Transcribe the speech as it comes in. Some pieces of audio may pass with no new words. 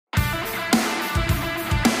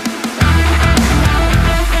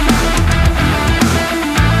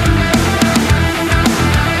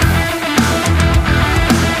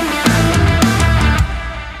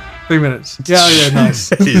3 minutes. Yeah,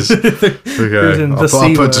 nice. Okay.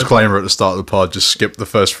 I'll put a disclaimer at the start of the pod. Just skip the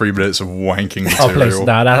first 3 minutes of wanking material. Oh, please.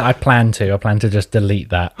 No, I plan to just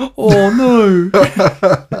delete that. Oh, no.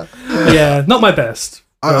 Yeah, not my best.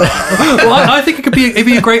 Well, I think it'd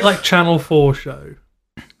be a great like Channel 4 show.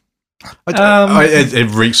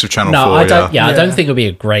 It reeks of Channel 4. I don't think it'll be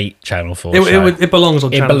a great Channel 4 show. It belongs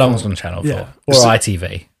on Channel 4. It belongs on Channel 4. Or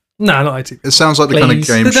ITV. No, not ITV. It sounds like the kind of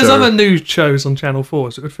game There's show. other news shows on Channel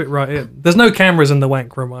 4, so it would fit right in. There's no cameras in the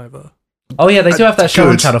wank room either. Oh yeah, they do have that show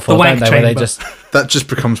on Channel 4, don't they? Where they just that just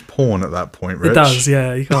becomes porn at that point, Rich. It does,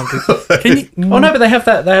 yeah. You can't do. Can you? Oh no, but they have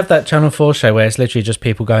that Channel 4 show where it's literally just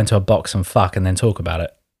people go into a box and fuck and then talk about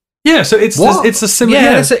it. Yeah, so it's a similar.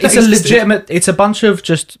 Yeah, it's a legitimate. It's a bunch of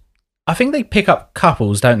just. I think they pick up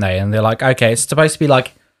couples, don't they? And they're like, okay, it's supposed to be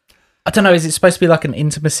like, I don't know, is it supposed to be like an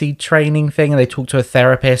intimacy training thing? And they talk to a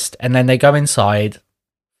therapist, and then they go inside,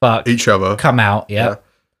 fuck each other, come out,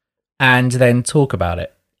 and then talk about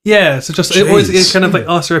it. Yeah, so just it's kind of like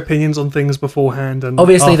ask their opinions on things beforehand, and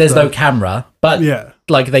obviously there's no camera, but yeah,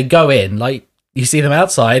 like they go in, like you see them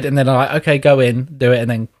outside, and then they're like, okay, go in, do it, and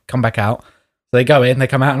then come back out. So they go in, they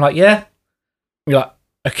come out, and like, yeah, you're like,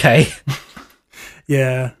 okay.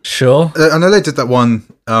 Yeah, sure. I know they did that one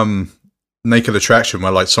naked attraction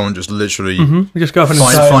where like someone just literally just go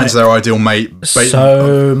finds their ideal mate.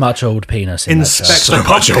 So much old penis. So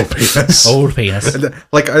much old penis. Old penis.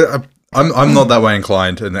 Like I'm not that way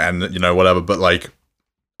inclined, and you know whatever. But like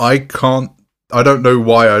I don't know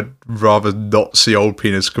why I'd rather not see old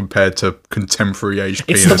penis compared to contemporary age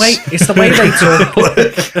penis. It's the way they talk.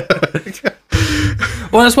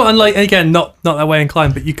 Well, that's what I'm like. Again, not that way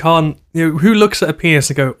inclined, but you can't. You know, who looks at a penis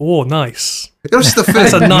and go, "Oh, nice." That's the thing.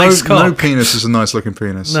 That's a nice cock. No penis is a nice looking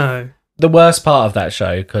penis. No. The worst part of that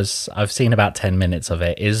show, because I've seen about 10 minutes of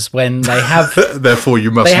it, is when they have. Therefore,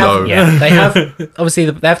 you must know. Yeah, they have.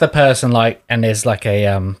 Obviously, they have the person like, and there's like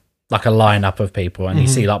a lineup of people, and you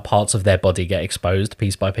see like parts of their body get exposed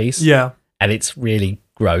piece by piece. Yeah, and it's really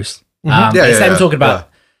gross. It's them talking about.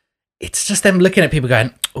 It's just them looking at people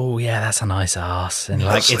going, "Oh yeah, that's a nice ass," and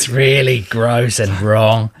like it's really gross and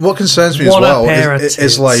wrong. What concerns me as well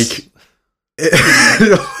is like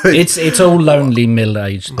it's all lonely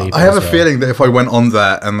middle-aged people. I have a feeling that if I went on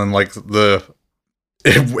that and then like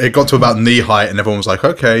it got to about knee height and everyone was like,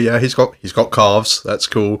 "Okay, yeah, he's got calves, that's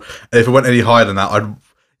cool." And if it went any higher than that,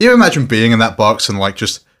 you imagine being in that box and like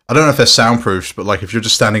just I don't know if they're soundproofed, but like if you're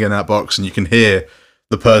just standing in that box and you can hear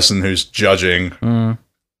the person who's judging.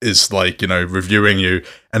 Is like, you know, reviewing you,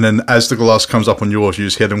 and then as the glass comes up on yours, you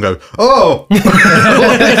just hear them go, "Oh!" Because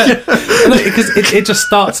it just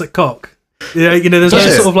starts at cock. Yeah, you know, there's no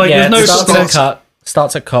sort of like there's no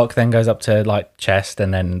starts at cock, then goes up to like chest,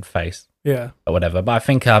 and then face, or whatever. But I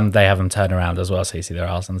think they have them turn around as well, so you see their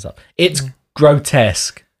arse and stuff. It's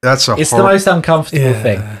grotesque. It's the most uncomfortable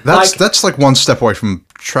thing. That's like one step away from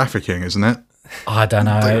trafficking, isn't it? I don't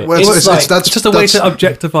know. That's just a way to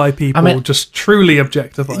objectify people. I mean, just truly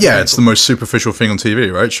objectify. Yeah, it's the most superficial thing on TV,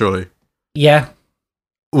 right? Surely. Yeah.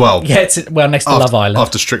 Well. Yeah, it's next to Love Island.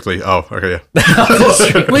 After Strictly. Oh, okay, yeah. What?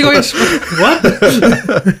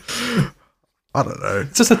 I don't know.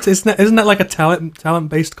 It's just isn't that like a talent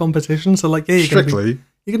based competition? So like, yeah, Strictly.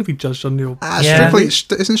 You're going to be judged on your...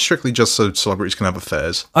 Isn't Strictly just so celebrities can have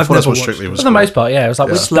affairs? I've never watched Strictly was. For the most part, yeah. It was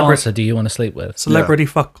like, which dancer do you want to sleep with? Celebrity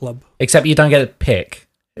fuck club. Except you don't get a pick.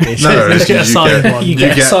 You get a signed one. You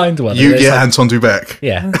get a signed one. You get Anton Dubek.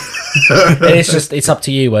 Yeah. It's up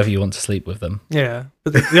to you whether you want to sleep with them. Yeah.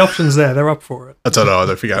 But the option's there. They're up for it. I don't know. I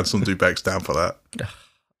don't think Anton Dubek's down for that.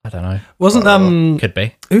 I don't know. Wasn't could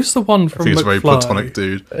be. Who's the one from I think it's a very platonic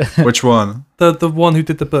dude. Which one? The one who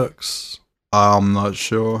did the books. I'm not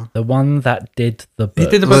sure. The one that did the books. He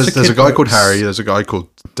did the books. There's a guy called Harry. There's a guy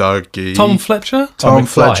called Dougie. Tom Fletcher? Tom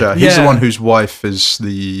Fletcher. He's the one whose wife is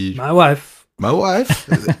the... My wife. My wife?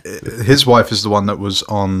 His wife is the one that was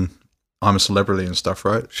on I'm a Celebrity and stuff,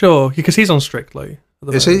 right? Sure, because he's on Strictly.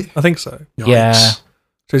 Is he? I think so. Yikes. Yeah. So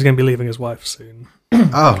he's going to be leaving his wife soon.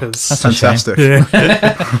 Oh, that's fantastic. Yeah.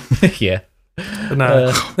 Yeah. But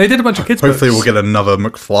no, they did a bunch of kids' Hopefully books. we'll get another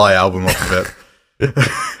McFly album off of it.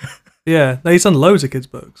 Yeah, no, he's done loads of kids'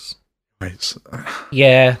 books. Right.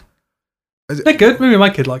 Yeah. They're good. Maybe my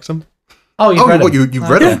kid likes them. Oh, you read them? You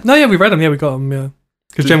read them? No, yeah, we read them. Yeah, we got them, yeah.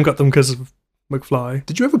 Because Jem got them because of McFly.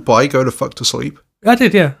 Did you ever buy Go to Fuck to Sleep? I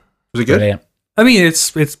did, yeah. Was it good? Brilliant. I mean,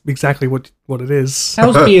 it's exactly what it is.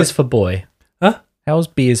 How's B is for boy? Huh? How's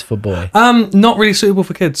B is for boy? Not really suitable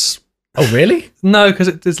for kids. Oh, really? No, because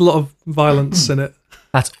there's a lot of violence in it.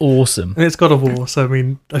 That's awesome. And it's God of War, so I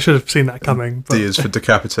mean, I should have seen that coming. But, D is for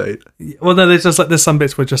decapitate. Well, no, there's some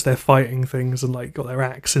bits where just they're fighting things and like got their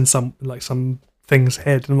axe in some thing thing's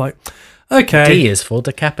head. And I'm like, okay. D is for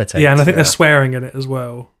decapitate. Yeah, and I think they're swearing in it as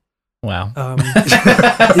well. Wow.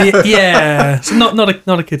 Yeah, so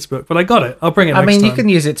not a kid's book, but I got it. I'll bring it. I next mean, time. you can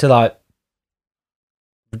use it to like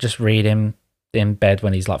just read him in bed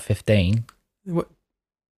when he's like 15. What?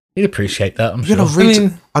 He'd appreciate that, I'm You sure. know,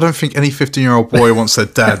 I don't think any 15-year-old boy wants their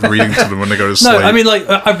dad reading to them when they go to sleep. No, I mean, like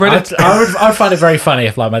I've read it. I'd find it very funny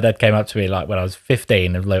if like my dad came up to me like when I was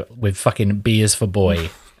 15 and, like, with fucking B is for boy.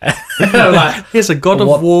 Like, here's a God of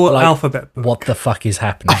War alphabet book. What the fuck is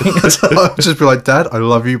happening? I'd just be like, Dad, I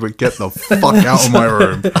love you, but get the fuck out of my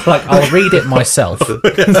room. Like, I'll read it myself.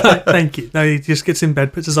 Thank you. No, he just gets in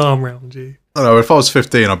bed, puts his arm around you. I don't know, if I was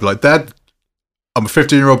 15, I'd be like, Dad, I'm a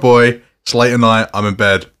 15-year-old boy, it's late at night, I'm in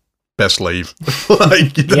bed, best leave.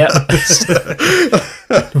 Like, you know,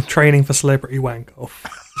 I'm training for celebrity wank off.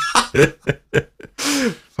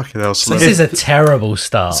 fucking hell, This is a terrible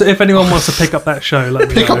start. So if anyone wants to pick up that show, let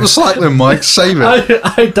me pick know. up the cycling, Mike, save it.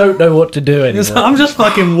 I don't know what to do anymore. I'm just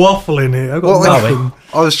fucking waffling here. I've got Well, like, nothing.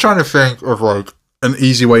 I was trying to think of like an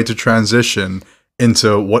easy way to transition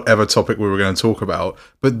into whatever topic we were going to talk about,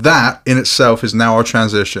 but that in itself is now our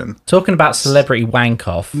transition. Talking about celebrity wank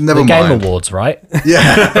off, Never the Game mind. Awards, right?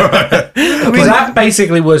 Yeah, right. I mean, that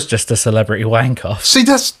basically was just a celebrity wank off. See,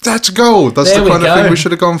 that's gold. That's There the we kind of go. thing we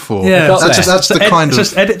should have gone for. Yeah, got that's there. that's the kind of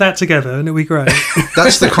just edit that together and it'll be great.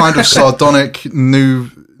 that's the kind of sardonic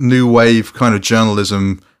new wave kind of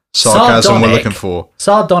journalism sarcasm we're Sardonic? looking for.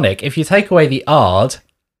 Sardonic, if you take away the ard,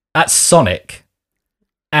 that's Sonic.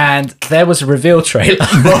 And there was a reveal trailer.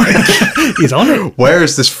 He's on it. Where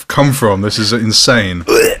has this come from? This is insane.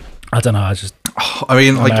 I don't know, I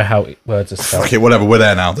mean, I like, don't know how words are spelled. okay, whatever. We're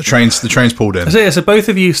there now. The train's pulled in. So both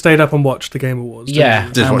of you stayed up and watched the Game Awards. didn't Yeah,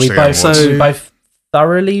 you? Did and watch we the Game both, Awards. we both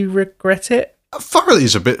thoroughly regret it. Thoroughly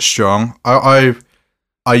is a bit strong.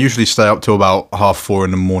 I usually stay up till about 4:30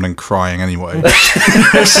 in the morning crying anyway.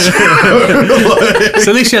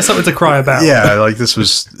 So at least you had something to cry about. Yeah, like this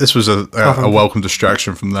was a welcome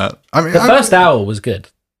distraction from that. I mean, The first hour was good.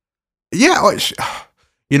 yeah,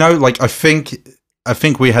 you know, like I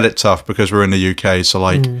think we had it tough because we're in the UK. So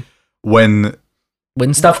like when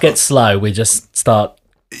Stuff gets slow, we just start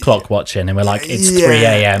clock watching and we're like, it's 3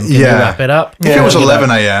 a.m. Can we Yeah. wrap it up? if it was You know,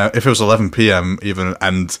 11 a.m., if it was 11 p.m. even,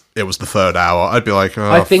 and it was the third hour, I'd be like, oh,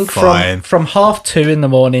 I think fine. from 2:30 in the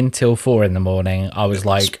morning till 4 in the morning, I was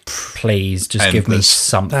like, please just give me endless.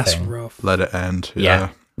 something. That's rough. Let it end.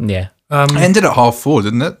 Yeah. Yeah. It ended at 4:30,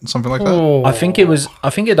 didn't it? Something like that. Oh. I think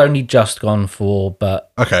it'd only just gone 4, but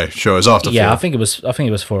Okay, sure. It was after 4. yeah, I think it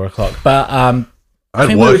was 4 o'clock. But I had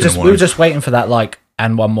think work in the we morning. were just waiting for that, like,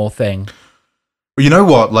 and one more thing. You know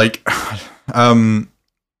what? Like,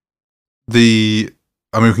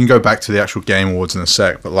 we can go back to the actual Game Awards in a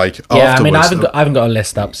sec, but like, Yeah, I mean, I afterwards, haven't got a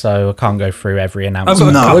list up, so I can't go through every announcement. got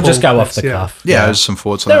a No. We'll just couple go off the bits, yeah. cuff. yeah, there's some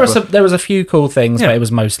thoughts on There that. was a few cool things, Yeah. but it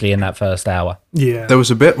was mostly in that first hour. Yeah. There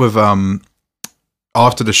was a bit with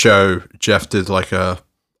after the show, Jeff did like a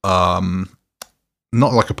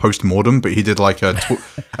not like a post-mortem, but he did like a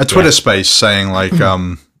Twitter space saying like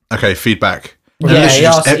okay, feedback. And Yeah, literally he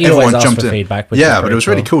just always everyone asks jumped for in. feedback. Which Yeah, is but it was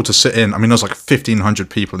really cool. cool to sit in. I mean, there was like 1,500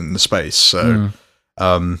 people in the space, so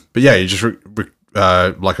but yeah, you just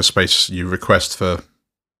like a space you request for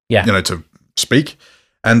to speak.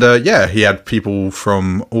 And yeah, he had people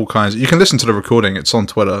from all kinds. You can listen to the recording; it's on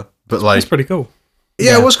Twitter. But like, That's pretty cool.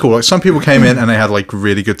 yeah, it was cool. Like some people came in and they had like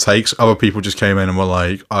really good takes. Other people just came in and were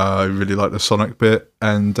like, "I really like the Sonic bit,"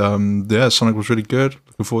 and yeah, Sonic was really good.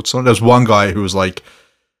 Looking forward to Sonic. There was one guy who was like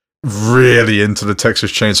really into the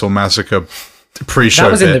Texas Chainsaw Massacre pre-show.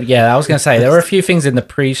 That was bit. I was going to say there were a few things in the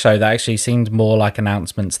pre-show that actually seemed more like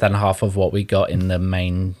announcements than half of what we got in the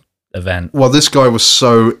main event. Well, this guy was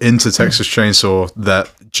so into Texas Chainsaw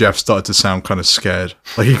that Jeff started to sound kind of scared.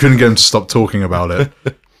 Like he couldn't get him to stop talking about it.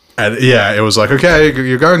 And yeah, it was like, okay,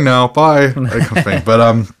 you're going now, bye, that kind of thing.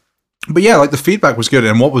 But yeah, like the feedback was good,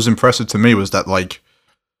 and what was impressive to me was that like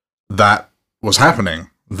that was happening.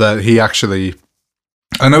 That he actually,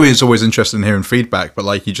 I know he's always interested in hearing feedback, but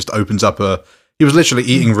like he just opens up he was literally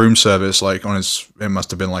eating room service like on it must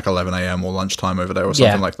have been like 11 a.m. or lunchtime over there or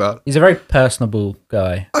something like that. He's a very personable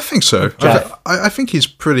guy. I think so. Jeff. I think he's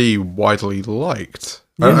pretty widely liked.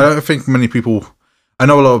 I think many people, I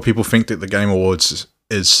know a lot of people think that the Game Awards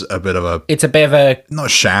is a bit of a, It's a bit of a not a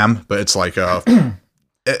sham, but it's like a,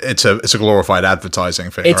 it's a glorified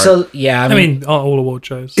advertising thing. it's right? I mean aren't all award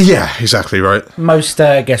shows. Yeah, exactly right. most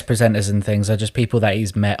guest presenters and things are just people that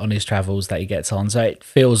he's met on his travels that he gets on, so it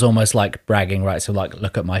feels almost like bragging rights. So like,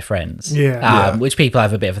 look at my friends, which people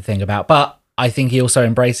have a bit of a thing about, but I think he also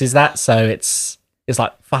embraces that, so it's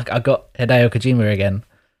like, fuck, I got Hideo Kojima again,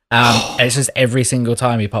 And it's just every single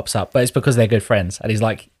time he pops up, but it's because they're good friends, and he's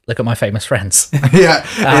like, "Look at my famous friends." Yeah,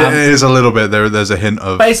 it is a little bit. There's a hint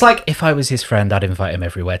of. But it's like, if I was his friend, I'd invite him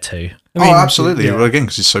everywhere too. I mean, absolutely. Yeah. Well, again,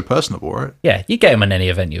 because he's so personable, right? Yeah, you get him in any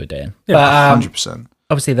event you were doing. Yeah, 100%.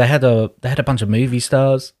 Obviously, they had a bunch of movie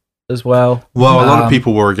stars as well. Well, a lot of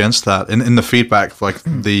people were against that. In the feedback, like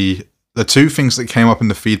the two things that came up in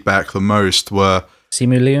the feedback the most were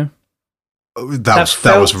Simu Liu.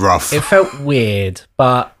 That was rough. It felt weird,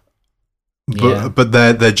 but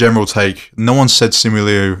their general take. No one said Simu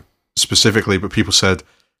Liu specifically, but people said,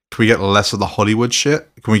 "Can we get less of the Hollywood shit?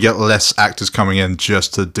 Can we get less actors coming in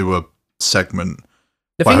just to do a segment?"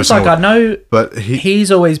 The thing is, like, I know, but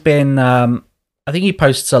he's always been. I think he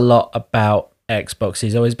posts a lot about Xbox.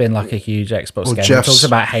 He's always been like a huge Xbox gamer. He talks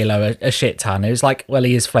about Halo a shit ton. It was like, well,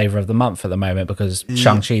 he is flavor of the month at the moment because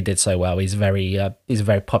Shang-Chi did so well. He's a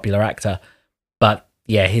very popular actor. But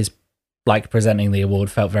yeah, his like presenting the award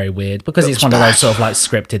felt very weird because it's one of those sort of like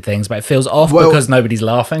scripted things, but it feels off because nobody's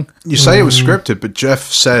laughing. You say it was scripted, but Jeff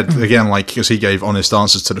said, again, like, because he gave honest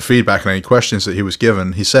answers to the feedback and any questions that he was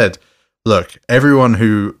given, he said, look, everyone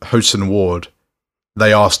who hosts an award,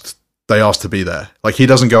 they asked to be there. Like, he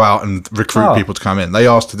doesn't go out and recruit people to come in. They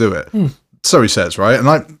asked to do it. So he says, right? And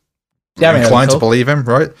I'm inclined to believe him,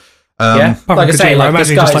 right? Like I say, like, this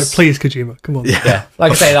guy's just like, please, Kojima, come on. Yeah,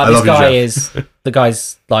 like I say, like, this guy is the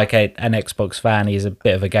guy's like an Xbox fan. He's a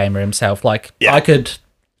bit of a gamer himself. Like, I could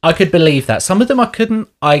believe that. Some of them I couldn't.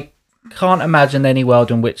 I can't imagine any world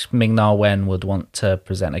in which Ming-Na Wen would want to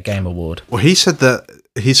present a game award. Well, he said that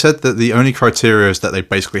the only criteria is that they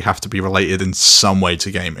basically have to be related in some way to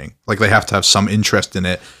gaming. Like, they have to have some interest in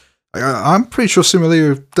it. I'm pretty sure Simu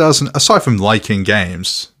Liu doesn't, aside from liking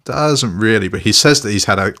games, doesn't really. But he says that he's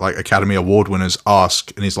had Academy Award winners ask,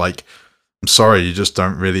 and he's like, "I'm sorry, you just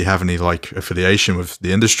don't really have any like affiliation with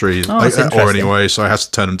the industry or anyway, so I have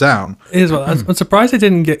to turn them down." It is. I'm surprised they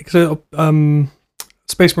didn't get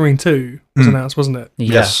Space Marine 2 was announced, wasn't it?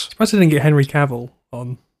 Yeah. Yes. Surprised they didn't get Henry Cavill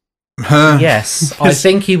on. Yes, I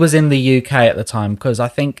think he was in the UK at the time because I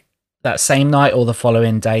think that same night or the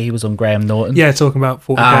following day he was on Graham Norton. Yeah, talking about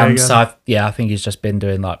 40K again. So I think he's just been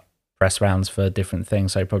doing like press rounds for different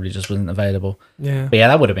things, so he probably just wasn't available. Yeah, but yeah,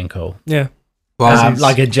 that would have been cool. Yeah,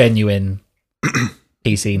 like a genuine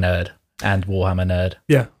PC nerd and Warhammer nerd.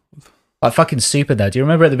 Yeah, like fucking super nerd. Do you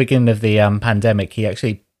remember at the beginning of the pandemic, he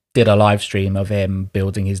actually did a live stream of him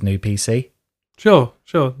building his new PC? Sure.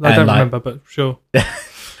 I don't remember, but sure.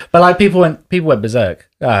 But like people went berserk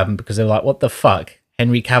because they were like, "What the fuck?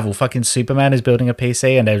 Henry Cavill, fucking Superman, is building a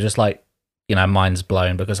PC," and they were just like, minds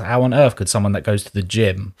blown because how on earth could someone that goes to the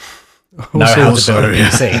gym know how to build a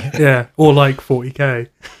PC? Yeah, or like 40K.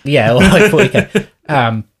 Yeah, or like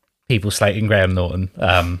 40K. People slating Graham Norton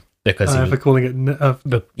because for calling it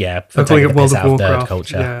for calling it World of Warcraft nerd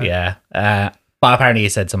culture. Yeah. But apparently he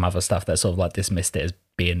said some other stuff that sort of like dismissed it as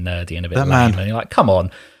being nerdy and a bit lame. And you're like, come on.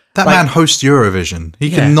 That man hosts Eurovision. He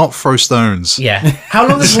cannot throw stones. Yeah. How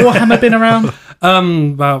long has Warhammer been around?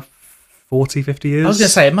 About 40, 50 years. I was going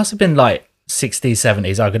to say, it must have been like 60s,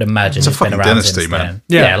 70s. I could imagine it's been around dynasty, since man.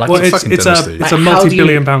 Then. Yeah, like it's a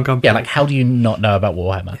multi-billion-pound company. Yeah, like how do you not know about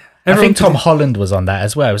Warhammer? I think Tom Holland was on that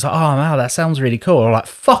as well. It was like, oh wow, that sounds really cool. I'm like,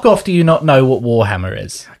 fuck off, do you not know what Warhammer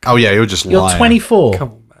is? Oh yeah, you're just lying. You're 24. Come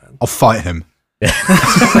on, man. I'll fight him.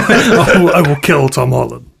 I will kill Tom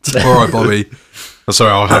Holland. All right, Bobby.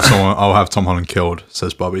 Sorry, I'll have Tom Holland killed,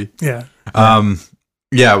 says Bobby. Yeah.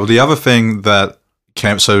 Well, the other thing that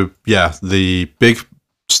came, the big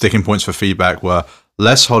sticking points for feedback were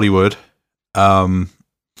less Hollywood. That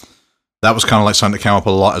was kind of like something that came up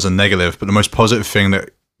a lot as a negative, but the most positive thing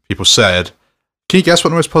that people said, can you guess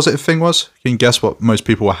what the most positive thing was? Can you guess what most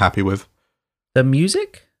people were happy with? The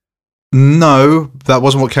music? No, that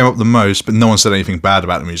wasn't what came up the most, but no one said anything bad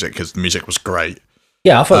about the music because the music was great.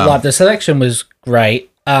 Yeah, I thought like the selection was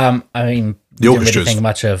great. I mean, the didn't really think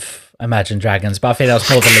much of Imagine Dragons, but I think that was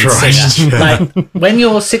more the lead singer. Like when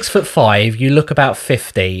you're 6'5", you look about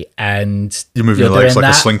 50, and you're moving your legs like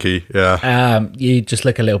a slinky. Yeah, you just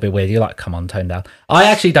look a little bit weird. You're like, come on, tone down. I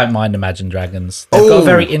actually don't mind Imagine Dragons. They've got a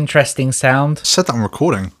very interesting sound. I said that on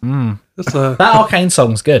recording. That Arcane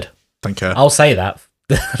song's good. Thank you. I'll say that.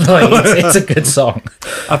 It's a good song.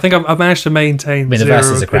 I think I've managed to maintain the zero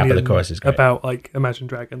verses are crap, but the opinion chorus is great. About like Imagine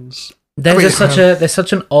Dragons. They're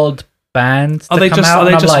such an odd band. Are they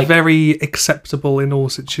just very acceptable in all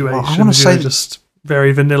situations? I want to say just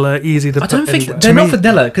very vanilla, easy to. I don't think they're not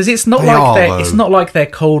vanilla because it's not like they're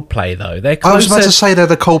Coldplay though. They're closer, I was about to say they're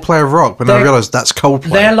the Coldplay of rock, but then I realised that's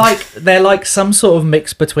Coldplay. They're like some sort of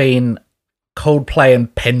mix between Coldplay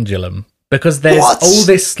and Pendulum. because there's What? all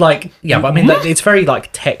this like but I mean it's very like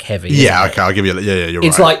tech heavy. Yeah, isn't it? okay, I'll give you. Yeah, you're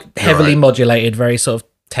It's right. like heavily modulated, very sort of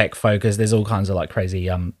tech focused. There's all kinds of like crazy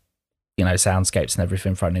soundscapes and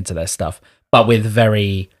everything thrown into their stuff, but with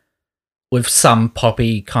some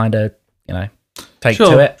poppy kind of take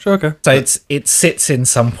to it. Sure, okay. So it sits in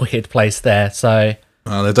some weird place there. So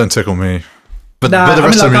They don't tickle me. But no, the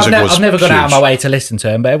rest of the music was I've never gone out of huge. my way to listen to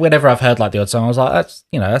them, but whenever I've heard like the odd song, I was like,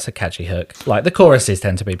 that's a catchy hook. Like the choruses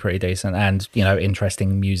tend to be pretty decent and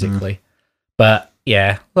interesting musically. But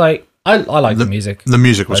yeah, like I like the music. The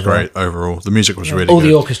music was overall. great overall. The music was really All good.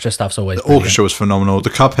 the orchestra stuff's always The orchestra was phenomenal. The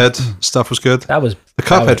Cuphead stuff was good. that was The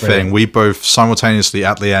Cuphead thing, brilliant. we both simultaneously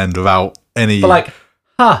at the end without any. But like,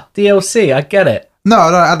 DLC, I get it. No,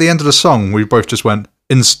 at the end of the song, we both just went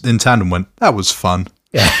in tandem. Went, that was fun.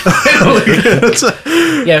 Yeah,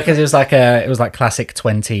 yeah, because it was like classic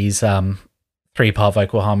 20s 3-part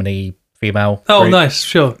vocal harmony female. Oh, group. nice.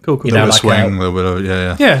 Sure. Cool. A little bit of like swing, a little bit of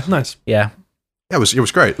yeah. Yeah, nice. Yeah, It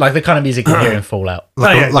was great. like the kind of music you hear in Fallout.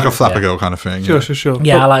 Like a Flapper Girl kind of thing. Sure.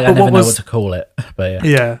 Yeah, I But never what know was- what to call it, but yeah.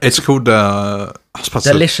 Yeah. It's called I was supposed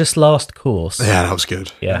to- Delicious Last Course. Yeah, that was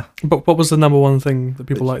good. Yeah. But what was the number one thing that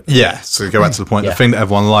people liked? Yeah, so to go back to the point, Yeah. the thing that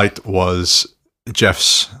everyone liked was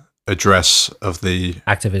Jeff's address of the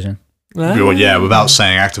Activision. well, yeah, without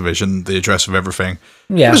saying Activision, the address of everything.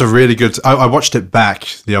 Yeah. It was a really good. I watched it back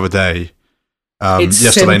the other day. It's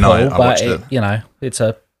Yesterday simple, night, I but watched it. it's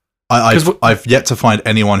a I've yet to find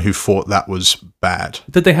anyone who thought that was bad.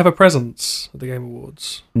 Did they have a presence at the Game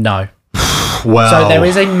Awards? no. Well, So there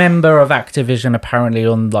is a member of Activision apparently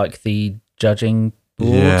on like the judging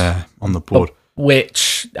board. yeah, on the board.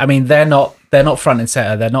 Which I mean, they're not front and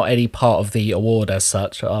center. They're not any part of the award as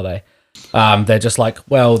such, are they? They're just like,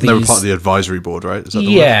 well, these. They were part of the advisory board, right? Is that the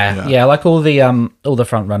yeah, word? yeah, like all the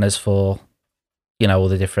front runners for, all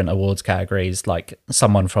the different awards categories. Like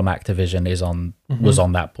someone from Activision was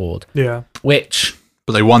on that board, Yeah. which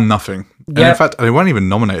But they won nothing. And Yeah. in fact, they weren't even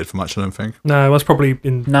nominated for much. I don't think. No, it was probably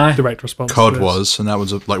in No. direct response. COD to this. was, and that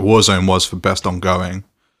was like Warzone was for best ongoing.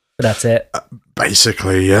 that's it.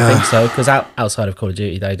 Basically, I think yeah. so because outside of Call of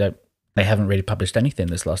Duty, they haven't really published anything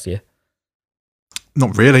this last year.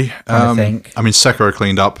 Not really. Trying to think. I mean, Sekiro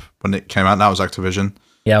cleaned up when it came out. That was Activision.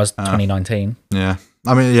 Yeah, it was 2019. Yeah.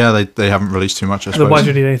 I mean, yeah, they haven't released too much. I Then why do suppose.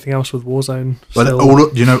 you need anything else with Warzone? But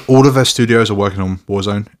still? all of their studios are working on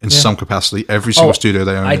Warzone in some capacity. Every single studio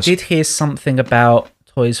they own. I is. did hear something about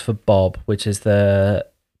Toys for Bob, which is the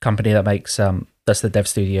company that makes that's the dev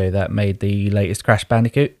studio that made the latest Crash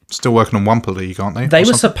Bandicoot. Still working on Wumpa League, aren't they? They Or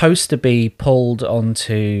were something? supposed to be pulled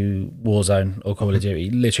onto Warzone or Call of Duty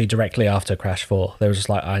literally directly after Crash 4. They were just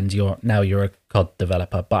like, and you're a COD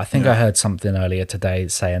developer. But I think I heard something earlier today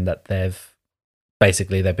saying that they've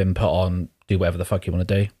been put on do whatever the fuck you want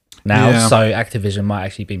to do now. Yeah. So Activision might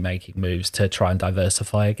actually be making moves to try and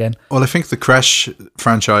diversify again. Well, I think the Crash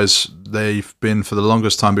franchise, they've been for the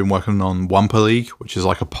longest time been working on Wumpa League, which is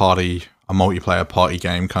like a multiplayer party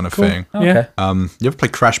game kind of thing. Yeah. You ever play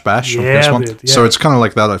Crash Bash on Yeah, I PS1? did, yeah. So it's kind of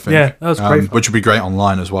like that, I think. Yeah, that was great fun. Which would be great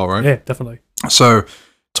online as well, right? Yeah, definitely. So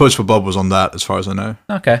Toys for Bob was on that, as far as I know.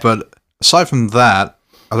 Okay. But aside from that,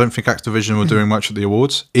 I don't think Activision were doing much at the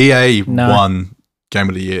awards. EA No. won Game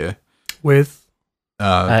of the Year. With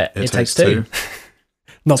It Takes Two.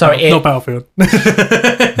 not Sorry, not Battlefield. No,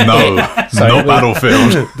 Sorry, not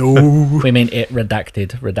Battlefield. No. We mean it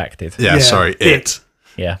redacted. Yeah, sorry, it.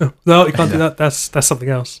 Yeah. No, you can't do that. That's something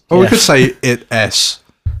else. Or we Yeah. could say it S.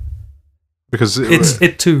 Because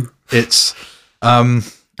It too. it's I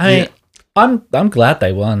mean, I'm glad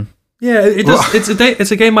they won. Yeah, it does.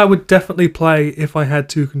 It's a game I would definitely play if I had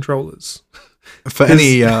two controllers. for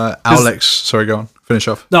any Alex. Sorry, go on. Finish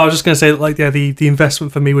off. No, I was just gonna say like the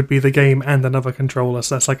investment for me would be the game and another controller.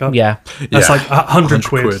 So that's like that's like 100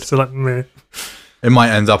 quid. So like meh. It might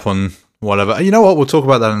end up on whatever. You know what? We'll talk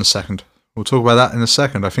about that in a second.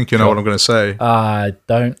 I think you know what I'm going to say. I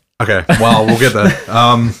don't. Okay, well, we'll get there.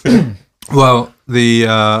 Well,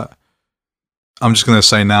 I'm just going to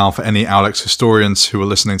say now for any Alex historians who are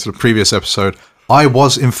listening to the previous episode, I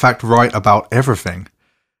was in fact right about everything.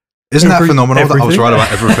 Isn't that phenomenal that I was right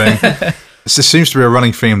about everything? This seems to be a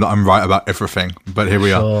running theme that I'm right about everything, but here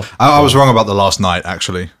we are. I was wrong about the last night,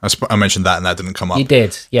 actually. I mentioned that and that didn't come up. You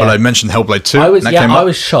did, yeah. But I mentioned Hellblade 2. I was, and that came I up.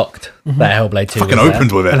 was shocked that Hellblade 2 Fucking was there.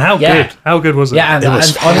 opened with it. And how Yeah. good? How good was it? Yeah, and, It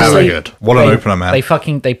was and honestly, very good. What an opener, man.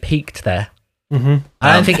 They peaked there. Mm-hmm.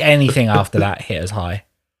 I don't think anything after that hit as high,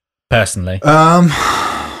 personally.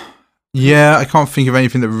 Yeah, I can't think of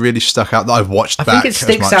anything that really stuck out that I've watched I back think it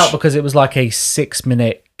sticks as much. out because it was like a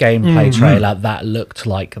 6-minute gameplay trailer that looked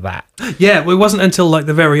like that. Yeah, well, it wasn't until like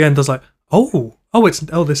the very end I was like, oh,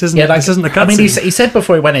 this isn't Yeah, this isn't a cutscene. I mean, he said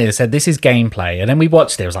before he went in, he said, this is gameplay. And then we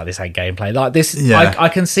watched it. It was like, this ain't gameplay. Like this, I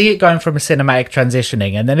can see it going from a cinematic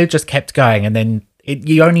transitioning, and then it just kept going. And then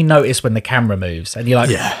you only notice when the camera moves, and you're like,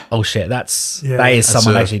 oh shit, that is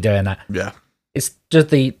someone actually doing that. Yeah. It's just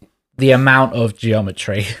the amount of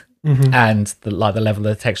geometry and the level of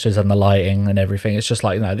the textures and the lighting and everything. It's just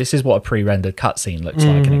like, no, this is what a pre-rendered cutscene looks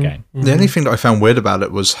like in a game. The only thing that I found weird about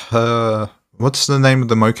it was her. What's the name of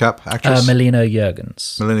the mocap actress? Melina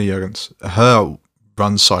Jurgens. Her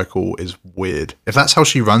run cycle is weird. If that's how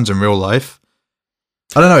she runs in real life,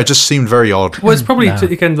 I don't know. It just seemed very odd. Well, it's probably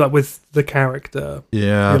again like with the character.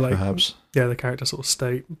 Yeah, perhaps. Yeah, the character sort of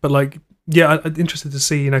state. But like, yeah, I'm interested to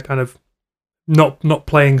see, kind of not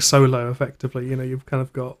playing solo effectively. You've kind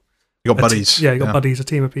of got buddies. You got buddies, a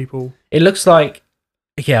team of people. It looks like,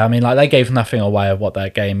 I mean, like they gave nothing away of what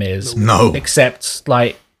that game is. No, except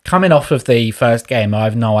like. Coming off of the first game, I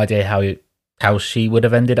have no idea how she would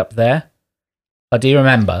have ended up there. Do you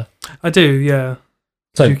remember? I do, yeah.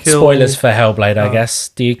 So, spoilers for Hellblade, I guess.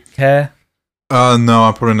 Do you care? No,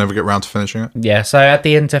 I'll probably never get around to finishing it. Yeah, so at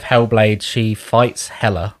the end of Hellblade, she fights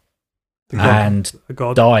Hela and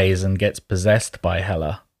dies and gets possessed by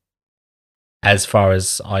Hela, as far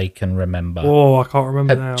as I can remember. Oh, I can't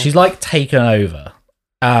remember now. She's like taken over.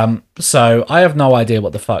 So I have no idea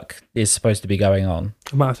what the fuck is supposed to be going on.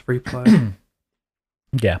 I might have to replay.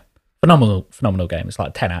 Yeah. Phenomenal game. It's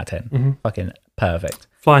like 10 out of 10. Mm-hmm. Fucking perfect.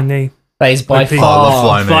 Flying Knee. That is by far.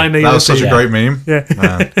 I love Flying Knee. That was such a great meme.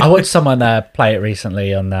 Yeah. I watched someone play it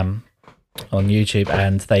recently on YouTube,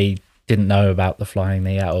 and they didn't know about the Flying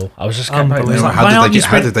Knee at all. I was just going, how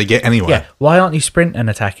did they get anywhere? Yeah, why aren't you sprint and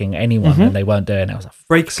attacking anyone when they weren't doing it? I was like,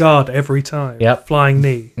 break guard every time. Yep. Flying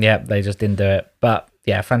Knee. Yep, they just didn't do it. But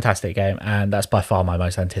yeah, fantastic game, and that's by far my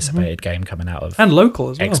most anticipated game coming out of and local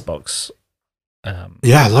as well. Xbox.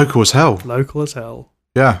 Local as hell. Local as hell.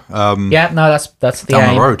 Yeah. No, that's the down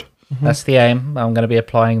aim. the road. That's the aim. I'm going to be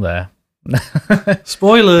applying there.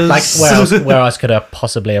 Spoilers. Like where else could I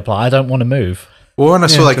possibly apply? I don't want to move. Well, when I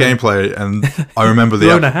saw that gameplay, and I remember the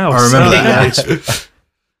house. I remember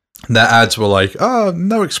that ads were like, "Oh,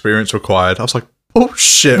 no experience required." I was like, "Oh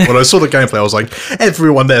shit!" When I saw the gameplay, I was like,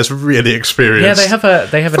 "Everyone there's really experienced." Yeah,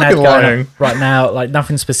 they have an ad going right now, like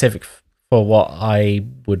nothing specific for what I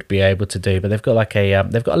would be able to do, but they've got like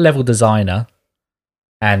they've got a level designer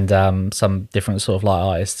and some different sort of like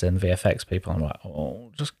artists and VFX people. I'm like,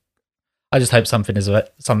 I just hope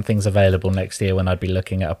something's available next year when I'd be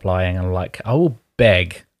looking at applying. And I'm like, I will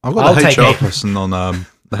beg. I've got the HR person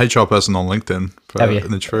on LinkedIn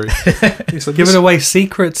in the tree. He's giving away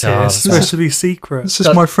secrets here. It's supposed to be secret. This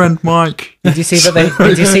is my friend Mike. Did you see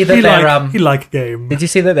that he like a game. Did you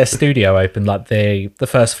see that their studio opened? Like the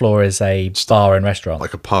first floor is a bar and restaurant,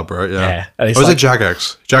 like a pub, right? Yeah. And it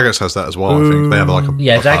Jagex? Jagex has that as well. I think they have like a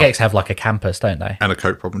Jagex have like a campus, don't they? And a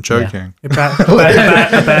coke problem. Joking. Yeah.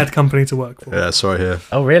 A bad company to work for. Yeah, so I hear.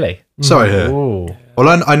 Oh really? So I hear. Ooh.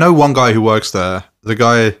 Well, I know one guy who works there. The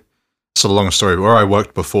guy. It's a long story, but where I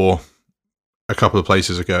worked before a couple of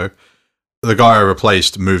places ago, the guy I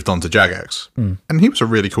replaced moved on to Jagex. And he was a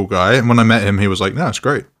really cool guy. And when I met him, he was like, no, it's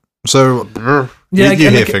great. So you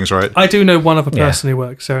hear things, right? I do know one other person who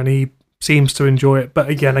works there, and he seems to enjoy it. But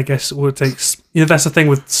again, I guess it takes... that's the thing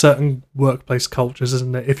with certain workplace cultures,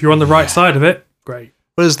 isn't it? If you're on the right side of it, great.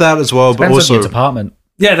 But there's that as well. Depends but also on your department.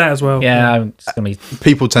 Yeah, that as well. Yeah, it's gonna be...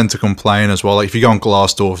 People tend to complain as well. Like if you go on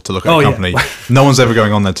Glassdoor to look at a company, no one's ever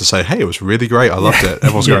going on there to say, "Hey, it was really great. I loved it."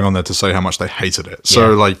 Everyone's going on there to say how much they hated it.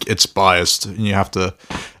 So like it's biased, and you have to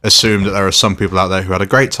assume that there are some people out there who had a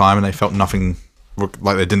great time and they felt nothing,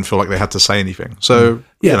 like they didn't feel like they had to say anything. So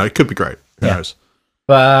it could be great. Who knows?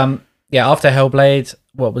 But after Hellblade,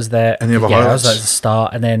 what was there? Any other That highlights? was at the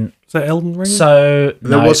start, and then is that Elden Ring? So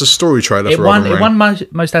there was a story trailer for Elden Ring. It won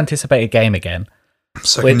most anticipated game again.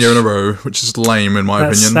 Second year in a row, which is lame in my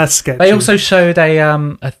opinion. That's sketchy. They also showed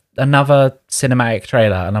another cinematic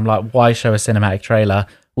trailer, and I'm like, why show a cinematic trailer?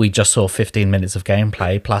 We just saw 15 minutes of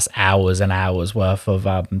gameplay plus hours and hours worth of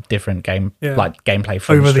different gameplay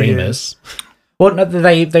from over streamers. Well, no,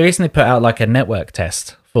 they recently put out like a network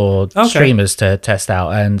test for streamers to test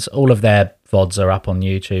out, and all of their VODs are up on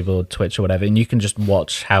YouTube or Twitch or whatever, and you can just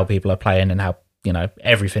watch how people are playing and how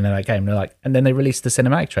everything in that game. And they're like, and then they released the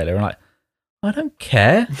cinematic trailer, and like, I don't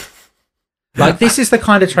care. Like, this is the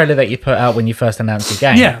kind of trailer that you put out when you first announce the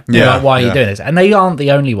game. Yeah. Like, why are you doing this? And they aren't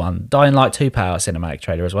the only one. Dying Light 2 put out a cinematic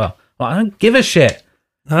trailer as well. Like, I don't give a shit.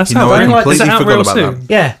 No, that's I completely forgot about soon?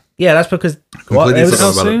 that. Yeah, that's because Completely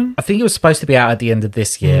forgot about it. I think it was supposed to be out at the end of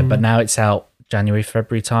this year, but now it's out January,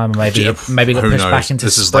 February time, or maybe got Who pushed knows? back into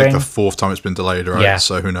This spring. is like the 4th time it's been delayed, right? Yeah.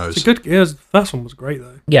 So who knows? It's a good. Yeah, the first one was great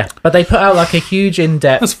though. Yeah, but they put out like a huge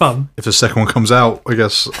in-depth. That's fun. If the second one comes out, I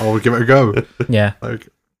guess I'll give it a go. Yeah, Like,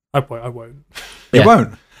 I won't. you Yeah.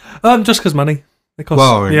 won't. Just because money. It costs.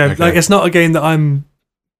 Well, yeah, okay. like it's not a game that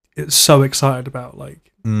it's so excited about.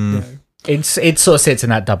 Like, you know. it sort of sits in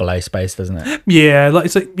that AA space, doesn't it? Yeah, like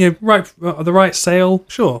it's like right, the right sale,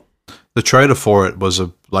 sure. The trailer for it was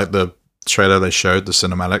the trailer they showed, the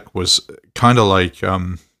cinematic, was kind of like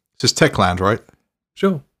it's Techland, right?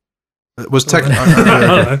 Sure. It was Tech.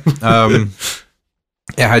 I don't know.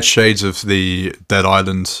 It had shades of the Dead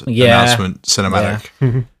Island Yeah. announcement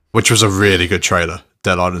cinematic, which was a really good trailer.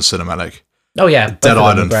 Dead Island cinematic. Oh yeah, both Dead of them were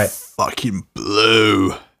Island great. fucking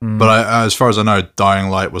blew. But as far as I know, Dying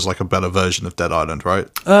Light was like a better version of Dead Island, right?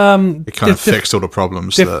 It kind of fixed all the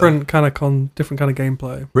problems. different kind of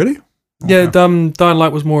gameplay. Really? Yeah, Dying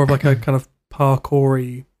Light was more of like a kind of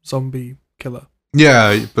parkoury zombie killer.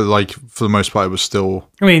 Yeah, but like for the most part, it was still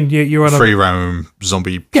I mean, you're on a free roam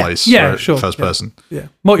zombie place. yeah, right? sure, First yeah. person. yeah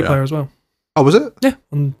multiplayer as well. Oh, was it? Yeah,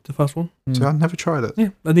 on the first one. See, I never tried it. Yeah,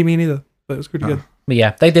 I didn't mean either, but it was pretty good. But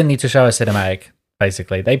yeah, they didn't need to show a cinematic.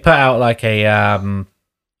 Basically, they put out like a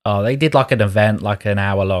they did like an event, like an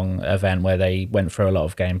hour-long event where they went through a lot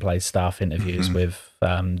of gameplay stuff, interviews with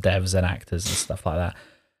devs and actors and stuff like that.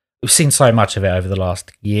 We've seen so much of it over the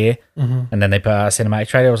last year, and then they put out a cinematic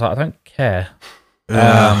trailer. I was like, I don't care.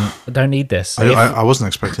 I don't need this. I wasn't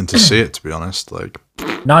expecting to see it, to be honest. Like,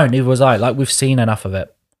 No, neither was I. Like, we've seen enough of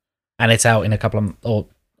it, and it's out in a couple of, or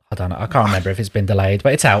I don't know, I can't remember if it's been delayed,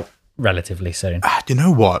 but it's out relatively soon. you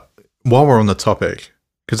know what? While we're on the topic,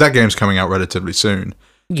 because that game's coming out relatively soon,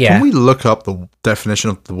 Yeah. can we look up the definition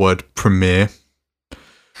of the word premiere?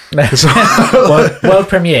 world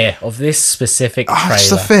premiere of this specific trailer. That's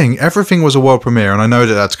the thing. Everything was a world premiere, and I know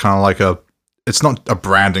that that's kind of like it's not a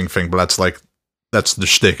branding thing, but that's the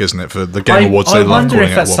shtick, isn't it? For the Game Awards, they I love wonder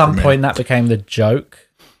calling if it at world some premiere. point that became the joke.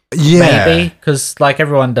 Yeah. Maybe, because like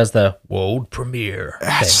everyone does the world premiere.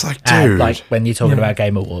 It's thing. like, dude. Like when you're talking about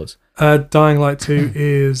Game Awards. Dying Light 2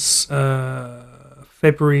 is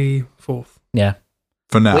February 4th. Yeah.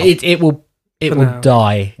 For now. Well, it will For will now.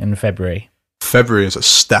 die in February. February is a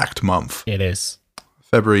stacked month. It is.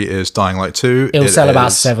 February is Dying Light 2. It'll sell about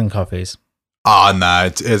is- 7 copies. No,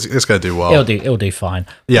 it's going to do well. It'll do fine.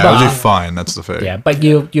 Yeah, But- it'll do fine. That's the thing. Yeah, but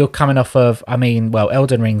you're coming off of, I mean, well,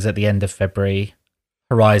 Elden Ring's at the end of February.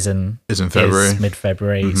 Horizon Is in February. is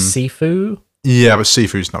mid-February. Sifu. Yeah, but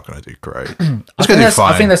Sifu's not going to do great. It's I going think to do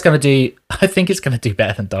fine. I think it's going to do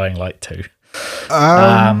better than Dying Light 2.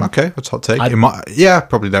 Okay, that's a hot take.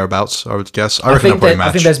 Probably thereabouts, I would guess. I reckon they'll probably match.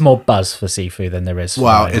 I think there's more buzz for Sifu than there is for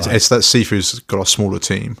Wow, Dying Light. it's that Sifu's got a smaller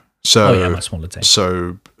team. So, much smaller team.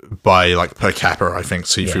 So by like per capita, I think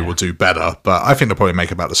Sifu Yeah. will do better, but I think they'll probably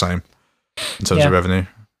make about the same in terms of revenue.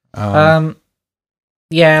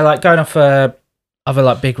 Yeah, like going off other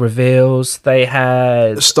like big reveals, they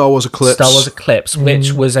had Star Wars Eclipse.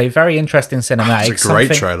 which was a very interesting cinematic. It's a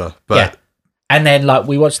great trailer, but yeah. And then like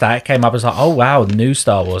we watched that, it came up as like, oh wow, new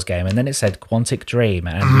Star Wars game, and then it said Quantic Dream,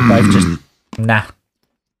 and we both just nah.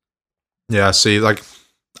 yeah, see, like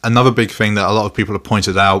another big thing that a lot of people have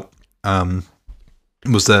pointed out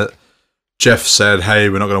was that Jeff said, "Hey,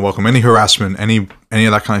 we're not going to welcome any harassment, any of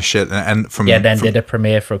that kind of shit." And from did a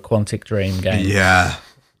premiere for a Quantic Dream game. Yeah.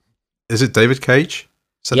 Is it David Cage?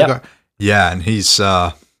 Is that Yep. the guy? Yeah, and he's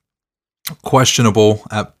questionable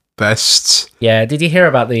at best. Yeah, did you hear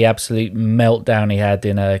about the absolute meltdown he had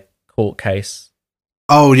in a court case?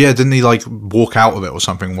 Oh yeah, didn't he like walk out of it or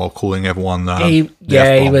something while calling everyone? He the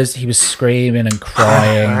F-bomb? was screaming and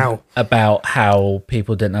crying Wow. about how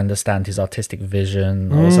people didn't understand his artistic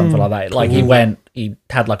vision or something like that. Like he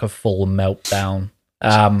had like a full meltdown.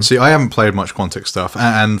 See, I haven't played much Quantic stuff,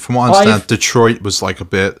 and from what I understand, Detroit was like a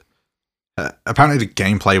bit. Apparently, the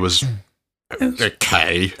gameplay was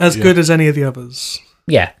okay, As good as any of the others.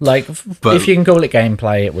 Yeah, like But- if you can call it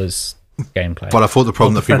gameplay, it was gameplay. But I thought the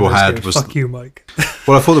problem that people Defenders had game. was Fuck you, Mike.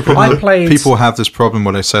 well, I thought the problem I that played- people have this problem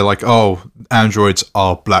where they say like, "Oh, androids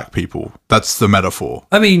are black people." That's the metaphor.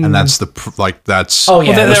 I mean, and that's that's Oh, yeah,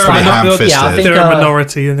 well, that's they're, fine. ham-fisted. Yeah, I think, they're a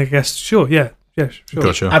minority, and I guess sure. Sure.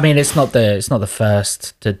 Gotcha. I mean, it's not the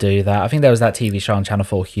first to do that. I think there was that TV show on Channel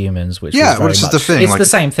 4, Humans, which Yeah, was very which is much, the thing. It's like, the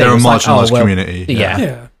same thing. They're a It's like, marginalised oh, well, community. Yeah.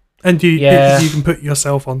 Yeah. And you Yeah. can put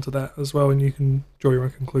yourself onto that as well, and you can draw your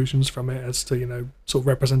own conclusions from it as to sort of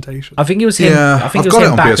representation. I think it was him. Yeah, I think I've it was got him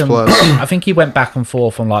it on back PS and, Plus. I think he went back and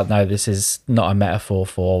forth on like, no, this is not a metaphor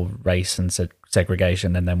for race and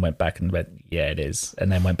segregation, and then went back and went, yeah, it is,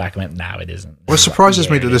 and then went back and went, no, it isn't. Well, it surprises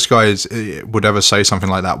Yeah, me it that is. this guy would ever say something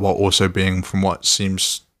like that while also being, from what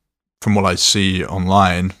seems from what I see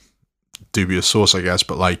online, dubious source, I guess,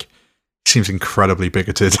 but like, he seems incredibly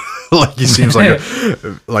bigoted. Like, he seems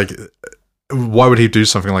like why would he do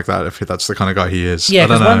something like that if that's the kind of guy he is? Yeah,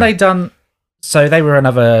 because when they were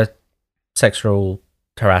another sexual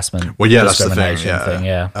harassment. Well, yeah, that's the thing.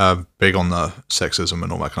 Thing, big on the sexism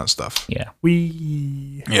and all that kind of stuff. Yeah.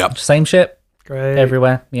 Same shit. Great.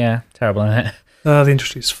 Everywhere. Yeah, terrible, isn't it? The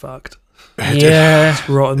industry's fucked. Yeah, it's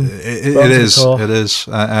rotten. It is,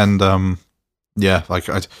 and yeah, like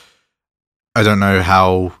I don't know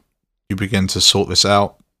how you begin to sort this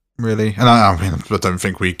out, really. And I mean, I don't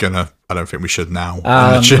think we should now. We're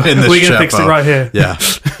gonna fix it right here. Yeah,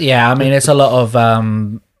 yeah. I mean, it's a lot of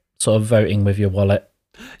sort of voting with your wallet.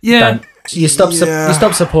 Yeah, you stop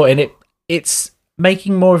supporting it. It's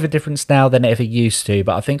making more of a difference now than it ever used to.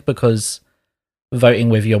 But I think because voting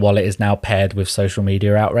with your wallet is now paired with social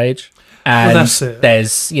media outrage, and that's it.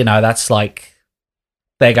 There's that's like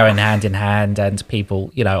they're going hand in hand, and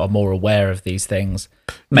people are more aware of these things,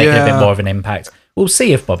 making a bit more of an impact. We'll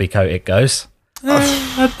see if Bobby Kotick goes.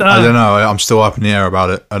 I don't know. I'm still up in the air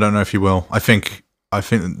about it. I don't know if he will. I think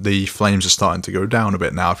the flames are starting to go down a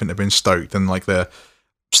bit now. I think they've been stoked, and like they're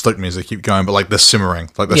stoked means they keep going, but like they're simmering,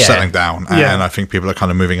 like they're settling down, and I think people are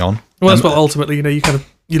kind of moving on. Well, that's what ultimately,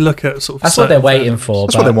 you look at sort of. That's what they're waiting for.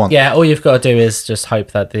 That's what they want. Yeah, all you've got to do is just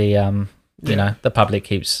hope that the the public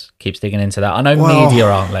keeps digging into that. I know media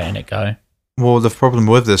aren't letting it go. Well, the problem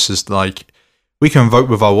with this is like we can vote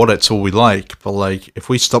with our wallets all we like, but like if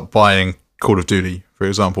we stop buying Call of Duty, for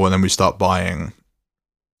example, and then we start buying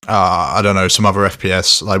I don't know, some other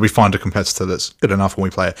FPS, like we find a competitor that's good enough when we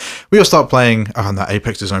play it. We all start playing, no,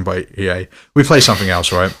 Apex is owned by EA. We play something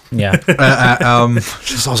else, right? Yeah. I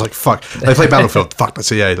was like, fuck. They play Battlefield, fuck,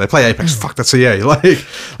 that's EA. They play Apex, fuck, that's EA. Like,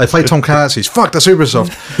 they play Tom Clancy's, fuck, that's Ubisoft.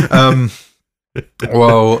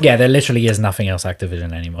 Well... Yeah, there literally is nothing else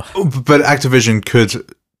Activision anymore. But Activision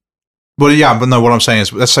could... Well, yeah, but no, what I'm saying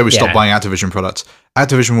is, let's say we stop buying Activision products.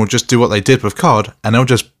 Activision will just do what they did with COD, and they'll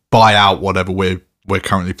just buy out whatever we're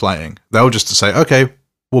currently playing. They'll just say, okay,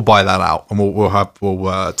 we'll buy that out, and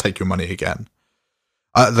we'll take your money again.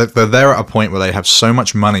 They're there at a point where they have so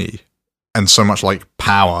much money and so much like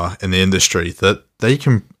power in the industry that they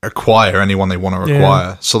can acquire anyone they want to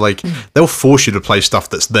acquire. So like they'll force you to play stuff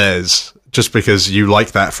that's theirs just because you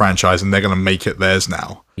like that franchise, and they're going to make it theirs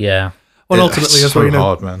now. Yeah. Well, ultimately, as well,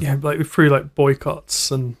 hard, man. Yeah, like through like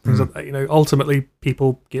boycotts and things like that. Ultimately,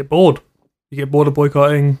 people get bored. You get bored of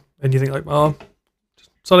boycotting, and you think like, oh,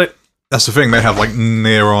 sorry. That's the thing. They have like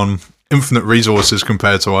near on infinite resources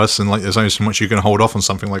compared to us, and like there's only so much you can hold off on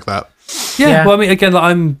something like that. Yeah. Well, I mean, again,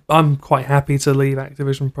 like, I'm quite happy to leave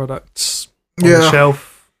Activision products on the shelf.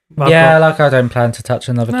 I don't plan to touch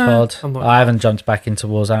another COD. I haven't jumped back into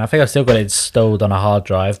Warzone. I think I've still got it installed on a hard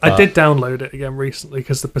drive. I did download it again recently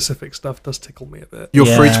because the Pacific stuff does tickle me a bit. You're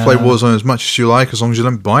free to play Warzone as much as you like, as long as you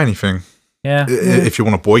don't buy anything. Yeah. If you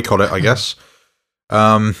want to boycott it, I guess.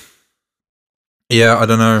 Yeah, I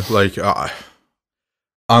don't know. Like,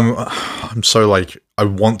 I'm so like, I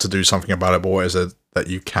want to do something about it, but what is it that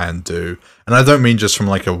you can do? And I don't mean just from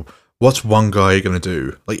like what's one guy going to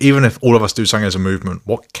do? Like, even if all of us do something as a movement,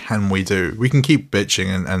 what can we do? We can keep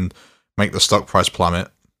bitching and make the stock price plummet.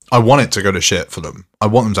 I want it to go to shit for them. I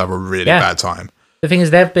want them to have a really bad time. The thing is,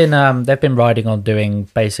 they've been riding on doing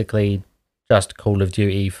basically just Call of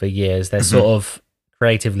Duty for years. They're sort of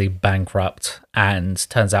creatively bankrupt and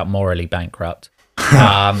turns out morally bankrupt.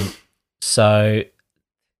 So...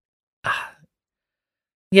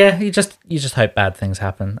 Yeah, you just hope bad things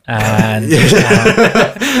happen, and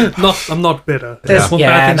I'm not bitter. There's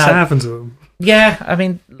bad things to happen to them. Yeah, I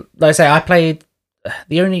mean, like I say, I played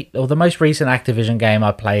the most recent Activision game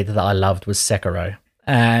I played that I loved was Sekiro,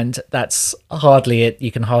 and that's hardly it.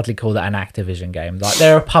 You can hardly call that an Activision game. Like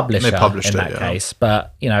they're a publisher in that case,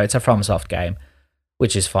 but it's a FromSoft game,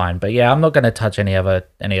 which is fine. But yeah, I'm not going to touch any other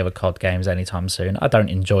COD games anytime soon. I don't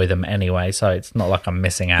enjoy them anyway, so it's not like I'm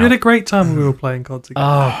missing out. We had a great time when we were playing COD together.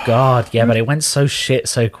 Oh god, yeah, but it went so shit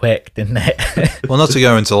so quick, didn't it? Well, not to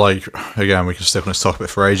go into like, again, we can stick on this topic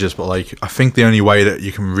for ages, but like, I think the only way that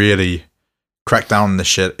you can really crack down on this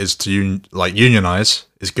shit is to unionize.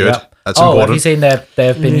 Is good. Yep. That's important. Have you seen there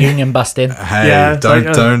have been union busting? Hey,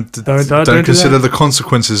 don't consider the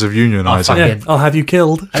consequences of unionizing. I'll have you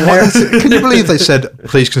killed. Can you believe they said,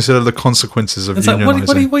 please consider the consequences of unionizing?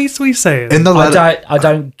 Like, what are we saying? In the letter, I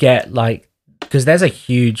don't get, like, because there's a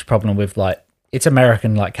huge problem with, like, it's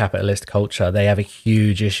American, like, capitalist culture. They have a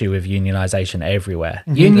huge issue with unionization everywhere.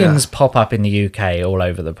 Unions pop up in the UK all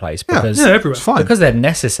over the place because everywhere. It's fine. Because they're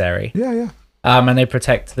necessary. Yeah. And they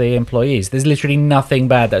protect the employees. There's literally nothing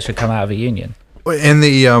bad that should come out of a union. In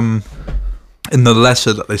the in the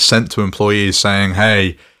letter that they sent to employees saying,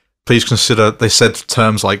 hey, please consider, they said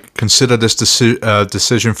terms like, consider this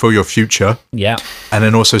decision for your future. Yeah. And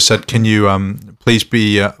then also said, can you please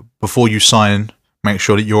be, before you sign, make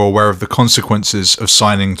sure that you're aware of the consequences of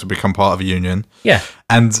signing to become part of a union. Yeah.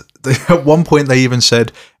 And at one point they even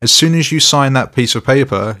said, as soon as you sign that piece of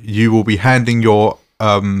paper, you will be handing your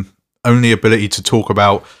only ability to talk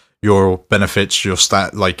about your benefits, your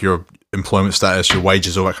your employment status, your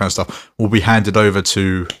wages, all that kind of stuff, will be handed over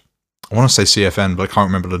to, I want to say CFN, but I can't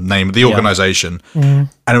remember the name of the organization. And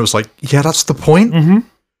it was like, yeah, that's the point. And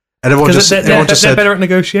everyone just said, they're better at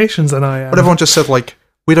negotiations than I am. But everyone just said, like,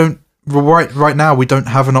 we don't, right now, we don't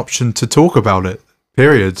have an option to talk about it,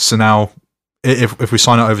 period. So now, if we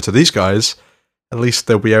sign it over to these guys, at least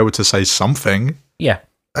they'll be able to say something. Yeah.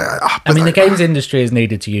 I mean, the games industry has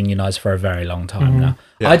needed to unionize for a very long time now.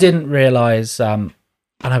 Yeah. I didn't realize,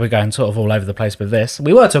 I know we're going sort of all over the place with this.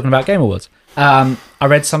 We were talking about Game Awards. I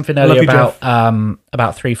read something earlier about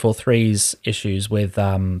 343's issues with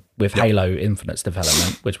Halo Infinite's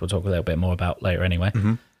development, which we'll talk a little bit more about later anyway.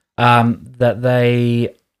 That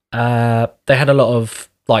they had a lot of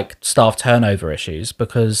like staff turnover issues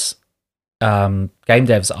because game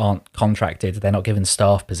devs aren't contracted. They're not given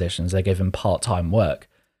staff positions. They're given part-time work.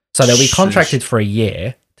 So they'll be contracted for a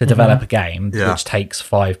year to develop a game, which takes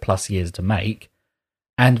 5+ years to make.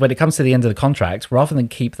 And when it comes to the end of the contract, rather than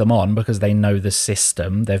keep them on because they know the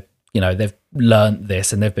system, they've learned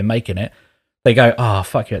this and they've been making it, they go, oh,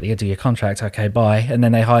 fuck you at the end of your contract, okay, bye. And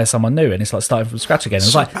then they hire someone new and it's like starting from scratch again.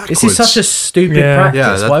 It's like, this is such a stupid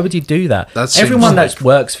practice. Why would you do that? Everyone that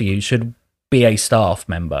works for you should be a staff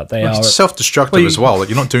member. It's self-destructive as well. Like,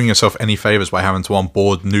 you're not doing yourself any favors by having to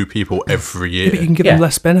onboard new people every year. But you can give them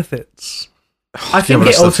less benefits. I think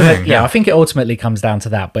I think it ultimately comes down to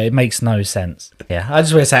that, but it makes no sense. Yeah, I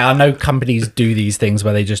just want to say, I know companies do these things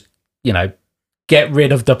where they just, get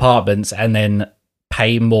rid of departments and then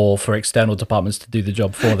pay more for external departments to do the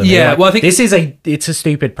job for them. Yeah, well, I think it's a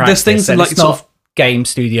stupid practice. There's things and like it's not game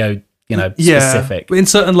studio, specific. In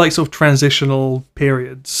certain like sort of transitional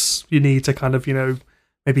periods, you need to kind of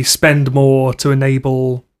maybe spend more to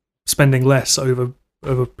enable spending less over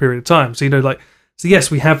a period of time. So So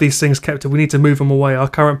yes, we have these things kept. We need to move them away. Our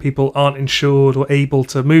current people aren't insured or able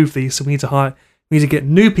to move these, so we need to get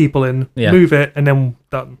new people in, move it, and then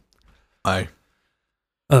done. Wow.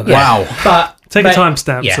 But take a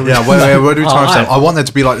timestamp. Yeah. Where do we timestamp? I want there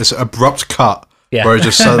to be like this abrupt cut where it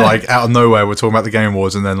just like out of nowhere we're talking about the Game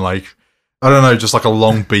Awards and then like I don't know, just like a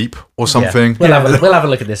long beep or something. Yeah. We'll have a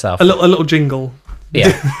look at this after. A little jingle.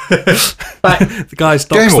 Yeah. But the guys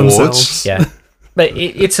dox themselves. Yeah. But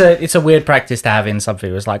it's a weird practice to have in something.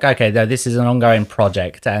 It was like, okay, no, this is an ongoing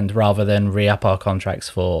project, and rather than re-up our contracts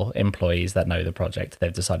for employees that know the project,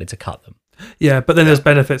 they've decided to cut them. Yeah, but then there's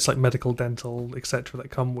benefits like medical, dental, etc. that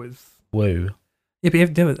come with. Woo. Yeah, but you have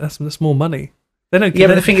to do it. That's more money. They don't. Yeah,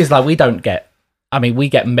 but the thing is, like, we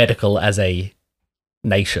get medical as a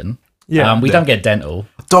nation. Yeah, we don't get dental.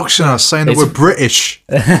 Doxing us saying that we're British.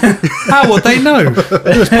 How would they know?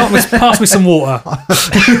 Pass me some water.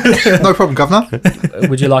 No problem, Governor.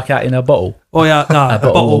 Would you like that in a bottle? Oh yeah, no, a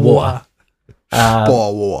bottle of water. Bottle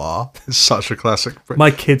of water. It's such a classic.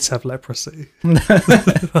 My kids have leprosy.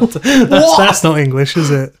 That's not English,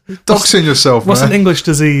 is it? Doxing yourself, What's an English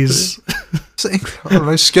disease? I don't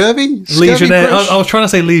know, scurvy? Legionnaire. I was trying to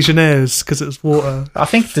say legionnaires because it's water. I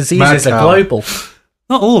think diseases are global.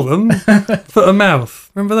 Not all of them. Foot and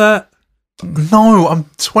mouth. Remember that? No, I'm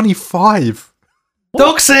 25. What?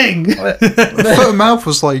 Doxing! Foot and mouth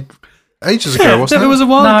was like ages ago, wasn't it? There was a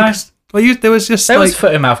while. No. There was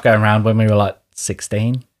foot and mouth going around when we were like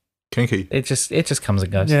 16. Kinky. It just comes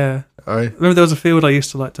and goes. Yeah. I remember there was a field I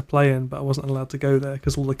used to like to play in, but I wasn't allowed to go there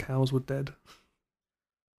because all the cows were dead.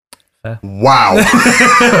 Fair. Wow.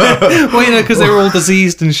 Well, because they were all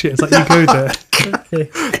diseased and shit. It's like, you go there.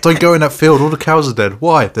 Don't go in that field. All the cows are dead.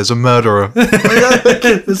 Why? There's a murderer.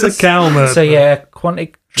 There's a cow murderer. So yeah,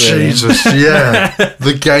 Quantic Dream. Jesus, yeah.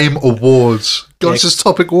 The Game Awards. Guys, it's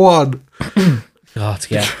topic 1. God,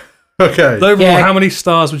 yeah. Okay. Overall, how many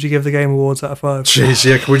stars would you give the Game Awards out of 5? Jeez,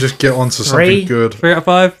 yeah, can we just get on to something good? 3 out of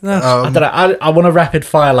 5? No. I don't know. I want to rapid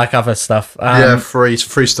fire like other stuff. 3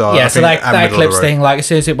 stars. Yeah, so that Eclipse thing, like as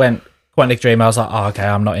soon as it went Quantic Dream, I was like, oh, okay,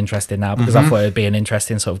 I'm not interested now because I thought it would be an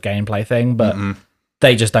interesting sort of gameplay thing, but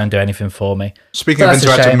they just don't do anything for me. Speaking of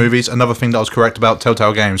interactive movies, another thing that was correct about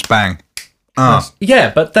Telltale Games, bang.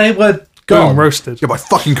 Yeah, but they were gone. Boom, roasted. Yeah, but I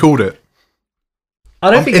fucking called it.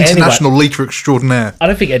 I don't think international leaker extraordinaire. I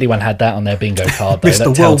don't think anyone had that on their bingo card though.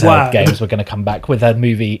 That Telltale Games were going to come back with a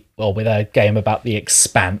movie or with a game about the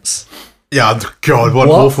Expanse. Yeah, God, what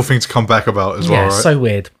an awful thing to come back about as well, right? So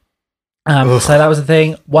weird. Ugh. So that was the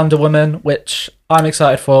thing. Wonder Woman, which I'm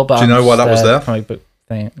excited for. But Do you know why that was there? Comic book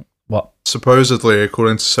thing. What? Supposedly,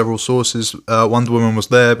 according to several sources, Wonder Woman was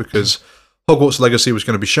there because Hogwarts Legacy was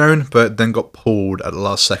going to be shown, but then got pulled at the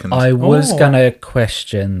last second. I was going to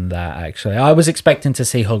question that, actually. I was expecting to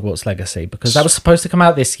see Hogwarts Legacy because that was supposed to come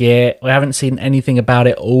out this year. We haven't seen anything about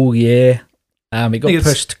it all year.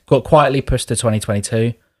 It got quietly pushed to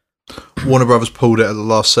 2022. Warner Brothers pulled it at the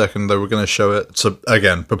last second. They were going to show it, so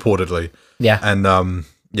again, purportedly. Yeah. And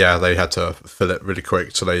they had to fill it really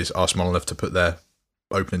quick, so they asked Monolith to put their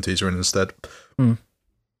opening teaser in instead. Mm.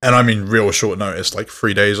 And I mean, real short notice, like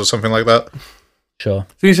 3 days or something like that. Sure.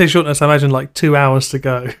 So you say short notice, I imagine like 2 hours to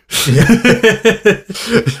go. Yeah. 2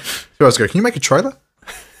 hours ago. Can you make a trailer?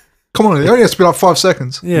 Come on, it only has to be like 5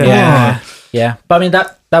 seconds. Yeah. But I mean,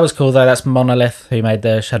 that was cool, though. That's Monolith, who made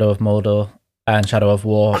the Shadow of Mordor and Shadow of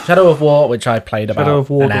War. Shadow of War, which I played about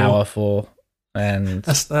an hour for. And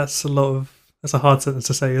that's a hard sentence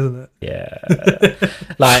to say, isn't it? Yeah.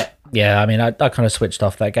 I mean, I kind of switched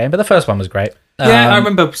off that game, but the first one was great. I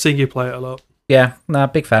remember seeing you play it a lot. Yeah, no,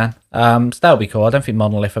 big fan. So that would be cool. I don't think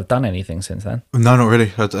Monolith have done anything since then. No, not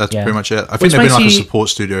really. That's pretty much it. I think they've been like a support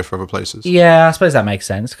studio for other places. Yeah, I suppose that makes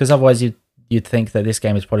sense, because otherwise you'd think that this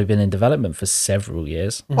game has probably been in development for several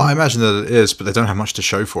years. Well, I imagine that it is, but they don't have much to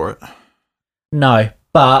show for it. No,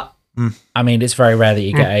 but I mean, it's very rare that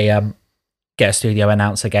you get a studio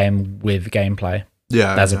announce a game with gameplay.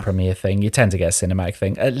 Yeah, as a premiere thing. You tend to get a cinematic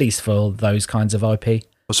thing, at least for those kinds of IP.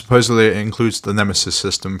 Well, supposedly it includes the Nemesis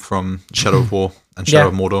system from Shadow of War and Shadow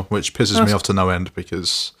of Mordor, which pisses me off to no end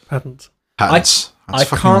because patents. I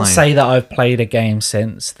can't say that I've played a game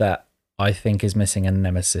since that I think is missing a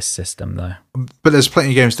Nemesis system, though. But there's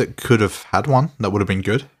plenty of games that could have had one that would have been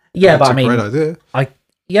good. Yeah, but I mean, great idea.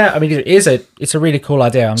 It's a really cool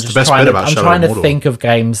idea. I'm just trying to think of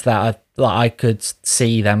games that I could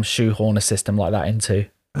see them shoehorn a system like that into.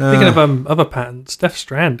 Speaking of other patents, Death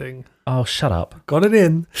Stranding. Oh, shut up! Got it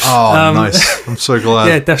in. Oh, nice! I'm so glad.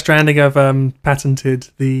 Yeah, Death Stranding have patented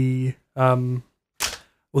the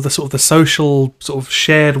the sort of the social sort of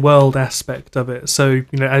shared world aspect of it. So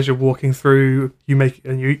as you're walking through, you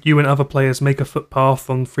and other players make a footpath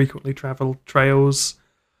on frequently traveled trails,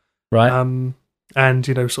 right? And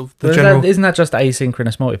sort of the general. Isn't that just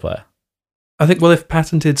asynchronous multiplayer? I think they've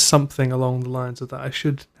patented something along the lines of that. I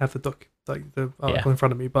should have the article in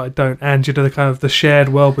front of me, but I don't. And the kind of the shared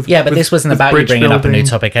world with but this wasn't about you bringing up a new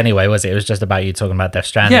topic anyway, was it? It was just about you talking about Death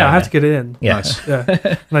Stranding. Yeah, I had to get it in. Yeah. Nice. Yeah,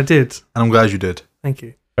 and I did. And I'm glad you did. Thank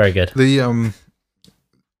you. Very good. The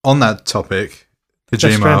on that topic,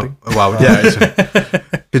 Kojima. Well, yeah,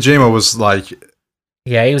 Kojima was like.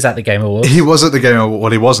 Yeah, he was at the Game Awards. He was at the Game Awards.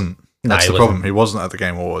 Well, he wasn't. That's the wasn't. problem. He wasn't at the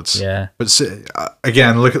Game Awards. Yeah. But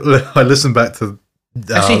again, I listened back to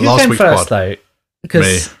actually, who last came week's first, pod. though?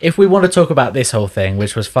 Because if we want to talk about this whole thing,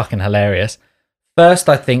 which was fucking hilarious, first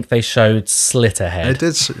I think they showed Slitterhead. It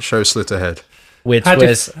did show Slitterhead. Which how do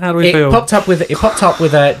we feel? It popped up with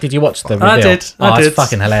a. Did you watch the reveal? I did. It's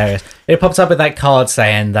fucking hilarious. It popped up with that card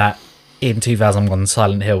saying that in 2001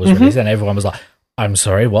 Silent Hill was released, and everyone was like, "I'm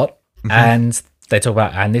sorry, what?" And they talk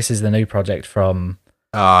about, and this is the new project from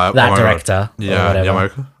that director. Yeah,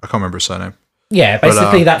 Yamaoka. I can't remember his surname. Yeah,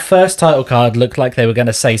 basically that first title card looked like they were going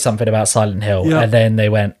to say something about Silent Hill, and then they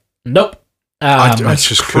went, "Nope." I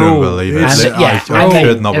just couldn't believe it. I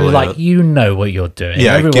could not believe it. You know what you're doing.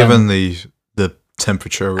 Yeah, given the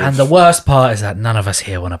temperature. And the worst part is that none of us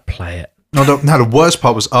here want to play it. No, the worst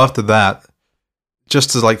part was after that,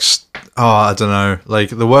 just to I don't know.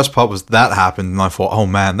 The worst part was that happened, and I thought, oh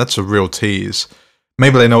man, that's a real tease.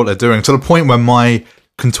 Maybe they know what they're doing. To the point where my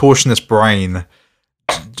contortionist brain,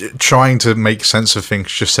 trying to make sense of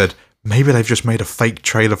things, just said, maybe they've just made a fake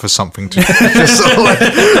trailer for something.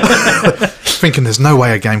 Thinking there's no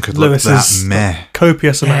way a game could look that meh.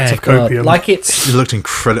 Copious amounts of copium. It looked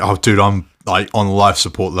incredible. Oh, dude, I'm on life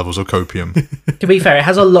support levels of copium. To be fair, it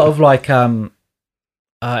has a lot of it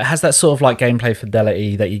has that sort of gameplay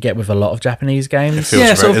fidelity that you get with a lot of Japanese games. It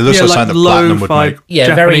feels great. It looks like something that Platinum would make. Yeah,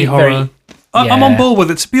 Japanese very horror. Very. I'm on board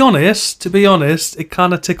with it. To be honest, it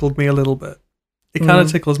kind of tickled me a little bit. It kind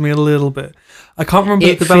of tickles me a little bit. I can't remember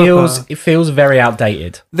the developer. It feels very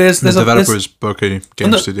outdated. The developer is Bokeh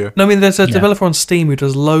Game Studio. No, I mean, there's a developer on Steam who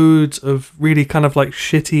does loads of really kind of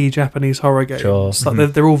shitty Japanese horror games. Sure.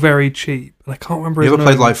 They're all very cheap. And I can't remember. You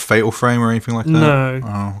ever played Fatal Frame or anything like that? No.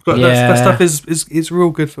 Oh. But that stuff is real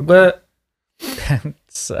good for me. But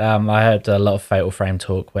I heard a lot of Fatal Frame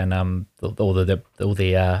talk when all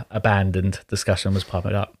the Abandoned discussion was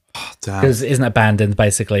popping up. Oh, damn. Because isn't Abandoned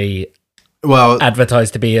basically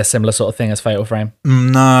advertised to be a similar sort of thing as Fatal Frame?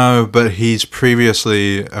 No, but he's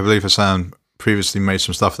previously, I believe Hassan previously made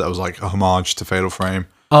some stuff that was like a homage to Fatal Frame.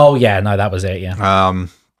 Oh yeah, no, that was it. Yeah, Um,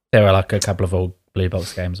 there were like a couple of old blue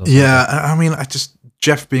box games. Or something. yeah, I mean,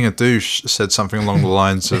 Jeff being a douche said something along the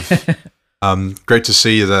lines of, "Great to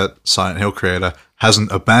see that Silent Hill creator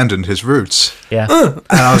hasn't abandoned his roots." Yeah, And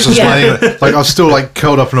I was just like I was still like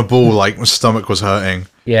curled up in a ball, like my stomach was hurting.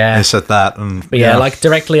 yeah. They said that, and But yeah, like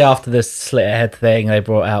directly after the slit head thing, they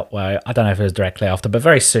brought out. Well, I don't know if it was directly after, but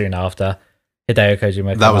very soon after, Hideo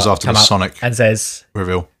Kojima. that was after the Sonic and says,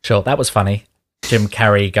 reveal. "Sure, that was funny." Jim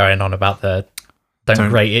Carrey going on about the don't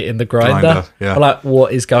grate it in the grinder. Yeah. I'm like,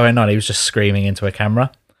 what is going on? He was just screaming into a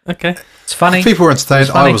camera. Okay. It's funny. People were entertained.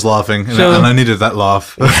 funny. I was laughing, Sure. and I needed that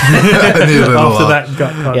laugh. I needed a little After laugh. that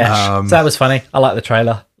gut punch. Yeah, so that was funny. I like the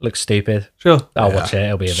trailer. Looks stupid. Sure. I'll watch it.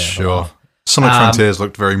 It'll be a bit of a Sure. laugh. Sonic Frontiers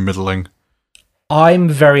looked very middling. I'm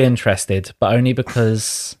very interested, but only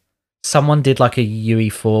because someone did like a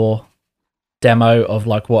UE4 demo of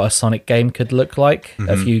like what a Sonic game could look like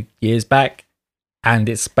a few years back, and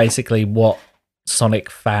it's basically what Sonic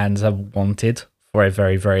fans have wanted for a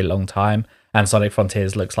very, very long time. And Sonic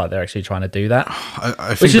Frontiers looks like they're actually trying to do that, I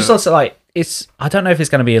think which is that- also like it's. I don't know if it's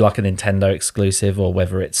going to be like a Nintendo exclusive or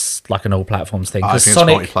whether it's like an all platforms thing. I Because think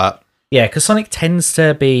Sonic, it's multi-plat. yeah, because Sonic tends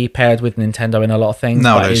to be paired with Nintendo in a lot of things.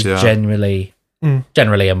 Nowadays, but is yeah.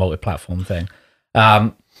 generally a multi-platform thing.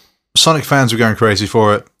 Sonic fans were going crazy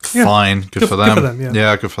for it. Yeah. Fine, good for them. Good for them,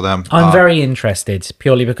 yeah. Good for them. I'm very interested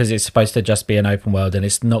purely because it's supposed to just be an open world and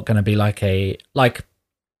it's not going to be like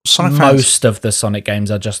Sonic fans most of the Sonic games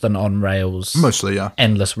are just an on rails, mostly, yeah.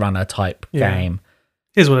 endless runner type Yeah. game,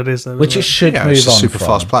 Here's what it is, though. which it isn't should Yeah, move it's on just super from.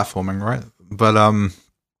 fast platforming, right? But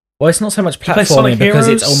Well, it's not so much you play platforming Sonic because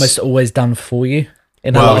it's Heroes? almost always done for you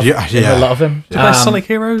in Well, a lot of, yeah, in yeah. a lot of them. Did you play Sonic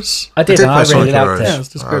Heroes? I did, did and I play really Sonic liked Heroes. it. Yeah, it's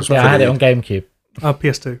just great. Yeah, I had it on GameCube.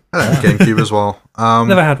 PS2. I had GameCube as well.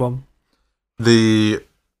 Never had one. The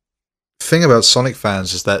thing about Sonic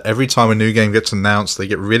fans is that every time a new game gets announced, they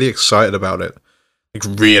get really excited about it. Like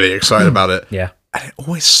really excited about it. Yeah. And it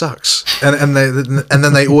always sucks. And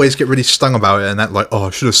then they always get really stung about it and that like, oh, I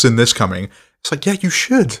should have seen this coming. It's like, yeah, you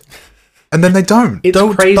should. And then they don't. It's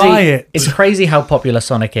Don't crazy. buy it. It's crazy how popular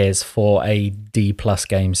Sonic is for a D+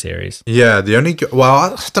 game series. Yeah, the only well, I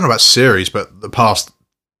don't know about series, but the past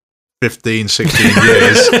 15, 16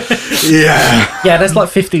 years. Yeah. Yeah, there's like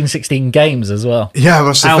 15, 16 games as well. Yeah,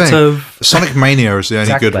 that's the Out thing. of Sonic Mania is the only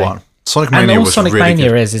good Exactly. one. Sonic And Mania all was Sonic really Mania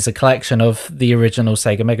good. is a collection of the original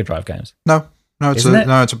Sega Mega Drive games. No, it's Isn't it?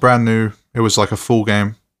 it's a brand new. It was like a full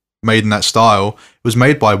game made in that style. It was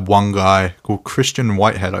made by one guy called Christian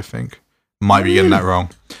Whitehead, I think. Might be getting that wrong.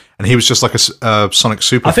 And he was just like a Sonic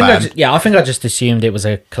super I think fan. I think I just assumed it was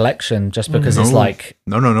a collection just because it's No. like.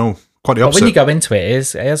 No. Quite the But opposite. when you go into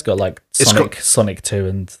it, it has got like It's Sonic 2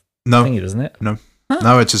 and no, thingy, doesn't it? no,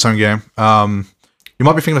 it's its own game. You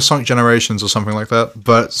might be thinking of Sonic Generations or something like that,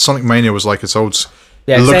 but Sonic Mania was like its old.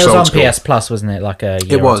 Yeah, it 'cause looks it was old on school. PS Plus, wasn't it? Like a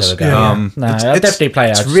year It was. or two ago. Yeah. No, It's- I'll definitely play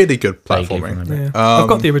it. It's really good vaguely platforming. remember. yeah. I've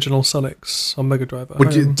got the original Sonics on Mega Drive. At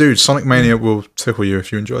Would you, home. dude, Sonic Mania will tickle you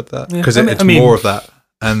if you enjoyed that Yeah. because I mean- more of that.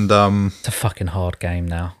 And It's a fucking hard game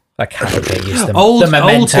now. I can't get used to Old the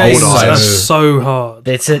momentum. games Old are eyes. so hard.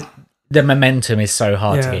 The momentum is so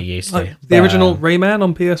hard to Yeah. get used to. Like, the original Rayman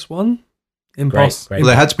on PS1. Impossible. great. well,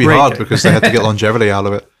 they had to be hard because they had to get longevity out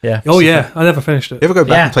of it. Yeah. Oh yeah, I never finished it. You ever go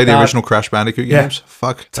back Yeah, and play the no. original Crash Bandicoot Yeah. games?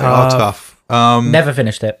 Fuck, they are Tough. tough. Never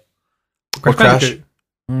finished it. What Crash? Bandicoot.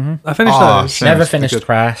 hmm I finished Oh, those. shit. Never it's finished good.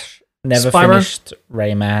 Crash. Never Spyro? finished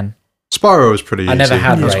Rayman. Spyro was pretty easy. I never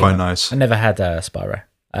had It was Rayman. quite nice. I never had Spyro.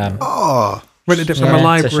 Oh, Rented it from Yeah, a it's a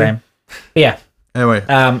library. shame. But yeah, anyway,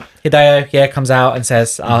 Hideo comes out and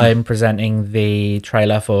says, I'm presenting the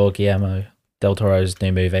trailer for Guillermo del Toro's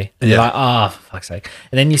new movie. And you're Yeah. like, for fuck's sake.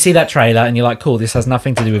 And then you see that trailer and you're like, cool, this has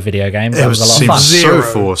nothing to do with video games. That it was a lot of seems fun. so Zero.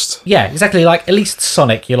 forced. Yeah, exactly. Like, at least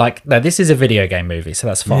Sonic, you're like, no, this is a video game movie, so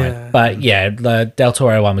that's fine. Yeah. But yeah, the Del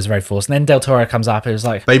Toro one was very forced. And then Del Toro comes up and it was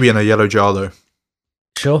like, Baby in a yellow jar, though.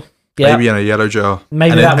 sure. Yeah. Baby in a yellow jar.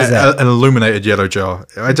 Maybe And that was it. An illuminated yellow jar.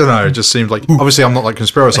 I don't know. It just seemed like. Obviously, I'm not like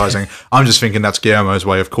conspiracizing. I'm just thinking that's Guillermo's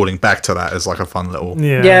way of calling back to that as like a fun little.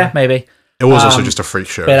 Yeah, maybe. It was also just a freak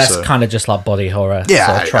show. But that's so. kind of just like body horror Yeah,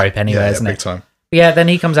 sort of trope anyway, yeah, isn't big it? time. Yeah, then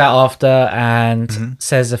he comes out after and Mm-hmm.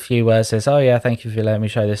 says a few words, says, oh yeah, thank you for letting me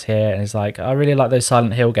show this here. And he's like, I really like those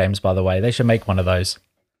Silent Hill games, by the way. They should make one of those.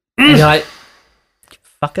 And you're like,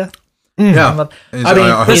 fucker. Yeah. I mean, hope there's we-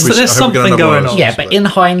 I hope we get something another one going of on. those, Yeah, but in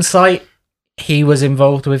hindsight, he was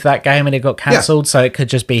involved with that game and it got cancelled, so it could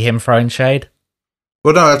just be him throwing shade.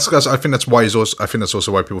 Well, no, that's I think that's why he's also. I think that's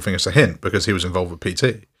also why people think it's a hint because he was involved with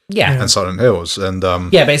PT Yeah. and Silent Hills, and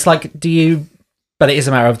Yeah, but it's like, do you But it is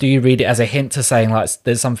a matter of, do you read it as a hint to saying, like,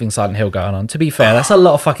 there's something Silent Hill going on? To be fair, that's a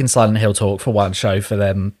lot of fucking Silent Hill talk for one show for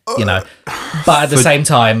them, you know. But at the same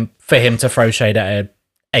time, for him to throw shade at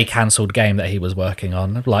a cancelled game that he was working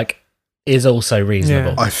on, like, is also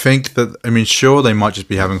reasonable. I think that, I mean, sure, they might just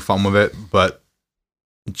be having fun with it, but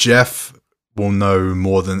Jeff will know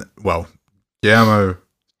more than, well, Guillermo,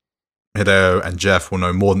 Hideo, and Jeff will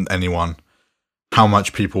know more than anyone how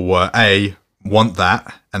much people were, want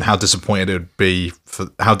that, and how disappointed it would be for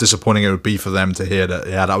disappointing it would be for them to hear that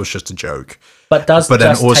that was just a joke. But does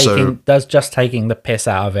just taking the piss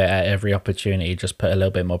out of it at every opportunity just put a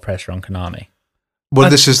little bit more pressure on Konami? Well,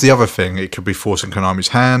 this is the other thing. It could be forcing Konami's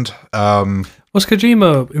hand. Was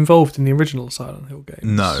Kojima involved in the original Silent Hill games?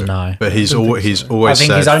 No. But he's always I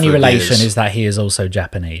think said his only for relation years, is that he is also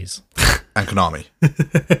Japanese. and Konami.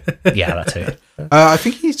 Yeah, that too. I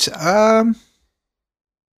think he's.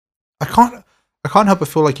 I can't help but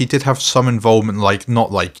feel like he did have some involvement, like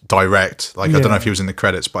not like direct. Like I don't know if he was in the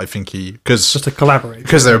credits, but I think because just to collaborate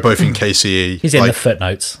because they were both in KCE. He's in the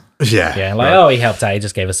footnotes. Yeah, yeah. Like he helped out. He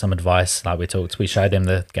just gave us some advice. Like we showed him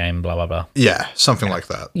the game. Blah blah blah. Yeah, something like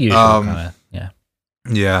that. Usual kind of. Yeah.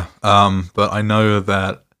 Yeah. But I know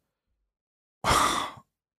that.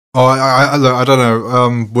 I don't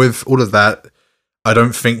know. With all of that, I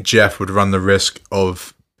don't think Jeff would run the risk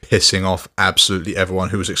of pissing off absolutely everyone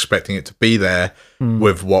who was expecting it to be there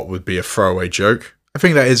with what would be a throwaway joke. I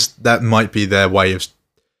think that might be their way of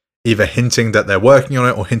either hinting that they're working on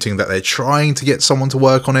it, or hinting that they're trying to get someone to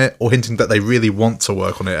work on it, or hinting that they really want to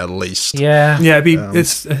work on it at least. Yeah, yeah. I think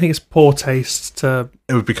it's poor taste to.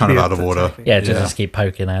 It would be kind of out of order. Yeah, just keep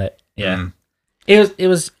poking at it. Yeah, it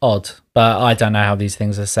was odd, but I don't know how these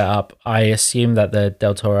things are set up. I assume that the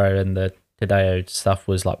Del Toro and the Hideo stuff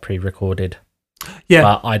was like pre-recorded. Yeah,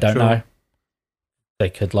 but I don't know. They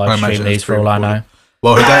could live stream these for all I know.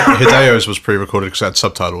 Well, Hideo's was pre-recorded because it had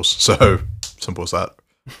subtitles, so simple as that.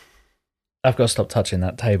 I've got to stop touching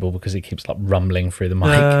that table because it keeps like rumbling through the mic.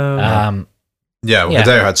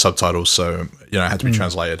 Hideo had subtitles, so it had to be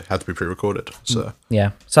translated, had to be pre-recorded. So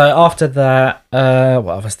So after that, what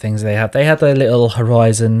other things they had? They had the little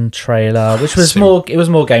Horizon trailer, which was more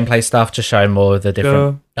gameplay stuff to show more of the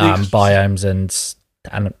different biomes and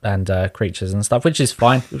creatures and stuff, which is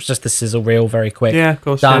fine. It was just a sizzle reel, very quick. Yeah, of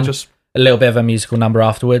course. Done. Yeah, just a little bit of a musical number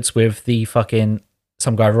afterwards with the fucking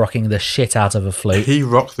some guy rocking the shit out of a flute. He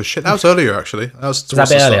rocked the shit. That was earlier, actually. Was that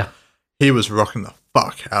a bit earlier? He was rocking the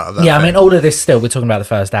fuck out of that. Yeah, thing. I mean, all of this still, we're talking about the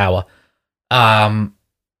first hour.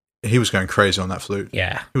 He was going crazy on that flute.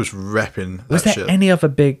 Yeah, he was repping. Was there any other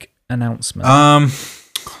big announcement?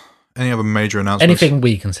 Any other major announcements? Anything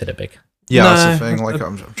we consider big? Yeah, that's the thing. Like,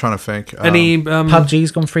 I'm trying to think.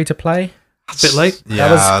 PUBG's gone free to play. A bit late. Yeah,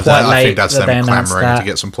 that was quite late. I think that's them clamoring to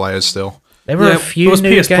get some players still. There were a few. It was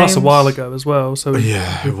new PS games. Plus a while ago as well. So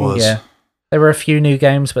it was. Yeah, there were a few new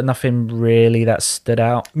games, but nothing really that stood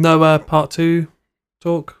out. No part 2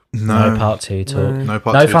 talk. No part 2 talk. No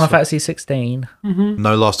part 2 No Final Fantasy 16. Mm-hmm.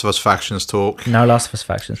 No Last of Us Factions talk. No Last of Us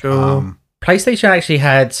Factions. Sure. PlayStation actually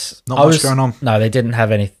had not much going on. No, they didn't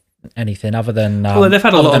have anything other than they've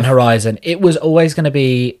had a lot than Horizon. It was always going to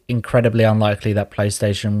be incredibly unlikely that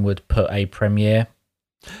PlayStation would put a premiere.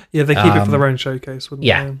 Yeah, they keep it for their own showcase,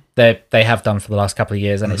 wouldn't they? They have done for the last couple of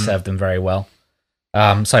years, and it served them very well.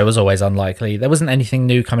 So it was always unlikely. There wasn't anything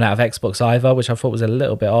new coming out of Xbox either, which I thought was a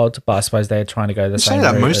little bit odd, but I suppose they're trying to go the same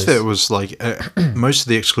route. Most of it was like most of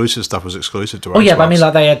the exclusive stuff was exclusive to Xbox. Oh yeah, but I mean,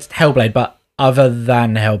 like they had Hellblade, but other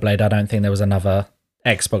than Hellblade, I don't think there was another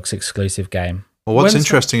Xbox exclusive game. Well, what's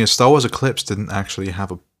interesting is Star Wars Eclipse didn't actually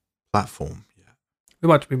have a platform yet. It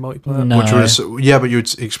might be multiplayer. No. But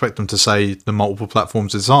you'd expect them to say the multiple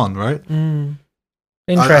platforms it's on, right?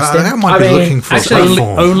 Interesting. I might be looking for actually,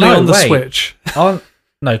 only on the Switch. No,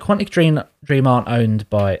 Quantic Dream aren't owned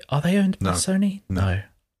by. Are they owned by Sony? No.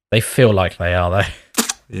 They feel like they are, though.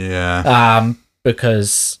 Yeah.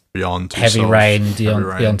 Because Beyond Two Heavy Souls, Rain,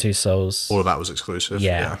 Beyond Two Souls, all of that was exclusive.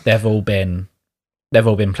 Yeah, they've all been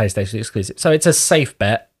PlayStation exclusive. So it's a safe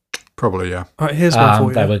bet. Probably, yeah. All right, here's one for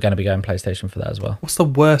you. They were going to be going PlayStation for that as well. What's the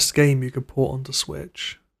worst game you could port onto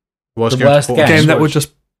Switch? The worst game that would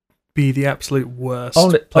just be the absolute worst.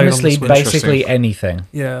 Honestly, basically anything.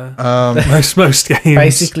 Yeah. Most games.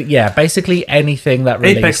 Basically anything that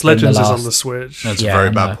released Apex Legends is on the Switch. That's a very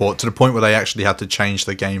bad port, to the point where they actually had to change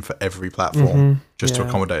the game for every platform just to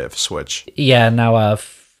accommodate it for Switch. Yeah, now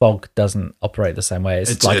Fog doesn't operate the same way.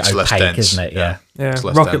 It's like opaque, less dense, isn't it? Yeah.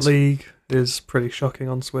 Rocket dense. League is pretty shocking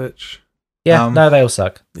on Switch. Yeah, no, they all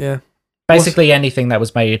suck. Yeah. Basically anything that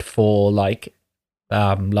was made for like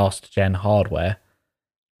last gen hardware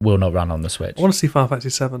will not run on the Switch. I want to see Final Fantasy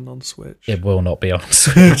 7 on Switch. It will not be on the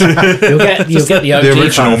Switch. You'll get the OG original,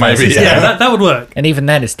 Final Fantasy maybe, 7. Yeah, that would work. And even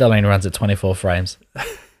then, it still only runs at 24 frames.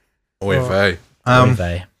 Oy vey.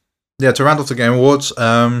 Vey. Yeah, to round off the Game Awards,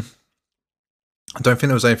 I don't think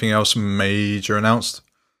there was anything else major announced.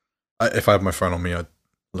 If I had my phone on me, I'd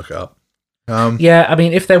look it up. Yeah, I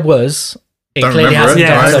mean, if there was, it Don't clearly remember hasn't, it,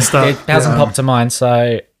 yeah, right? it hasn't popped to mind.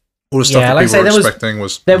 So All the stuff Yeah, that like I people say, were there was- expecting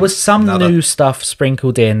was there was some nada. new stuff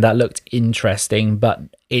sprinkled in that looked interesting, but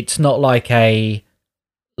it's not like a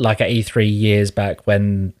E3 years back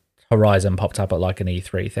when Horizon popped up at like an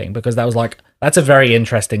E3 thing, because that's a very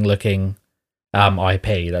interesting looking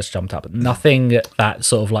IP that's jumped up. Nothing that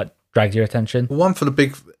sort of like dragged your attention. One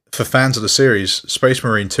for fans of the series. Space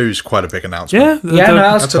Marine 2 is quite a big announcement. Yeah, Yeah, no,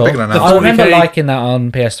 that's that's a cool. big announcement. I remember 40K liking that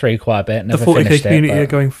on PS3 quite a bit. the Never 40k finished community it. are But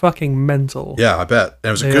going fucking mental. Yeah, I bet. It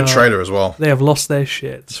was a They good are. trailer as well. They have lost their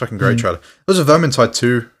shit. It's a fucking great trailer. There was a Vermintide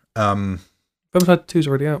 2. Vermintide 2's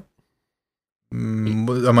already out. Am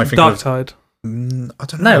I thinking of... Darktide. I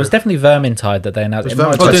don't know. no, it was definitely Vermintide that they announced. Was It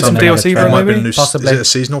might Vermintide have did some been another DLC It for it, trailer. might have been maybe? a new, Possibly. Is it a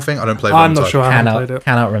seasonal thing? I don't play I'm not Vermintide. sure. I haven't played it.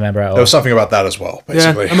 Cannot remember at all. There was something about that as well,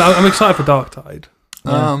 Yeah, basically. I'm excited for Darktide.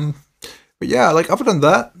 But yeah, like other than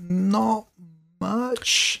that, not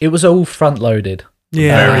much. It was all front loaded.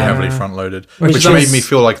 Yeah, Very heavily front loaded, Which which is- made me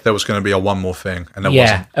feel like there was going to be a one more thing, and there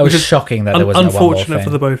Yeah, it was Which is shocking that there wasn't a one more unfortunate thing. for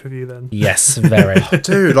the both of you then. Yes, very. wasn't.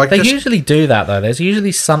 Dude, like They just, usually do that though. There's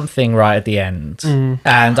usually something right at the end, Mm.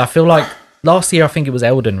 and I feel like last year I think it was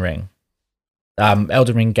Elden Ring.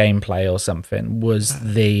 Elden Ring gameplay or something was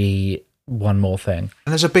the one more thing.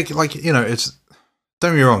 and there's a big it's.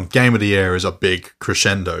 Don't get me wrong, Game of the Year is a big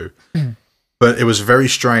crescendo, but it was very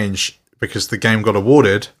strange because the game got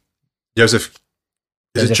awarded. Joseph,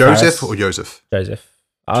 is it Joseph Joseph Harris. or Joseph? Joseph.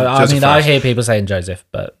 Joseph I Harris. hear people saying Joseph,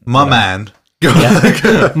 but My man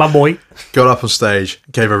got, My boy. got up on stage,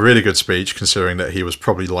 gave a really good speech, considering that he was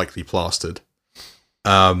probably likely plastered.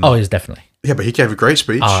 oh, he's definitely. Yeah, but he gave a great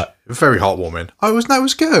speech. Very heartwarming. Oh, it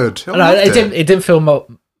was good. I No, loved it didn't feel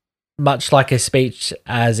much like a speech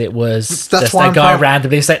as it was That's just why a I'm guy proud-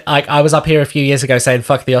 randomly saying, like, I was up here a few years ago saying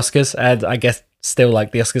fuck the Oscars, and I guess still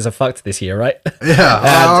like the Oscars are fucked this year, right? Yeah,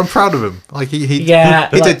 I'm proud of him. Like he Yeah,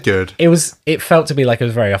 he like- did good. It felt to me like it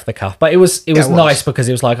was very off the cuff, but it was it was. nice because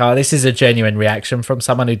it was like, oh, this is a genuine reaction from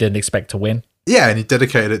someone who didn't expect to win. Yeah, and he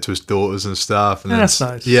dedicated it to his daughters and stuff. And That's then-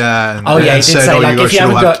 nice. Yeah, and, Oh yeah, he and did said, say "Oh, like you guys if you should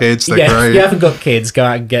all haven't have got kids. They're if great." you haven't got kids, go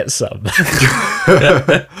out and get some.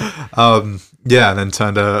 Yeah, and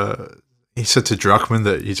then he said to Druckmann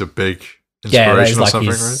that he's a big Yeah, that is inspiration or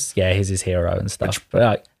like something, he's his hero and stuff. But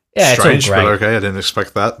like, yeah, Strange, it's all great. but okay. I didn't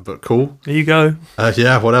expect that, but cool. There you go.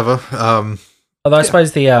 Yeah, whatever. Although I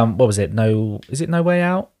suppose the what was it? Is it No Way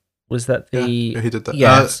Out? Was that the? Yeah, he did that.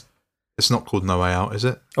 Yeah, It's not called No Way Out, is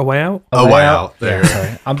it? A way out. A Way Out. There Yeah, you go.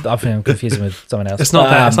 sorry, I think I'm confusing with someone else. It's not But,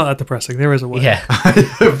 that. It's not that depressing. There is a way. Yeah,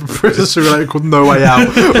 Princess Simulator called No Way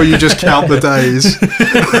Out, where you just count the days.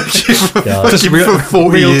 God. Just For 40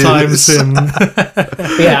 real time years. sim.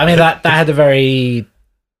 But yeah. I mean that had it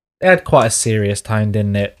had quite a serious tone,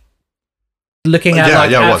 didn't it? Looking at Yeah,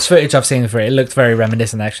 it at was. footage I've seen for it, it looked very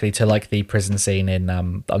reminiscent actually to like the prison scene in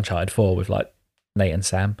Uncharted 4 with like Nate and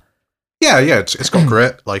Sam. Yeah, it's got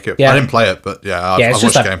grit. Like it, Yeah. I didn't play it, but yeah, Yeah, I've it's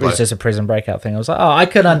watched just gameplay. it's just a prison breakout thing. I was like, oh, I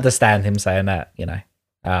could understand him saying that, you know.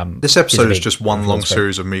 This episode he's a is big just one long influence, but-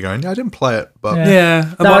 series of me going, yeah, I didn't play it, but Yeah.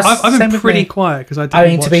 Yeah, No, well, I've same been with pretty me. quiet because I didn't I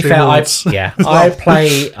mean, watch to be the fair, awards.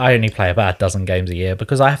 I only play about a dozen games a year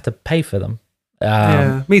because I have to pay for them.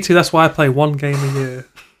 Yeah, me too. That's why I play one game a year.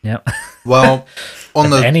 Yep. well, on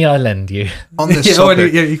the Any I lend you. on this Yeah,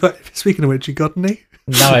 topic, you got. Speaking of which, you got any?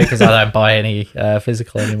 No, because I don't buy any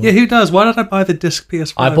physical anymore. Yeah, who does? Why did I buy the disc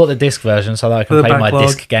PS5? I bought the disc version so that I For can the play my backlog.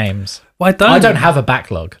 disc games. Why don't? I don't have a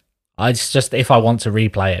backlog. It's just if I want to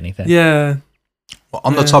replay anything. Yeah,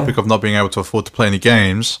 on the Yeah. topic of not being able to afford to play any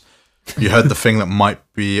games, you heard the thing that might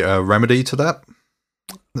be a remedy to that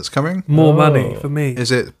that's coming. more Oh. money for me.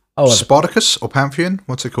 Is it Oh, Spartacus or Pantheon?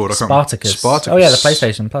 What's it called? I can't remember. Spartacus. Spartacus. Oh yeah, the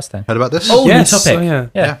PlayStation Plus thing. Heard about this? Oh, Yes, new topic. oh, yeah.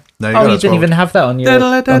 Yeah. There you Oh, go. you as didn't well. even have that on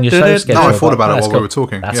your show schedule. No, I thought but about it that's while we cool. were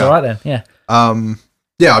talking. That's yeah. all right then. Yeah.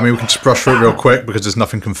 Yeah, I mean, we can just brush through it real quick because there's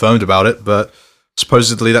nothing confirmed about it, but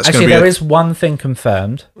supposedly that's going Actually, to be there is one thing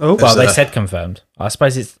confirmed. Oh, Well, Is they there? said confirmed. I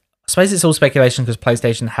suppose it's all speculation because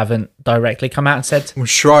PlayStation haven't directly come out and said. Well,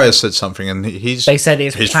 Schreier said something, and he's They said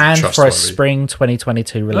it's he's planned for a trustworthy. spring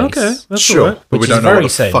 2022 release. okay, that's Sure, all right. but we Which don't is know what very the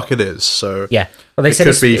soon. fuck it is. So Yeah. Well, they it said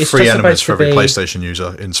could be it's free just enemies supposed for to every be- PlayStation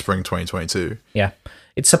user in spring 2022. Yeah.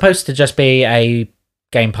 It's supposed to just be a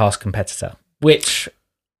Game Pass competitor, which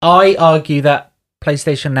I argue that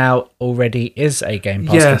PlayStation Now already is a Game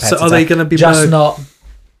Pass Yeah, competitor. so are they going to be just merged? not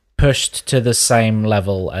pushed to the same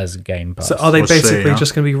level as Game Pass. So are they We'll see, basically yeah.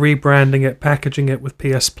 just going to be rebranding it, packaging it with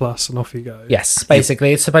PS Plus, and off you go? Yes,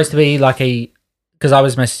 basically, it's supposed to be like because I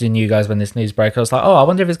was messaging you guys when this news broke. I was like, oh, I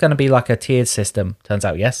wonder if it's going to be like a tiered system. Turns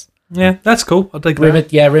out, yes. Yeah, that's cool. I'll take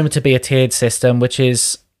that. Rumored to be a tiered system, which I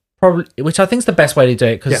think is the best way to do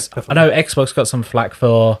it, because Yeah, I know Xbox got some flack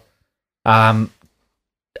for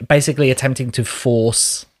basically attempting to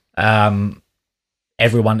force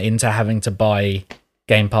everyone into having to buy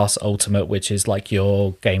Game Pass Ultimate, which is like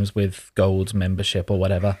your games with gold membership or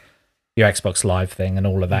whatever, your Xbox Live thing and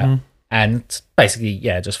all of that. And basically,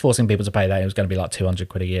 just forcing people to pay that. It was going to be like 200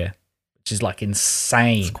 quid a year, which is like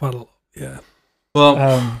insane. It's quite a lot. Yeah.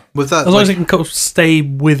 Well, with that, As long as it can stay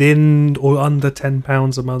within or under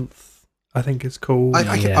 £10 a month, I think it's cool.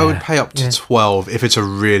 I would pay up to 12 if it's a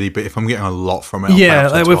really big. If I'm getting a lot from it, I'll yeah, pay up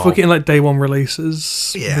to like 12. if we're getting like day one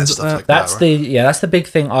releases, Yeah, things stuff like like that. that. That's the big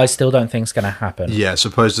thing. I still don't think is going to happen. Yeah,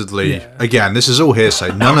 supposedly. Yeah. Again, this is all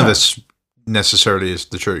hearsay. None of this necessarily is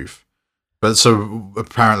the truth. But so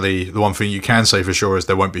apparently, the one thing you can say for sure is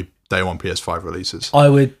there won't be day one PS5 releases.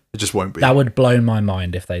 It just won't be. That would blow my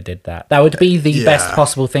mind if they did that. That would be the best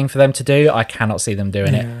possible thing for them to do. I cannot see them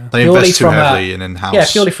doing it. They invest too heavily in in-house. Yeah,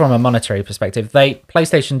 purely from a monetary perspective.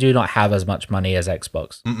 PlayStation do not have as much money as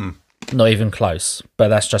Xbox. Not even close. But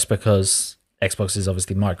that's just because Xbox is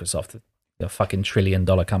obviously Microsoft, a fucking $1 trillion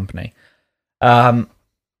company.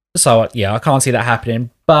 So, I can't see that happening.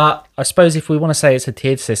 But I suppose if we want to say it's a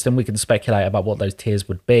tiered system, we can speculate about what those tiers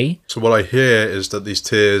would be. So what I hear is that these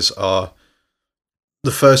tiers are...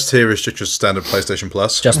 The first tier is just your standard PlayStation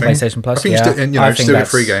Plus. Just PlayStation Plus, I think you still get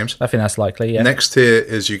free games. I think that's likely, yeah. Next tier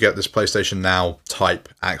is you get this PlayStation Now type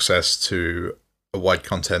access to a wide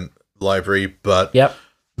content library, but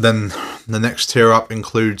then the next tier up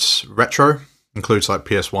includes retro, includes like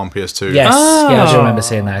PS1, PS2. Yes, I do remember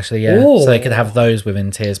seeing that actually, So they could have those within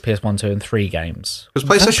tiers, PS1, 2, and 3 games. Because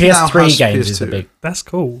PlayStation Now PS3 has games PS2. is a big That's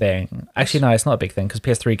cool. thing. Actually, no, it's not a big thing because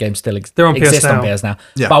PS3 games still They're on exist PS on Now. PS Now.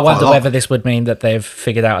 Yeah, but I wonder quite a lot. whether this would mean that they've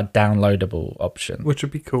figured out a downloadable option. Which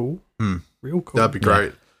would be cool. Real cool. That'd be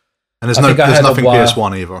great. And there's I think I heard nothing of,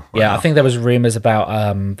 PS1 either. Right I now. think there was rumours about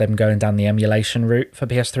them going down the emulation route for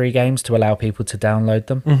PS3 games to allow people to download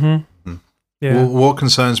them. Yeah. Well, what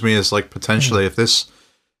concerns me is like potentially if this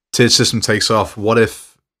tiered system takes off, what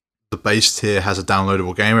if the base tier has a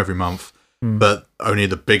downloadable game every month, but only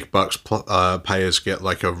the big bucks payers get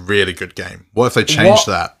like a really good game? What if they change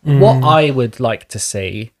that? What I would like to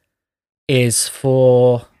see is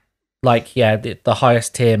for the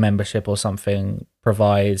highest tier membership or something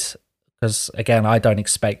provides, because again, I don't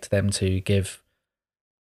expect them to give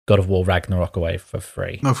God of War Ragnarok away for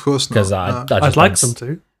free. No, of course not. Because I'd like them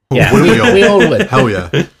to. Yeah, Wouldn't we all? we all would. Hell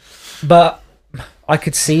yeah. But I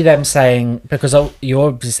could see them saying, because you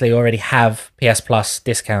obviously already have PS Plus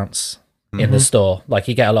discounts in the store. Like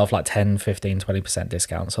you get a lot of like 10, 15, 20%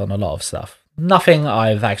 discounts on a lot of stuff. Nothing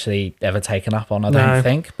I've actually ever taken up on, I don't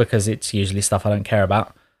think, because it's usually stuff I don't care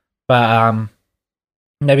about. But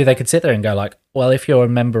maybe they could sit there and go like, well, if you're a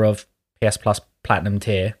member of PS Plus Platinum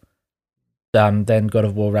tier, then God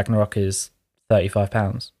of War Ragnarok is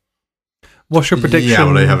 £35. What's your prediction Yeah,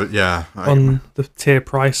 well, they have it. Yeah. on the tier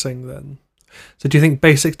pricing then? So do you think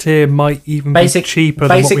basic tier might even be cheaper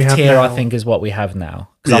than what Basic we have tier, now? I think, is what we have now.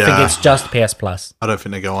 Because I think it's just PS Plus. I don't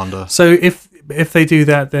think they go under. So if they do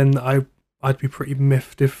that, then I'd be pretty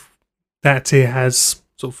miffed if that tier has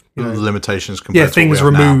sort of Limitations compared to things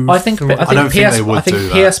what we have now. removed. I think don't think they would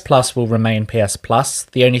do PS Plus will remain PS Plus.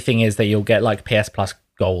 The only thing is that you'll get like PS Plus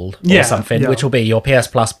Gold or something, which will be your PS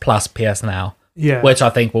Plus plus PS Now. Yeah. Which I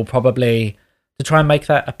think will probably, to try and make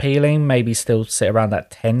that appealing, maybe still sit around that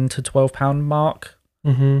 £10 to £12 mark.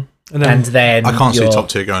 And And then I can't see your- top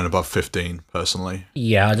tier going above 15 personally.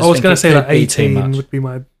 Yeah, I was going to say like be too 18 much. would be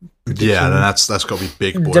my prediction. Yeah, then that's got to be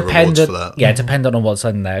big boy rewards for that. Yeah, dependent on what's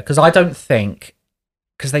in there. Because I don't think,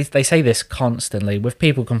 because they say this constantly with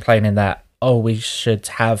people complaining that, oh, we should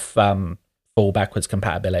have full backwards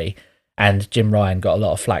compatibility. And Jim Ryan got a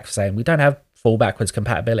lot of flack for saying we don't have full backwards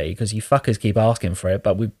compatibility because you fuckers keep asking for it,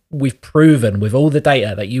 but we've proven with all the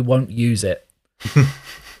data that you won't use it.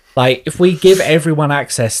 Like, if we give everyone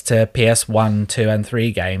access to PS1, 2, and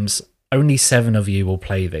 3 games, only 7 of you will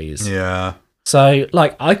play these. Yeah. So,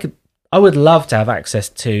 like, I would love to have access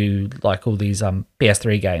to like all these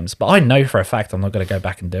PS3 games, but I know for a fact I'm not going to go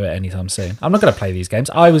back and do it anytime soon. I'm not going to play these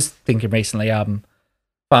games. I was thinking recently,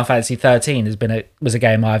 Final Fantasy 13 was a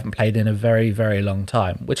game I haven't played in a very, very long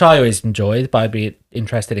time, which I always enjoyed, but I'd be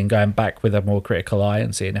interested in going back with a more critical eye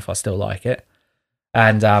and seeing if I still like it.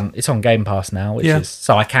 And it's on Game Pass now, which is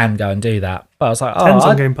so I can go and do that. But I was like, 10's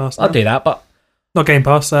on Game Pass now. I'll do that, but Not Game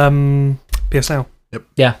Pass, PS Now.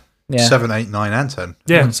 yeah. Yeah. 7, 8, 9, and 10.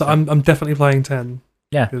 Yeah, so I'm definitely playing 10.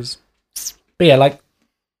 Yeah. Because But yeah, like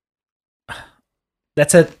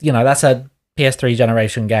that's a PS3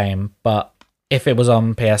 generation game, but if it was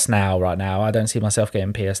on PS Now right now, I don't see myself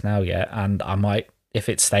getting PS Now yet, and I might, if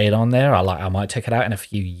it stayed on there, I might check it out in a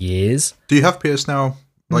few years. Do you have PS Now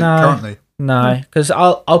No. currently? No, because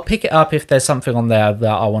I'll pick it up if there's something on there that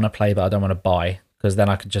I want to play but I don't want to buy, because then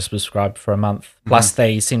I could just subscribe for a month. Plus,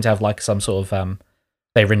 they seem to have like some sort of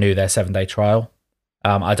they renew their 7-day trial.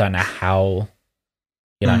 I don't know how,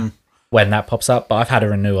 when that pops up, but I've had a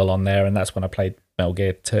renewal on there, and that's when I played Metal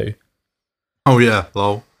Gear 2. Oh yeah,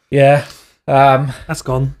 lol. Yeah. that's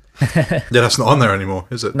gone. Yeah, that's not on there anymore,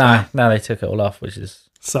 is it? No, they took it all off, which is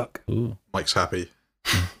Suck. ooh. Mike's happy.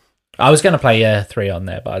 I was going to play 3 on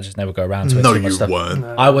there, but I just never got around to it. No, too much you stuff. weren't.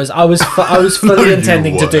 No. I was fully you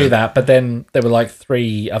intending to do weren't. that, but then there were like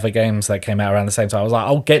 3 other games that came out around the same time. I was like,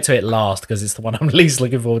 I'll get to it last because it's the one I'm least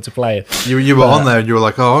looking forward to playing. You were on there and you were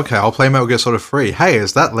like, oh, okay, I'll play Metal Gear Solid 3. Hey,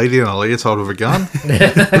 is that lady in a leotard with a gun?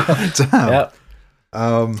 Damn. Yep.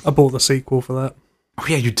 I bought the sequel for that. Oh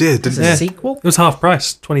yeah, you did, Is didn't it you? a sequel? It was half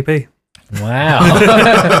price, 20p.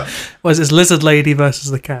 Wow. Was it's Lizard Lady versus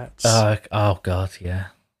the Cats? Oh god, yeah.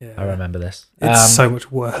 Yeah. I remember this. It's so much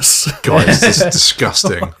worse. Guys, this is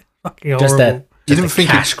disgusting. Fucking just horrible. You a didn't think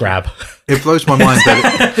cash grab. It blows my mind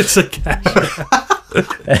that It's a cash.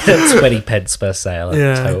 20 pence per sale.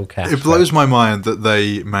 Yeah. Total cash. it blows my mind that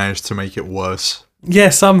they managed to make it worse. Yeah,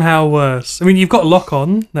 somehow worse. I mean, you've got lock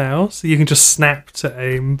on now, so you can just snap to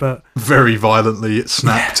aim, but Very violently, it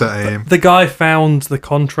snapped to aim. the guy found the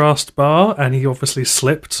contrast bar and he obviously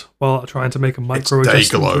slipped while trying to make a micro It's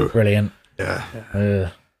adjustment. Dayglow. Brilliant. Yeah.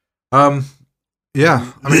 Ugh.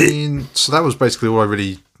 Yeah. I mean, so that was basically all I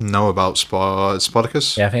really know about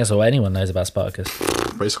Spartacus. Yeah, I think that's all anyone knows about Spartacus.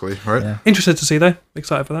 Basically, right? Yeah. Interested to see though.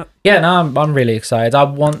 Excited for that. Yeah, no, I'm really excited. I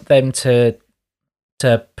want them to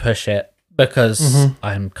push it because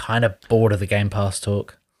I'm kind of bored of the Game Pass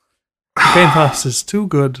talk. Game Pass is too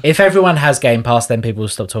good. If everyone has Game Pass, then people will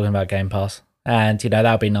stop talking about Game Pass, and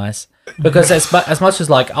that would be nice. Because as much as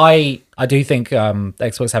like I do think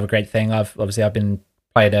Xbox have a great thing. I've been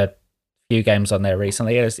played a few games on there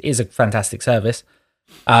recently. It is a fantastic service.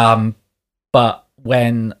 But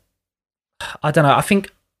when I don't know, I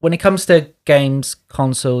think when it comes to games,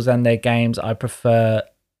 consoles, and their games, I prefer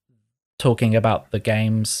talking about the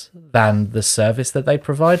games than the service that they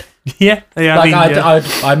provide. Yeah,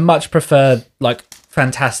 I much prefer like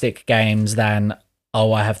fantastic games than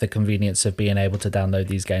I have the convenience of being able to download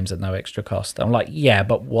these games at no extra cost. I'm like, yeah,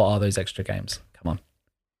 but what are those extra games? Come on,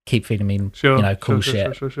 keep feeding me, cool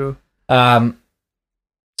shit. Sure.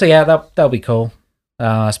 So yeah, that'll be cool.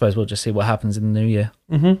 I suppose we'll just see what happens in the new year.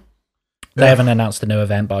 Mm-hmm. They haven't announced a new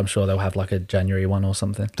event, but I'm sure they'll have like a January one or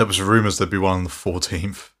something. There was rumours there'd be one on the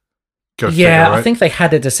 14th. Go Yeah, figure, right? I think they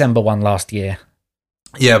had a December one last year.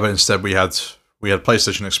 Yeah, but instead we had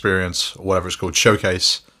PlayStation Experience, or whatever it's called,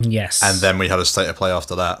 Showcase, Yes. and then we had a State of Play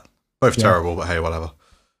after that. Both terrible, but hey, whatever.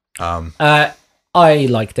 I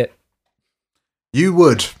liked it. You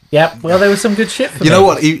would. Yep. Well, there was some good shit for me. You know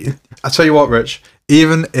what? I tell you what, Rich.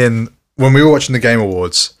 Even when we were watching the Game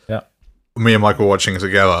Awards, me and Mike were watching it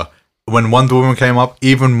together. When Wonder Woman came up,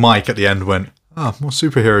 even Mike at the end went, "Oh, more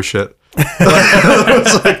superhero shit." I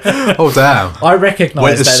was like, "Oh damn!" I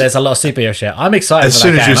recognise that there's a lot of superhero shit. I'm excited as for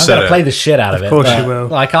soon that as game. you I'm said going to it. play the shit out of it. Of course but, you will.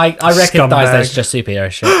 Like I recognise Scumbag. there's just superhero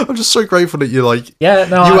shit. I'm just so grateful that you like. Yeah,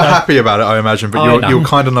 no, you I were know. happy about it, I imagine, but I know. you were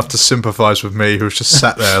kind enough to sympathise with me, who's just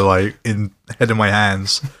sat there like in head in my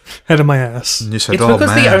hands, Head of my ass. and you said, It's "Oh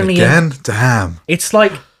because man, the only- again, damn." It's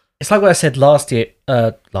like what I said last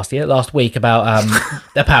week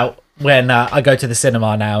about when I go to the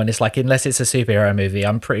cinema now, and it's like, unless it's a superhero movie,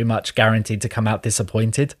 I'm pretty much guaranteed to come out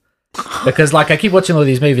disappointed. Because like I keep watching all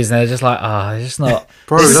these movies and they're just like, they're just not.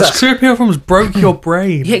 Bro, This that's Superhero films broke your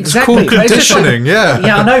brain. Yeah, it's exactly. called But it's just like- conditioning. Yeah.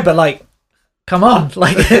 yeah, I know, but like, come on,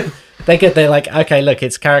 like they're like, okay, look,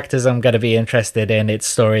 it's characters I'm going to be interested in, it's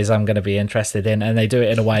stories I'm going to be interested in, and they do it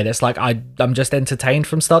in a way that's like I'm just entertained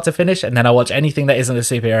from start to finish, and then I watch anything that isn't a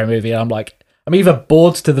superhero movie, and I'm like, I'm either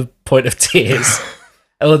bored to the point of tears,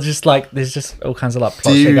 or just like there's just all kinds of like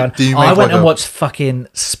plot shit going. do you I make went like and a- watched fucking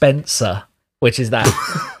Spencer, which is that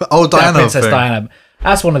Oh, Diana Princess thing. Diana.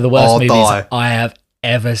 That's one of the worst Oh, movies die. I have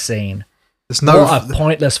ever seen. There's no, What a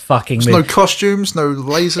pointless fucking there's movie. no costumes, no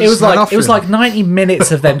lasers. It was no like nothing. it was like 90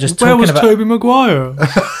 minutes of them just Where talking was about. Tobey Maguire?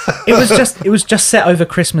 It was just set over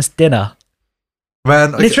Christmas dinner.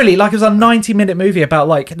 man. Okay, Literally, like it was a 90-minute movie about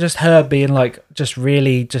like just her being like just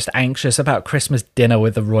really just anxious about Christmas dinner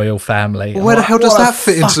with the royal family. Where the hell does What a that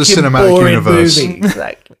fit into the fucking cinematic boring universe? movie.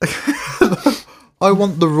 Exactly. I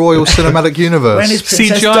want the Royal Cinematic Universe. When is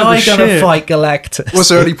Princess CGI Di was gonna shit. fight Galactus? Was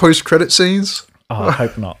there any post-credit scenes? Oh, I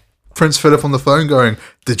hope not. Prince Philip on the phone going,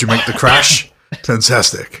 "Did you make the crash?"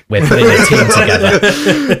 Fantastic. We're putting a team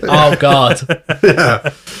together. Oh God.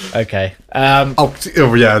 Yeah. Okay.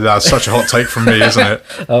 Oh yeah, that's such a hot take from me, isn't it?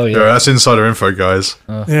 Oh yeah. That's insider info, guys.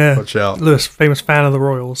 Yeah. Watch out. Lewis, famous fan of the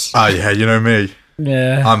Royals. Ah, yeah, you know me.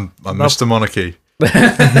 Yeah. I'm Mr. Monarchy.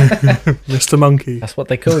 Mr. Monkey. That's what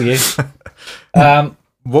they call you.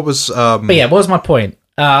 What was But yeah, what was my point?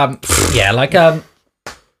 Yeah, like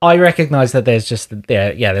I recognise that there's just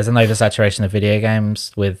there's an oversaturation of video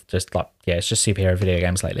games with just like it's just superhero video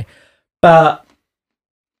games lately. But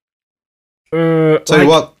tell you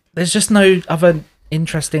what, there's just no other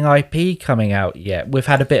interesting IP coming out yet. We've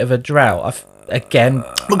had a bit of a drought. Again,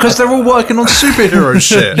 because they're all working on superhero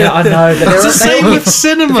shit. yeah, I know. But It's the same with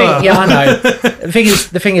cinema. yeah, I know.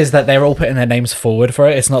 The thing is that they're all putting their names forward for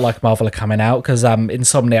it. It's not like Marvel are coming out because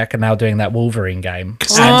Insomniac are now doing that Wolverine game,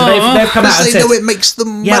 and they've come out and They said, know it makes them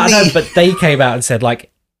money. yeah, I know, but they came out and said like.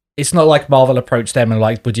 It's not like Marvel approached them and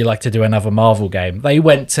like, would you like to do another Marvel game? They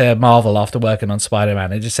went to Marvel after working on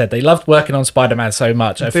Spider-Man and just said they loved working on Spider-Man so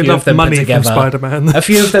much. They love money from Spider-Man. A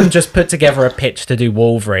few of them just put together a pitch to do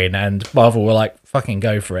Wolverine, and Marvel were like, "Fucking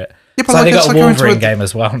go for it." Yeah, but So like, they it's got a like going to Wolverine a- game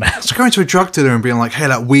as well now. It's going to a drug dealer and being like, "Hey,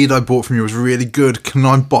 that weed I bought from you was really good. Can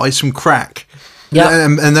I buy some crack?" Yeah.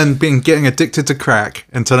 And then getting addicted to crack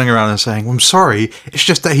and turning around and saying, well, "I'm sorry, it's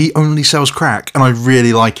just that he only sells crack and I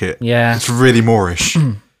really like it. Yeah. It's really Moorish."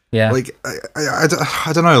 Yeah, Like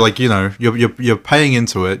I don't know, like, you know, you're paying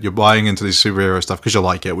into it, you're buying into these superhero stuff because you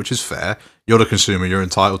like it, which is fair. You're the consumer, you're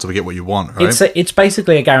entitled to get what you want, right? it's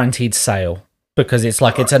basically a guaranteed sale because it's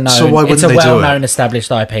like it's a known, So why it's wouldn't a they do it? well-known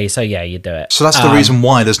established IP. So yeah, you do it. So that's the reason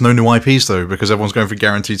why there's no new IPs though, because everyone's going for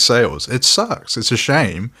guaranteed sales. It sucks. It's a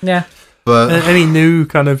shame. Yeah, But Any new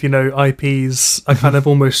kind of, IPs are kind of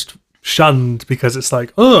almost shunned because it's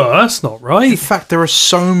like, oh, that's not in right. fact, there are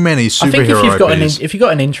so many I think if superhero you've got IPs. if you've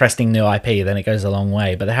got an interesting new IP, then it goes a long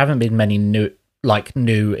way. But there haven't been many new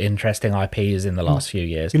interesting IPs in the last few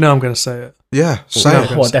years. You know I'm going to say it. Yeah,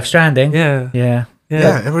 same. What, Death Stranding? Yeah. Yeah.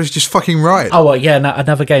 Yeah, everybody's just fucking right. Oh, well, yeah,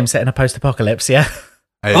 another game set in a post-apocalypse, yeah.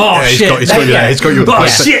 Hey, Oh, yeah, shit. He's got your Oh,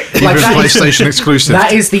 PlayStation, shit. he's Like got that is- PlayStation exclusive.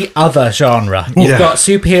 That is the other genre. You've Yeah. got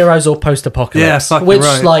superheroes or post-apocalypse. Yeah, fucking which,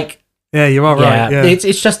 right. like, Yeah, you are yeah, right. Yeah.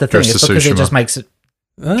 it's just the thing. Ghost It's of because it Tsushima. just makes it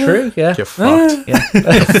Ah. true, yeah. Get fucked. Yeah.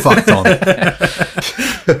 Get fucked on.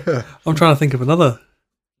 I'm trying to think of another.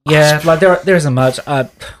 Yeah, like there isn't much.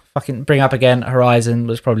 Fucking bring up again. Horizon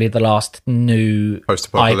was probably the last new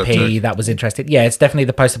Post-apocalyptic. IP that was interesting. Yeah, it's definitely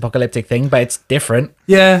the post-apocalyptic thing, but it's different.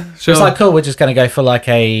 Yeah, sure. It's like, cool, we're just going to go for like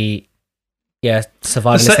a survivalist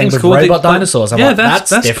thing setting's with cool. robot dinosaurs. I'm yeah, like, that's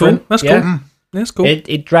different. cool. That's Yeah. cool. That's cool.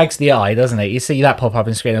 It drags the eye, doesn't it? You see that pop up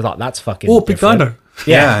in screen, it's like, that's fucking Oh, big different. dino.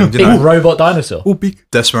 Yeah, Yeah, and, you big know- robot dinosaur. Oh, big.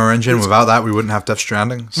 Decima engine. Without that, we wouldn't have Death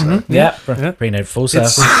Stranding. So. Yeah, Yeah. bring it full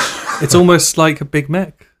circle. It's almost like a big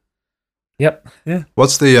mech. Yep.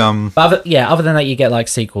 What's the But other than that, you get like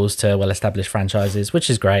sequels to well-established franchises, which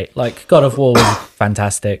is great. Like God of War was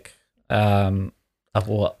fantastic.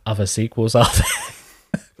 What other sequels are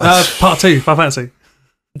there? Part 2, Final Fantasy.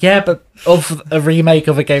 Yeah, but of a remake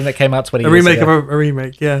of a game that came out 20 A years remake ago. of a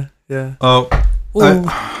remake. Yeah, yeah. Oh, Ooh.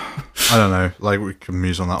 I don't know. Like, we can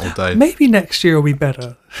muse on that all day. Maybe next year will be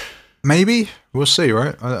better. Maybe we'll see,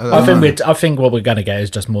 right? I think what we're gonna get is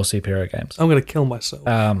just more superhero games. I'm gonna kill myself.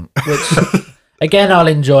 Which again I'll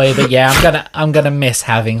enjoy, but yeah, I'm gonna miss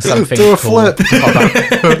having something Do a cool flip. pop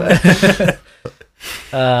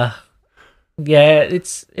up. Yeah,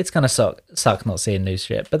 it's gonna suck not seeing new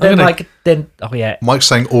shit. But then oh yeah, Mike's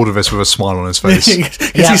saying all of this with a smile on his face.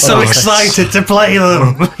 Because Yeah, he's so but- excited to play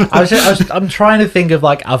them. I'm trying to think of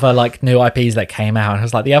like other like new IPs that came out, and I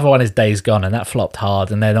was like, the other one is Days Gone, and that flopped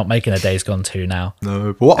hard, and they're not making a Days Gone 2 now.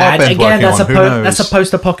 No, but what And Arben's again, working on, who knows? that's a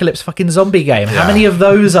post-apocalypse fucking zombie game. How Yeah. many of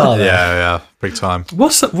those are there? Yeah, big time.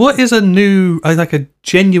 What is a new, like a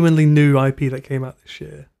genuinely new IP that came out this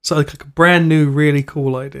year? So like a brand new, really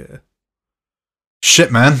cool idea.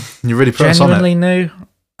 Shit, man, you really put us on Genuinely it. new.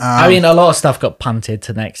 I mean, a lot of stuff got punted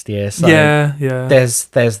to next year. So yeah. there's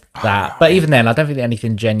that. But even then, I don't think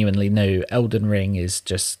anything genuinely new. Elden Ring is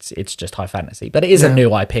just high fantasy, but it is a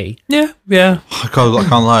new IP. Yeah. I can't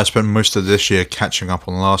lie. I spent most of this year catching up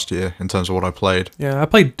on last year in terms of what I played. Yeah, I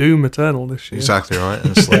played Doom Eternal this year. Exactly right.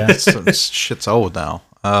 And it's like Yeah. it's shit's old now.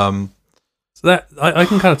 So that I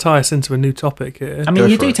can kind of tie us into a new topic here. I mean, Go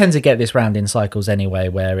you for do it. tend to get this round in cycles anyway,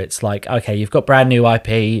 where it's like, okay, you've got brand new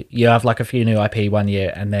IP, you have like a few new IP 1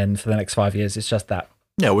 year, and then for the next 5 years, it's just that,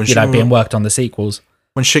 Yeah, when being worked on the sequels.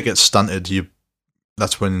 when shit gets stunted,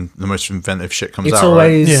 that's when the most inventive shit comes It's out.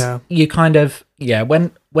 always Yeah. you Yeah,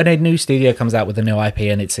 when a new studio comes out with a new IP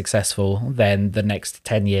and it's successful, then the next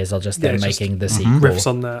 10 years are just them making the sequel. Riffs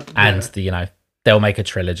on that. And, they'll make a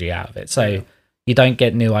trilogy out of it. So you don't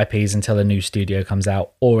get new IPs until a new studio comes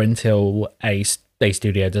out or until a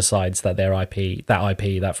studio decides that their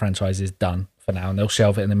that franchise is done for now, and they'll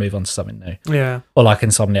shelve it and then move on to something new. Yeah. Or like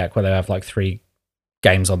Insomniac, where they have like 3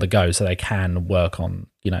 games on the go so they can work on,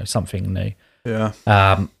 something new. Yeah.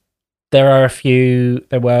 There were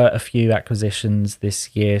a few acquisitions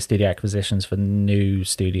this year, studio acquisitions for new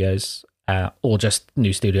studios, or just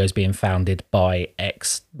new studios being founded by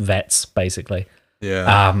ex-vets, basically.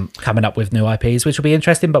 Yeah. Coming up with new IPs, which will be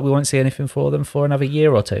interesting, but we won't see anything for them for another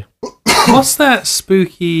year or 2. What's that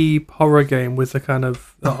spooky horror game with the kind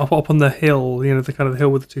of up on the hill? The kind of hill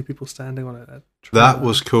with the 2 people standing on it. That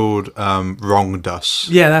was called Wrong Dust.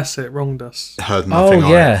 Yeah, that's it. Wrong Dust. Heard nothing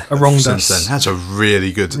on it A Wrong since Dust. then. That's a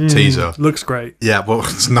really good teaser. Looks great. Yeah, well,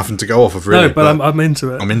 it's nothing to go off of, really. No, but I'm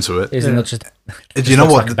into it. I'm into it. Isn't it just? Do you know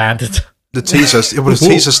what? Like abandoned. The teaser, the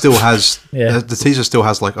teaser still has, Yeah. the teaser still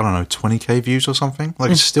has like, I don't know, 20k views or something.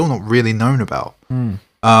 Like, it's still not really known about.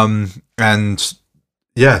 And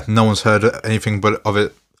yeah, no one's heard anything but of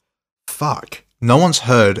it. Fuck, no one's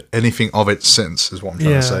heard anything of it since. Is what I'm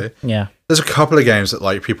trying to say. Yeah. There's a couple of games that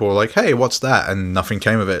like people were like, "Hey, what's that?" and nothing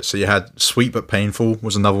came of it. So you had Sweet But Painful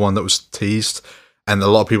was another one that was teased, and a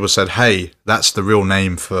lot of people said, "Hey, that's the real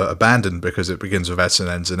name for Abandoned because it begins with S and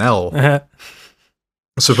ends in L."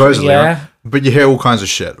 Supposedly, Yeah. right? But you hear all kinds of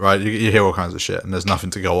shit, right? You hear all kinds of shit, and there's nothing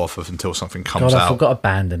to go off of until something comes God, I out. forgot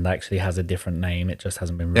Abandoned actually has a different name. It just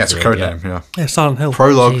hasn't been Yeah, it's a revealed code yet. name. Yeah, Yeah, Silent Hill.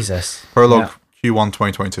 Prologue. Jesus. Prologue Q1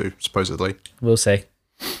 2022, supposedly. We'll see.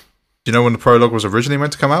 Do you know when the prologue was originally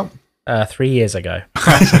meant to come out? 3 years ago.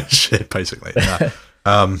 Shit, basically. Yeah.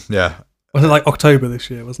 Yeah. Was it like October this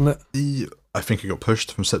year, wasn't it? I think it got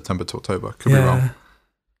pushed from September to October. Could be wrong.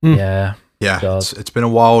 Yeah. Yeah, God. it's been a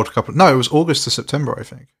wild couple. No, it was August to September, I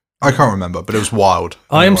think. I can't remember, but it was wild.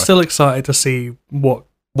 I am anyway. still excited to see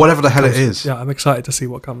whatever the hell it is. Yeah, I'm excited to see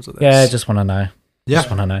what comes of this. Yeah, just want to know. Yeah. Just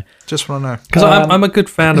want to know. Just want to know. Because I'm a good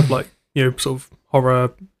fan of like sort of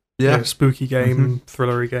horror, Yeah. spooky game,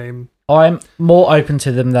 thrillery game. I'm more open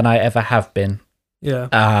to them than I ever have been. Yeah.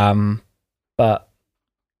 But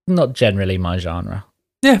not generally my genre.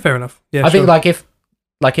 Yeah, fair enough. Yeah, I think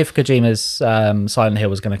if Kojima's Silent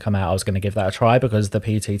Hill was going to come out, I was going to give that a try because the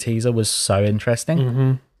PT teaser was so interesting.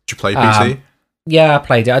 Mm-hmm. Did you play PT? Yeah, I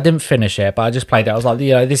played it. I didn't finish it, but I just played it. I was like,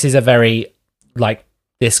 this is a very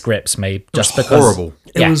this grips me just because horrible.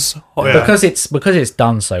 It was because it's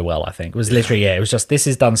done so well. I think it was literally it was just this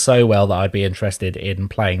is done so well that I'd be interested in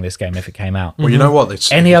playing this game if it came out. Well, you know what?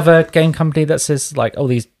 It's, Any other game company that says like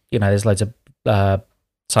these there's loads of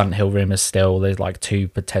Silent Hill rumors still. There's like 2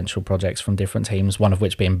 potential projects from different teams, one of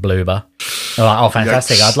which being Bloober. They're like, oh,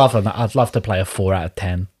 fantastic! Yikes. I'd love to play a 4 out of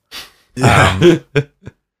 10. Yeah.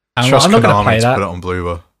 Trust I'm not going to Konami play to that. put it on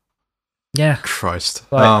Bloober. Yeah, Christ.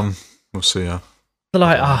 Like- We'll see. Yeah. they're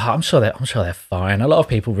like, I'm sure they're fine. A lot of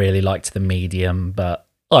people really liked the medium, but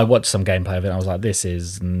I watched some gameplay of it and I was like, this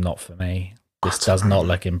is not for me. This does not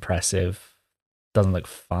look impressive. Doesn't look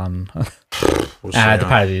fun. We'll see,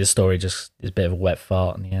 Apparently the story just is a bit of a wet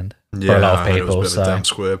fart in the end yeah, for a lot I of heard people. it was a bit of a So damn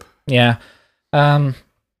squib. yeah, I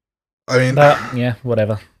mean, but yeah,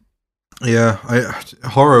 whatever. yeah,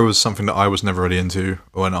 horror was something that I was never really into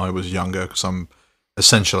when I was younger because I'm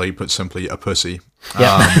essentially, put simply, a pussy.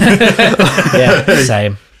 Yeah, yeah,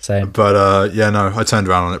 same. But yeah, no, I turned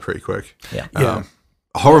around on it pretty quick. Yeah.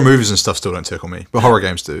 Horror movies and stuff still don't tickle me, but horror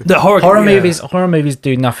games do. The Horror movies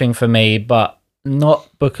do nothing for me, but not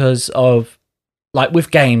because of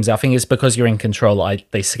with games. I think it's because you're in control.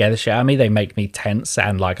 They scare the shit out of me. They make me tense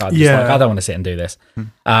and I don't want to sit and do this.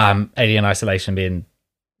 Alien Isolation being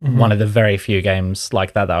one of the very few games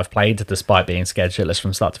like that I've played, despite being scared shitless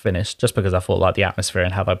from start to finish, just because I thought the atmosphere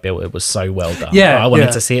and how they built it was so well done. Yeah, I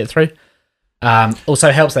wanted to see it through.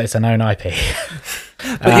 Also helps that it's a known IP.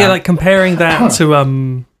 But comparing that to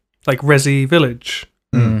Resi Village.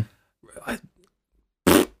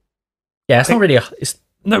 Yeah, it's not really it's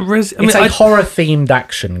a horror themed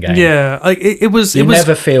action game. Yeah, it was.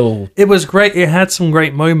 Never feel. It was great. It had some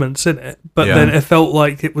great moments in it, but then it felt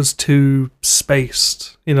like it was too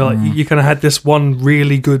spaced. You kind of had this one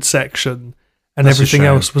really good section, and That's a everything shame.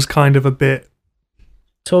 else was kind of a bit.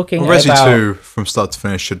 Talking Resi about 2 from start to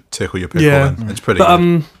finish should tickle your pickle. Yeah. Then. It's pretty. But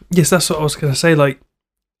good. yes, that's what I was gonna say. Again,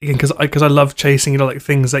 because I love chasing,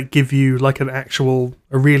 things that give you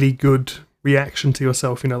a really good reaction to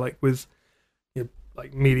yourself. With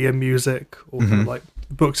media, music, or kind of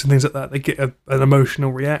books and things like that. They get an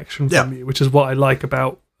emotional reaction from you, which is what I like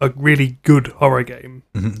about a really good horror game.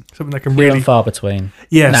 Something that can Few really and far between.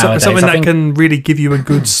 Yeah, Nowadays, something I that think- can really give you a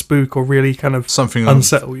good spook or really kind of Something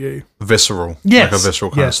unsettle you. visceral. Yes, Like a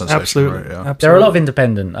visceral kind of sensation. absolutely. Right? Yeah. Absolutely. There are a lot of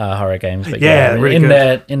independent horror games, but Yeah, really in good.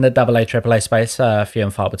 the AA AAA space, few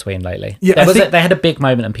and far between lately. Yeah, There I was think- they had a big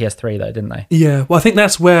moment in PS3 though, didn't they? Yeah, well, I think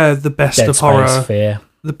that's where the best Dead of Space, horror, Fear.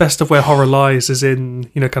 the best of where horror lies, is in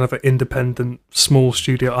kind of an independent, small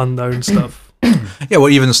studio, unknown stuff. Yeah, well,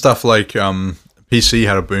 even stuff like PC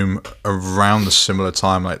had a boom around the similar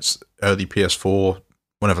time, like early PS4,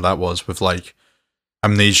 whenever that was, with like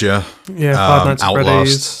Amnesia, Yeah, Five Nights at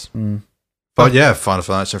Outlast. Freddy's. But yeah, Final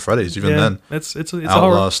Fantasy and Freddy's. Even Yeah, then, it's a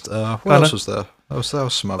horror. Outlast. What else was there? That was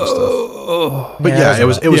some other stuff. Oh, But Yeah, yeah, it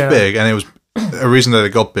was Yeah. big, and it was a reason that it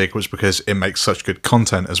got big was because it makes such good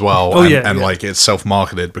content as well. Oh, and, yeah, and yeah. like it's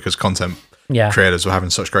self-marketed because content Yeah. creators were having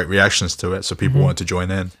such great reactions to it, so people wanted to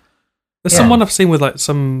join in. There's Yeah. someone I've seen with like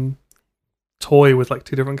some toy with like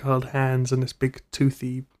two different coloured hands and this big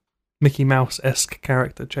toothy Mickey Mouse-esque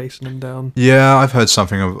character chasing him down. Yeah, I've heard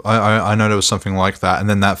something of. I know there was something like that, and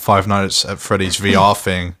then that Five Nights at Freddy's VR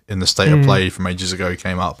thing in the State of Play from ages ago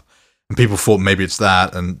came up, and people thought maybe it's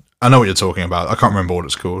that. And I know what you're talking about. I can't remember what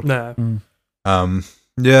it's called. No.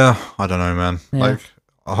 Yeah, I don't know, man. Yeah. Like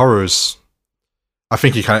horror is. I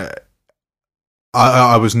think you kind of.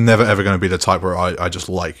 I was never ever going to be the type where I just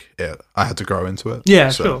like it. I had to grow into it. Yeah,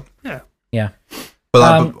 So- sure. Yeah. Yeah.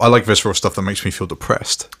 But I like visceral stuff that makes me feel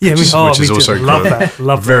depressed. Yeah, which is me too. also Love kind of that.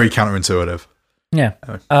 Love that. very counterintuitive. Yeah.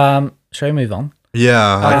 Shall we move on?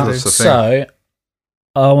 Yeah, that's the thing. So,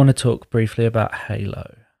 I want to talk briefly about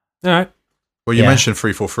Halo. All right. Well, you Yeah. mentioned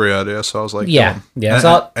 343 earlier, so I was like, Yeah, go on. yeah, And,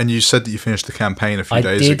 so- and you said that you finished the campaign a few I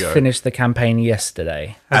days did ago. finish the campaign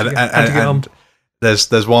yesterday. How'd you get on?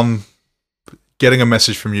 There's one getting a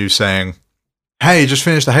message from you saying, "Hey, just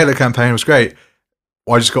finished the Halo campaign. It was great."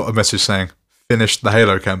 Well, I just got a message saying, "Finished the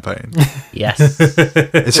Halo campaign." Yes.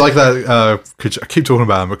 It's like that. I keep talking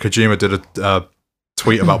about him, but Kojima did a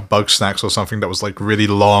tweet about bug snacks or something that was like really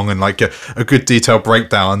long and like a good detailed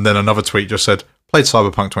breakdown. And then another tweet just said, "Played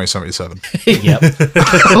Cyberpunk 2077." Yep.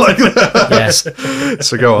 Like that. Yes.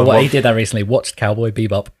 So go on. What he did that recently. Watched Cowboy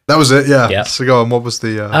Bebop. That was it. Yeah. Yeah. So go on. What was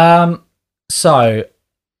the? So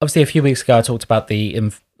obviously a few weeks ago I talked about the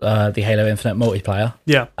Halo Infinite multiplayer.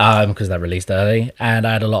 Yeah. Because that released early, and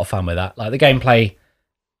I had a lot of fun with that. Like the gameplay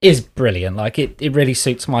is brilliant. Like it really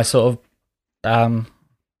suits my sort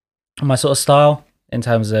of style in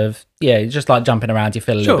terms of just like jumping around. You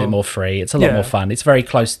feel a little Sure. bit more free. It's a lot Yeah. more fun. It's very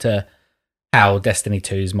close to how Destiny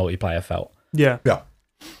 2's multiplayer felt. Yeah.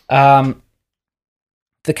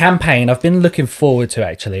 The campaign I've been looking forward to,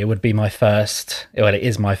 actually, it would be my first. Well, it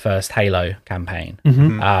is my first Halo campaign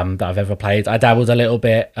that I've ever played. I dabbled a little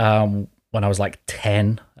bit when I was like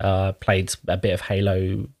 10. Played a bit of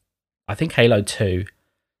Halo. I think Halo 2,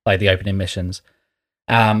 like the opening missions.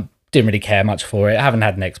 Didn't really care much for it. I haven't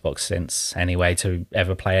had an Xbox since anyway to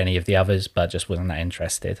ever play any of the others, but just wasn't that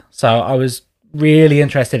interested. So I was really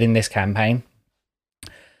interested in this campaign.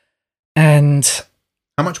 And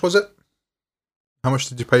How much was it? How much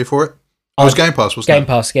did you pay for it? Oh, it was Game Pass, wasn't Game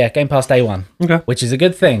Pass, yeah, Game Pass day one. Okay. Which is a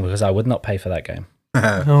good thing because I would not pay for that game.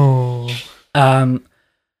 it? Oh.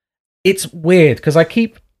 It's weird because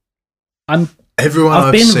Everyone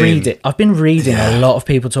I've been reading Yeah. a lot of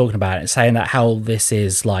people talking about it, saying that how this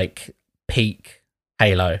is like peak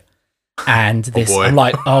Halo. And this, boy. I'm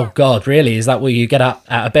like, oh god, really? Is that what you get out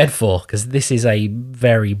of bed for? Because this is a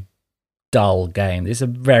very dull game. This is a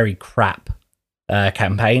very crap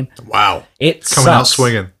campaign. Wow. It Coming out sucks.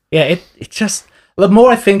 swinging. Yeah, it just, the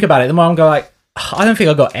more I think about it, the more I'm going like, I don't think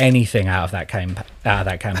I got anything out of that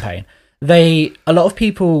campaign. A lot of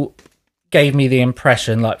people gave me the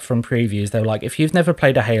impression, like from previews, they were like, if you've never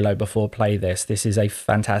played a Halo before, play this. This is a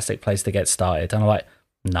fantastic place to get started. And I'm like,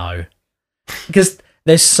 no, because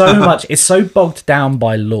there's so much. It's so bogged down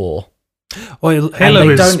by lore. Well, Halo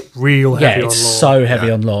they is don't- real Yeah, heavy on it's lore. so heavy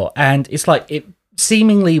on lore, and it's like it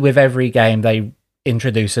seemingly with every game they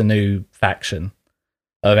introduce a new faction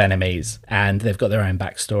of enemies, and they've got their own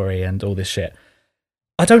backstory and all this shit.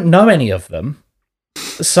 I don't know any of them,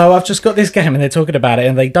 so I've just got this game, and they're talking about it,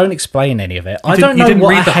 and they don't explain any of it. I don't know You didn't what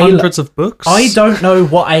read a the Halo. hundreds of books. I don't know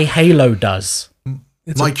what a Halo does.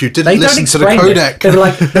 Mike, you They didn't don't listen to the explain codec.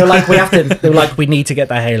 it. They were like, we need to get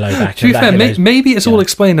the Halo back. To be and that fair, Halo's- maybe it's all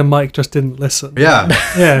explained and Mike just didn't listen. Yeah.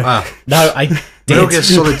 Yeah. Wow. no, I Metal did. Gear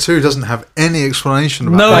Solid 2 doesn't have any explanation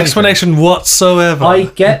about No anything. explanation whatsoever. I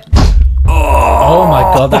get. Oh my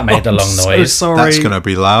god, that made a long so noise. sorry. That's going to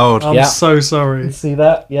be loud. I'm Yeah. so sorry. See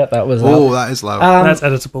that? Yeah, that was. Oh, that is loud. That's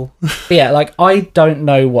editable. Yeah, like I don't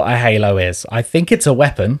know what a Halo is. I think it's a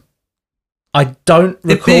weapon. I don't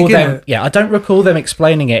recall big, them. innit? Yeah, I don't recall them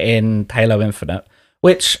explaining it in Halo Infinite,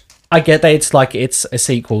 which I get that it's a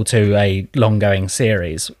sequel to a long-going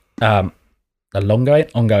series,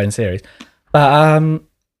 ongoing series, but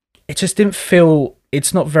it just didn't feel.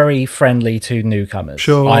 It's not very friendly to newcomers.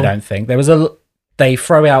 Sure. I don't think they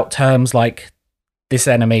throw out terms like this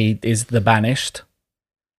enemy is the banished,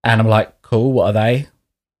 and I'm like, cool. What are they?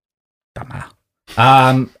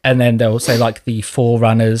 And then they'll say like the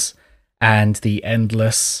Forerunners and the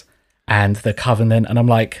Endless and the Covenant, and I'm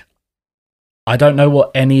like, I don't know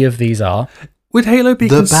what any of these are. Would Halo be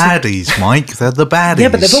The baddies, Mike. They're the baddies. Yeah,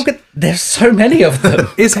 but there's so many of them.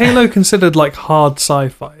 Is Halo considered like hard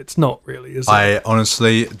sci-fi? It's not really, is it? I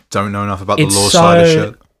honestly don't know enough about the It's lore side of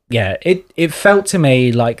shit. Yeah, it felt to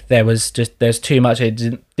me like there's too much. It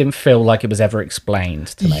didn't feel like it was ever explained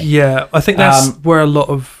to me. Yeah, I think that's where a lot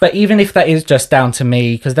of... But even if that is just down to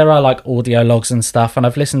me, because there are like audio logs and stuff, and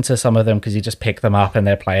I've listened to some of them because you just pick them up and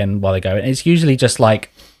they're playing while they go. And it's usually just like,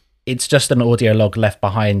 it's just an audio log left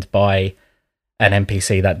behind by an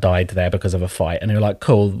NPC that died there because of a fight. And you're like,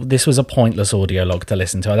 cool, this was a pointless audio log to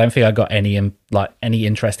listen to. I don't think I got any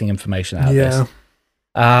interesting information out of this.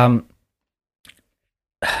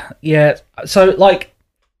 Yeah, so like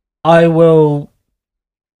I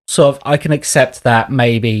can accept that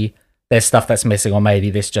maybe there's stuff that's missing, or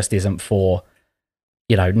maybe this just isn't for,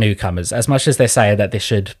 newcomers, as much as they say that this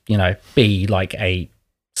should, be like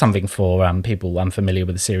something for people unfamiliar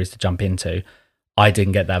with the series to jump into. I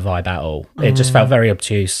didn't get that vibe at all. It just felt very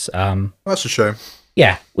obtuse. That's a shame.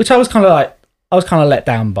 Yeah, which I was kind of let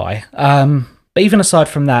down by. But even aside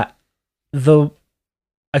from that, I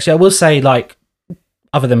will say, like,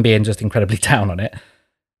 other than being just incredibly down on it,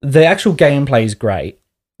 the actual gameplay is great.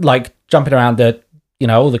 Like, jumping around,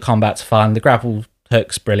 all the combat's fun. The grapple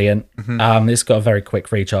hook's brilliant. It's got a very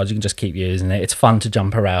quick recharge. You can just keep using it. It's fun to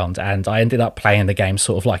jump around, and I ended up playing the game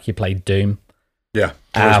sort of like you played Doom. Yeah,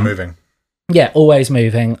 always moving. Yeah, always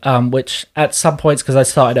moving, which at some points, because I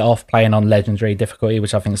started it off playing on Legendary difficulty,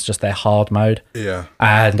 which I think is just their hard mode. Yeah.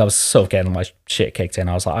 And I was sort of getting my shit kicked in.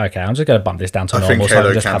 I was like, okay, I'm just going to bump this down to normal so I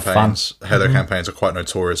can just have fun. Halo campaigns are quite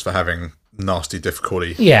notorious for having nasty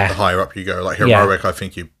difficulty. Yeah. The higher up you go. Like Heroic, I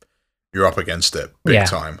think you're up against it big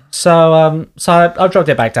time. So I dropped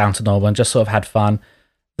it back down to normal and just sort of had fun.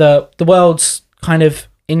 The world's kind of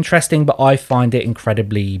interesting, but I find it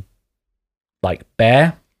incredibly, like,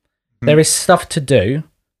 bare. There is stuff to do.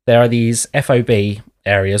 There are these FOB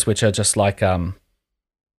areas, which are just like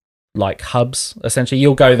hubs, essentially.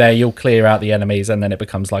 You'll go there, you'll clear out the enemies, and then it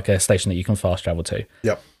becomes like a station that you can fast travel to.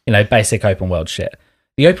 Yep. Basic open world shit.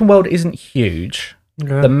 The open world isn't huge.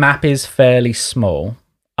 Okay. The map is fairly small.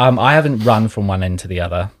 I haven't run from one end to the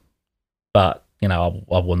other, but, I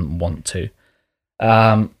wouldn't want to.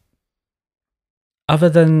 Other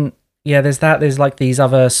than, there's that. There's like these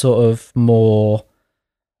other sort of more...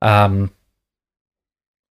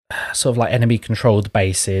 sort of like enemy controlled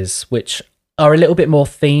bases, which are a little bit more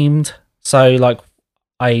themed. So like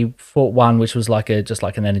I fought one which was like just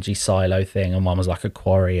like an energy silo thing, and one was like a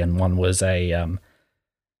quarry, and one was a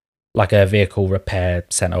like a vehicle repair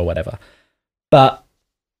center or whatever. But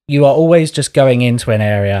you are always just going into an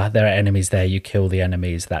area, there are enemies there, you kill the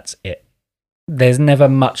enemies, that's it. There's never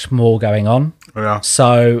much more going on. Yeah.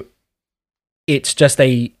 So it's just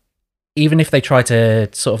even if they try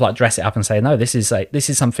to sort of like dress it up and say, no, this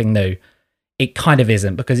is something new, it kind of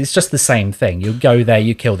isn't, because it's just the same thing. You go there,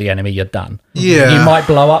 you kill the enemy, you're done. Yeah. You might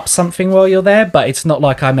blow up something while you're there, but it's not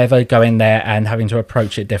like I'm ever going there and having to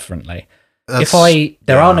approach it differently.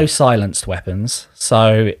 There are no silenced weapons,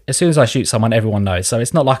 so as soon as I shoot someone, everyone knows. So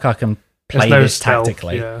it's not like I can play this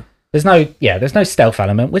tactically. Yeah. There's no stealth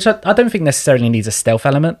element, which I don't think necessarily needs a stealth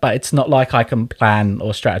element, but it's not like I can plan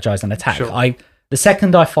or strategize an attack. Sure. The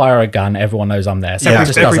second I fire a gun, everyone knows I'm there. So it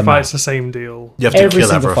just every doesn't fight's matter. the same deal. You have to Every kill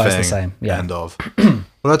single everything. fight's the same. Yeah. End of. Well,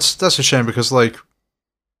 that's a shame, because like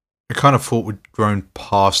I kind of thought we'd grown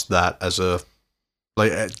past that as a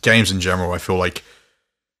games in general. I feel like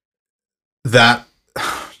that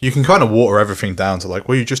you can kind of water everything down to like,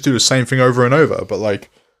 well, you just do the same thing over and over. But like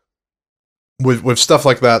with stuff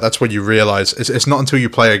like that, that's when you realize it's not until you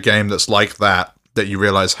play a game that's like that you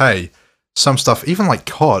realize, hey, some stuff, even like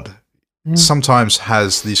COD, sometimes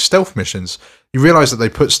has these stealth missions. You realize that they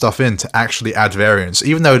put stuff in to actually add variance,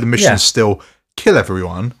 even though the missions still kill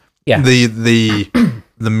everyone. Yeah,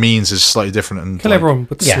 the means is slightly different and kill everyone,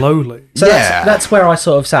 but slowly. So that's where I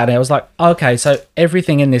sort of sat. And I was like, okay, so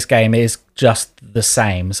everything in this game is just the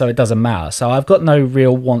same, so it doesn't matter. So I've got no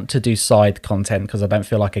real want to do side content because I don't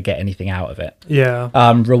feel like I get anything out of it. Yeah.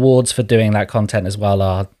 Rewards for doing that content as well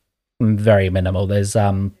are very minimal. There's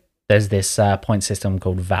this point system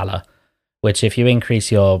called Valor, which if you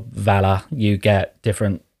increase your valor, you get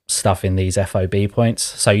different stuff in these FOB points.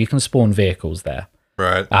 So you can spawn vehicles there.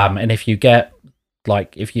 Right. And if you get,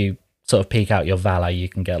 like, if you sort of peek out your valor, you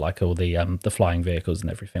can get like all the flying vehicles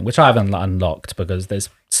and everything, which I haven't unlocked because there's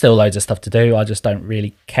still loads of stuff to do. I just don't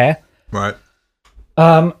really care. Right.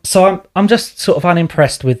 So I'm just sort of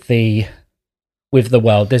unimpressed with the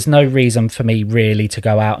world. There's no reason for me really to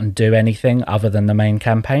go out and do anything other than the main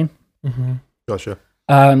campaign. Mm-hmm. Gotcha.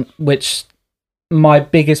 Which my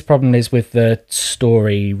biggest problem is with the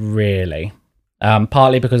story, really.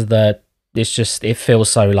 Partly because it feels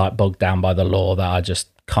so like bogged down by the lore that I just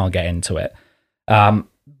can't get into it.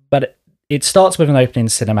 But it starts with an opening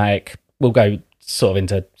cinematic. We'll go sort of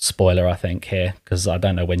into spoiler, I think, here, because I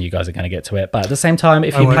don't know when you guys are going to get to it. But at the same time,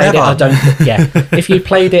 if you played it, if you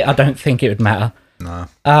played it, I don't think it would matter. No.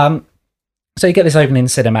 So you get this opening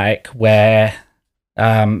cinematic where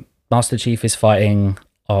Master Chief is fighting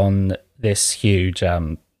on this huge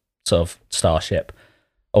sort of starship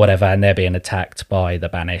or whatever, and they're being attacked by the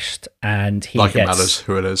Banished, and he like gets, it matters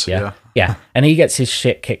who it is. Yeah, and he gets his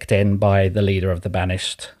shit kicked in by the leader of the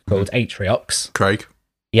Banished called Atriox. Craig.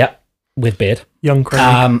 Yep, with beard. Young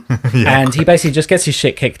Craig. And he basically just gets his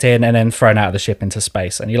shit kicked in and then thrown out of the ship into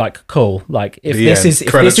space. And you're like, cool. Like, if this is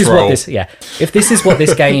what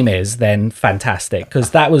this game is, then fantastic.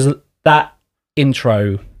 Because that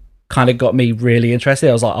intro kind of got me really interested.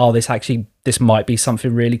 I was like, oh, this might be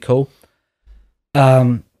something really cool.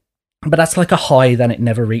 But that's like a high that it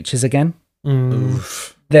never reaches again.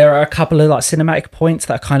 There are a couple of like cinematic points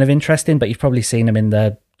that are kind of interesting, but you've probably seen them in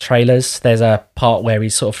the trailers. There's a part where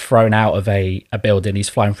he's sort of thrown out of a building, he's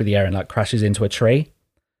flying through the air and like crashes into a tree,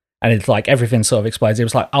 and it's like everything sort of explodes. It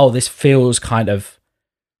was like, oh, this feels kind of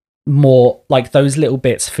more like, those little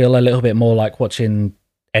bits feel a little bit more like watching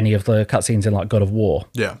any of the cutscenes in like God of War.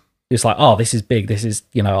 Yeah, it's like, oh, this is big, this is,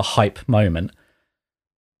 you know, a hype moment.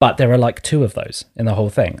 But there are like 2 of those in the whole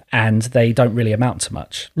thing, and they don't really amount to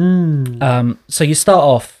much. So you start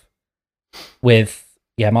off with,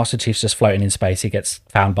 Master Chief's just floating in space. He gets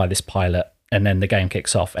found by this pilot, and then the game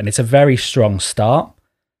kicks off. And it's a very strong start,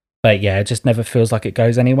 but it just never feels like it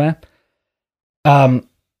goes anywhere. The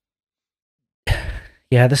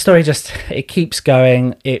story it keeps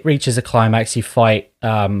going. It reaches a climax. You fight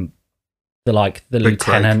the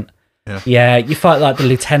lieutenant. Yeah, you fight like the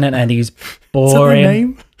lieutenant, and he's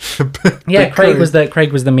boring. Is that the name? Yeah, Craig was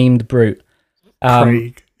the memed brute.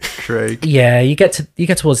 Craig. Yeah, you get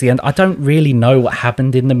towards the end. I don't really know what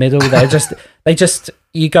happened in the middle.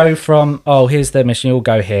 You go from, oh, here's the mission, you'll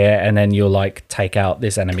go here, and then you'll like take out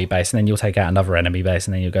this enemy base, and then you'll take out another enemy base,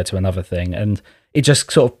 and then you'll go to another thing, and it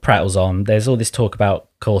just sort of prattles on. There's all this talk about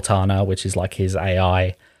Cortana, which is like his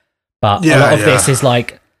AI, but a lot of this is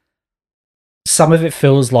like, some of it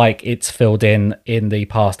feels like it's filled in the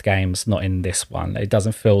past games, not in this one. It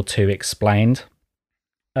doesn't feel too explained.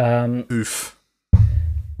 Oof.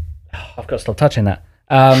 I've got to stop touching that.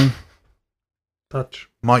 Touch.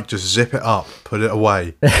 Mike, just zip it up, put it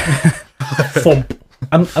away. Thump.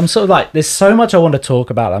 I'm sort of like, there's so much I want to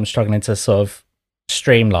talk about that I'm struggling to sort of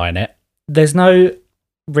streamline it. There's no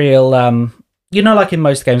real, like in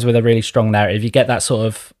most games with a really strong narrative, you get that sort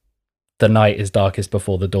of the night is darkest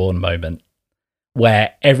before the dawn moment,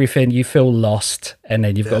 where everything, you feel lost, and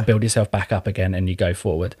then you've got to build yourself back up again, and you go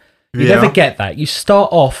forward. You never get that. You start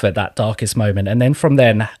off at that darkest moment, and then from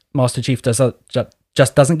then, Master Chief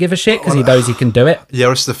just doesn't give a shit because he knows he can do it. Yeah,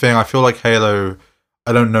 that's the thing. I feel like Halo,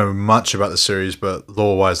 I don't know much about the series, but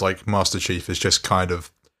lore-wise, like, Master Chief is just kind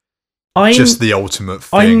of just the ultimate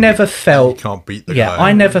thing. I never felt... You can't beat the guy.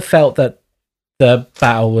 I never felt that the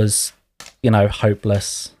battle was,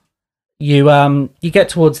 hopeless. You get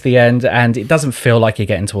towards the end, and it doesn't feel like you're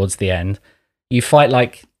getting towards the end. You fight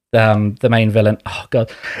like the main villain. Oh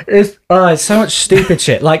god, it's so much stupid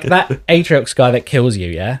shit. Like that Atriox guy that kills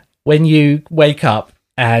you. Yeah, when you wake up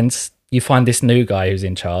and you find this new guy who's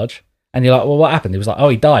in charge, and you're like, well, what happened? He was like, oh,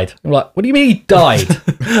 he died. I'm like, what do you mean he died?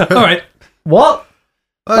 All right, what?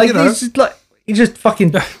 He just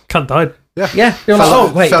fucking Cunt died. Yeah. You're like,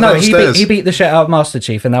 oh wait, no, he beat the shit out of Master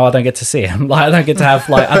Chief, and now I don't get to see him. Like, I don't get to have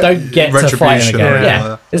I don't get to fight him again.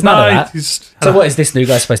 Yeah, there's none of that. So what is this new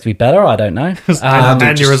guy supposed to be better? I don't know.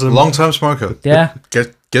 Aneurysm. Long-term smoker. Yeah,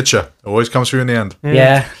 get you. Always comes through in the end.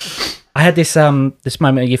 Yeah. I had this this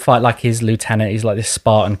moment where you fight like his lieutenant. He's like this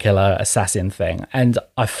Spartan killer assassin thing, and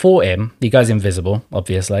I fought him. He goes invisible,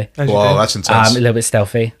 obviously. Wow, that's intense. A little bit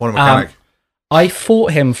stealthy. What a mechanic. I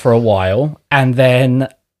fought him for a while, and then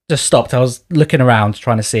just stopped. I was looking around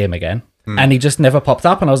trying to see him again, and he just never popped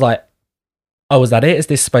up, and I was like, oh, was that it? Is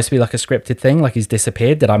this supposed to be like a scripted thing? Like he's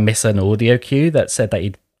disappeared? Did I miss an audio cue that said that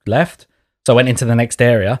he'd left? So I went into the next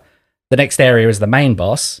area, The next area is the main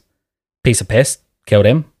boss. Piece of piss, killed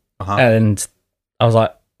him. And I was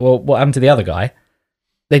like, well, what happened to the other guy?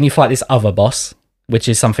 Then you fight this other boss, which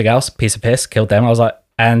is something else. Piece of piss, killed them. I was like,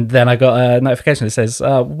 and then I got a notification that says,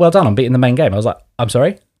 well done, I'm beating the main game. I was like, I'm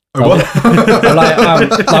sorry? What? I'm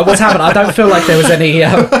like, what's happened? I don't feel like there was any...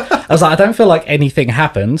 I was like, I don't feel like anything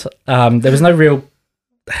happened. There was no real...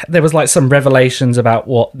 There was like some revelations about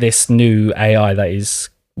what this new AI that is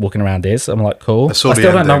walking around is. I'm like, cool. I still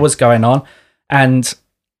don't know what's going on. And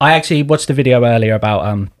I actually watched a video earlier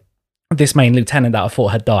about this main lieutenant that I thought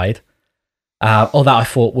had died. Or that I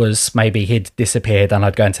thought was maybe he'd disappeared and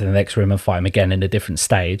I'd go into the next room and fight him again in a different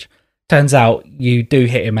stage. Turns out you do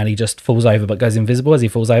hit him and he just falls over but goes invisible as he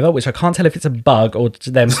falls over, which I can't tell if it's a bug or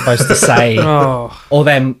them supposed to say or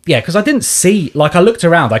them, yeah, because I didn't see, like I looked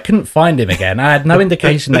around, I couldn't find him again. I had no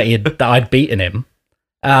indication that I'd beaten him.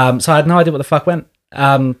 So I had no idea what the fuck went.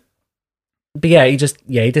 But yeah, he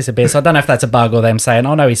disappeared. So I don't know if that's a bug or them saying,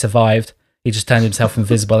 oh no, he survived. He just turned himself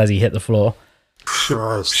invisible as he hit the floor.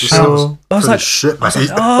 Christ, I was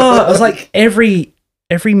like,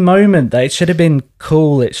 every moment that it should have been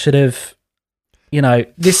cool, it should have, you know,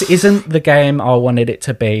 this isn't the game I wanted it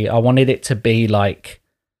to be. I wanted it to be like,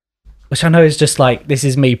 which I know is just like, this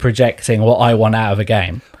is me projecting what I want out of a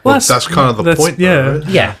game. Well, that's kind of the point, though, right?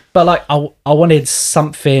 Yeah, but like, I wanted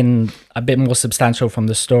something a bit more substantial from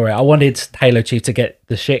the story. I wanted Halo Chief to get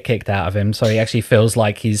the shit kicked out of him so he actually feels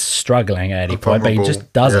like he's struggling at any point, but he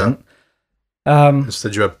just doesn't. Yeah.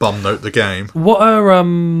 Instead, you have bum note the game. What are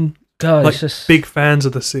God, like just big fans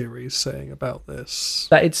of the series saying about this?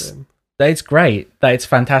 That it's great, that it's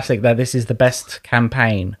fantastic, that this is the best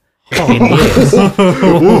campaign in years.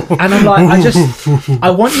 And I'm like,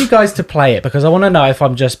 I want you guys to play it because I want to know if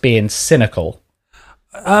I'm just being cynical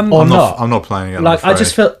or I'm not playing it. Like I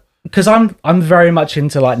just feel, because I'm very much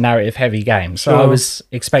into like narrative heavy games, so I was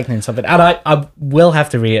expecting something, and I will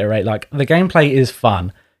have to reiterate, like the gameplay is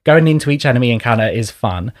fun. Going into each enemy encounter is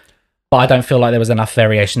fun, but I don't feel like there was enough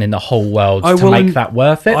variation in the whole world to make that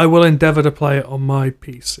worth it. I will endeavour to play it on my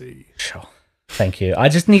PC. Sure. Thank you. I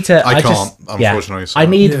just need to... unfortunately. So. I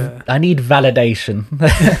need validation.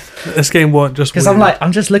 This game won't just... Because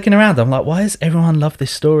I'm just looking around. I'm like, why does everyone love this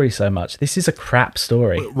story so much? This is a crap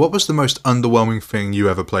story. What was the most underwhelming thing you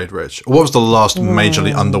ever played, Rich? Or what was the last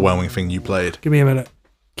majorly underwhelming thing you played? Give me a minute.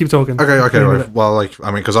 Keep talking. Okay. Right. Well, like, I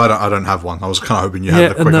mean, because I don't have one. I was kind of hoping you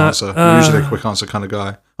had a quick answer. I'm usually a quick answer kind of guy.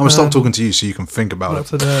 I'm going to stop talking to you so you can think about it.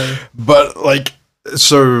 Today. But, like,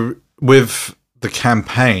 so with the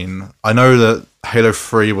campaign, I know that Halo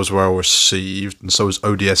 3 was well received, and so was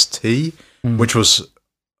ODST, which was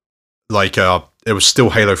like, it was still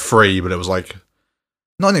Halo 3, but it was like,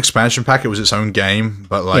 not an expansion pack, it was its own game,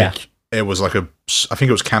 but like, it was like I think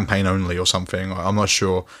it was campaign only or something. I'm not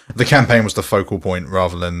sure. The campaign was the focal point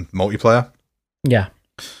rather than multiplayer. Yeah.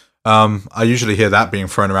 I usually hear that being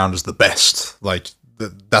thrown around as the best. Like,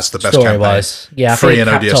 that's the best story wise. Yeah, 3 and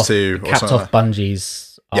ODS2 capped off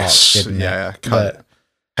Bungie's arc, yes, yeah.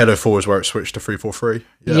 Halo 4 is where it switched to 343.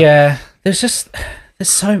 Yeah, there's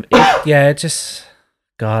so...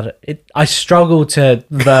 God, I struggle to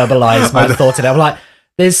verbalize my thoughts in it. I'm like,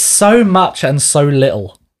 there's so much and so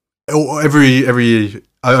little. I've been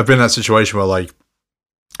in that situation where, like,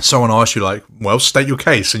 someone asks you, like, well, state your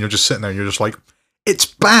case, and you're just sitting there and you're just like, it's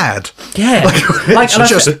bad. Yeah. It's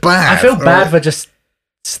just bad. I feel bad for just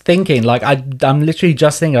thinking, like, I'm literally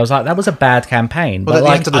just thinking, I was like, that was a bad campaign. But at the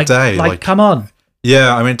end of the day, like, come on.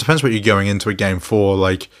 Yeah, I mean, it depends what you're going into a game for.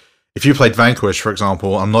 Like, if you played Vanquish, for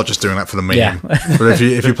example, I'm not just doing that for the meme. Yeah. But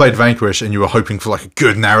if you played Vanquish and you were hoping for, like, a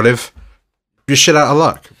good narrative, you're shit out of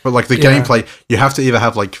luck. But, like, the gameplay, you have to either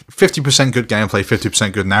have, like, 50% good gameplay,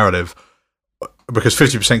 50% good narrative, because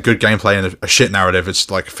 50% good gameplay and a shit narrative,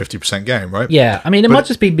 it's like a 50% game, right? Yeah, I mean, it might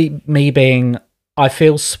just be me being... I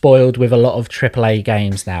feel spoiled with a lot of AAA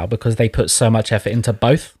games now because they put so much effort into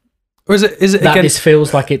both. Or is it that again, this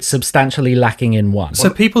feels like it's substantially lacking in one? So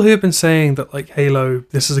people who have been saying that, like, Halo,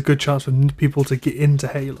 this is a good chance for people to get into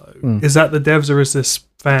Halo. Is that the devs or is this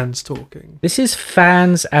fans talking? This is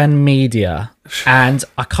fans and media, and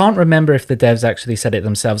I can't remember if the devs actually said it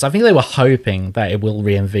themselves. I think they were hoping that it will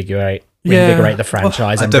reinvigorate the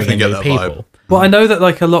franchise and bring in new people. Vibe. Well, I know that,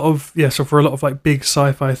 like, so for a lot of, like, big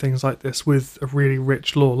sci-fi things like this with a really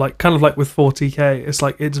rich lore, like, kind of like with 40K, it's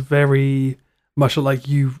like, it's very much like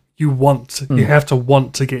you have to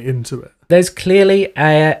want to get into it. There's clearly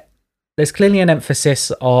an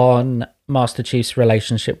emphasis on Master Chief's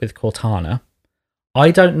relationship with Cortana.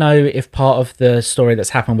 I don't know if part of the story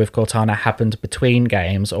that's happened with Cortana happened between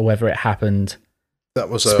games or whether it happened That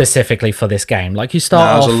was specifically for this game. Like you no,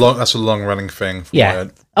 start off. that's a long running thing. Yeah.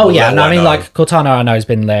 No, I mean, like Cortana, I know has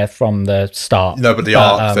been there from the start. No, but the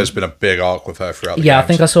arc, there's been a big arc with her throughout the Yeah, games. I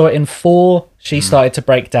think I saw it in 4. She started to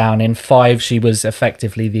break down. In 5, she was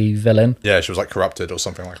effectively the villain. Yeah, she was like corrupted or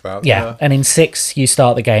something like that. Yeah, and in 6, you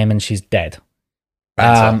start the game and she's dead.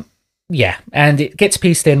 Banter. Yeah, and it gets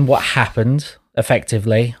pieced in what happened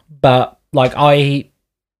effectively, but like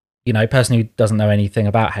person who doesn't know anything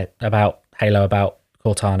about Halo, about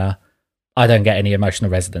Cortana, I don't get any emotional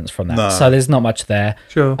resonance from that. No. So there's not much there.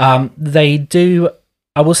 Sure. They do.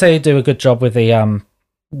 I will say they do a good job with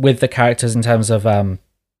the characters in terms of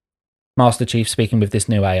Master Chief speaking with this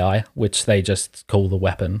new AI, which they just call the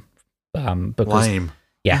weapon. Because, lame.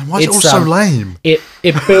 Yeah, Man, why is it all so lame? It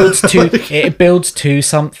builds to it builds to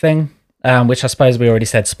something. Which I suppose we already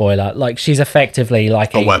said, spoiler. Like she's effectively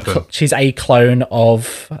like a weapon. She's a clone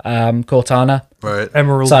of Cortana. Right.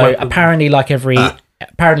 Emerald. So weapon. apparently,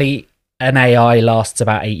 apparently an AI lasts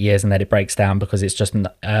about 8 years and then it breaks down because it's just an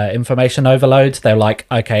information overload. They're like,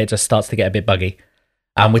 okay, it just starts to get a bit buggy,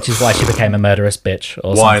 which is why she became a murderous bitch.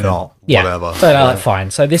 Or Why something. not? Yeah. Whatever. So they're like,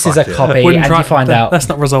 fine. So this is a Fuck yeah. copy, Wouldn't and you find out. Let's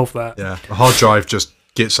not resolve that. Yeah. A hard drive just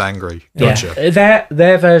gets angry. Gotcha. Yeah,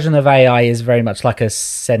 their version of AI is very much like a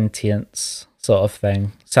sentience sort of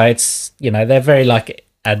thing. So it's they're very like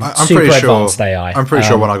a super advanced AI. I'm pretty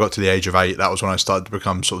sure when I got to the age of 8, that was when I started to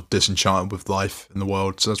become sort of disenchanted with life in the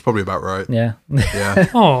world. So that's probably about right. Yeah. Yeah.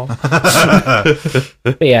 Oh,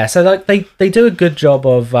 But yeah, so like they do a good job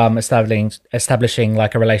of establishing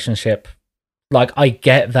like a relationship. Like I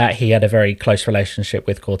get that he had a very close relationship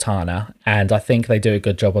with Cortana, and I think they do a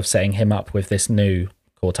good job of setting him up with this new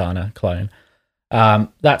Cortana clone.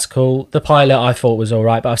 That's cool. The pilot I thought was all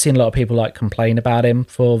right, but I've seen a lot of people like complain about him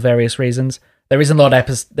for various reasons. There's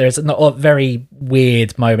a very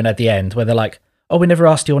weird moment at the end where they're like, "Oh, we never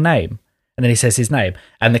asked your name," and then he says his name,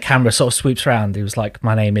 and the camera sort of swoops around. He was like,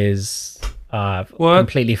 "My name is."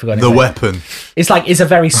 Completely forgotten his The name. weapon. It's a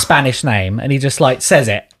very Spanish name, and he just like says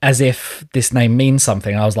it as if this name means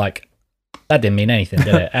something. I was like, that didn't mean anything,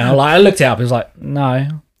 did it? And I looked it up. It was like,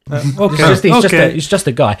 no. okay. He's just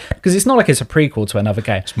a guy, because it's not like it's a prequel to another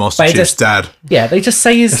game. It's Master Chief's dad. Yeah, they just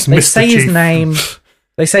say his name.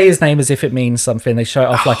 They say his name as if it means something. They show it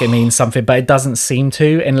off like it means something, but it doesn't seem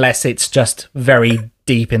to, unless it's just very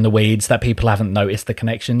deep in the weeds that people haven't noticed the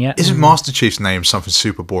connection yet. Isn't Master Chief's name something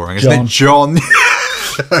super boring? Isn't it John?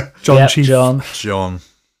 John Chief. John.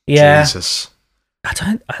 Yeah. Jesus. I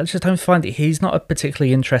just don't find it. He's not a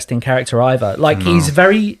particularly interesting character either. Like No.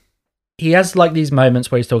 he has like these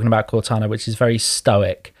moments where he's talking about Cortana, which is very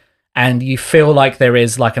stoic, and you feel like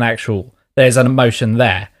there's an emotion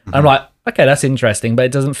there. Mm-hmm. I'm like, okay, that's interesting, but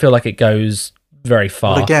it doesn't feel like it goes very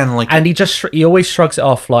far. But again, like, and he always shrugs it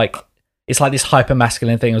off like it's like this hyper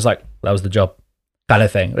masculine thing. It was like, that was the job kind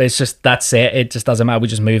of thing. It's just, that's it. It just doesn't matter. We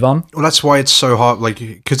just move on. well, that's why it's so hard. Like,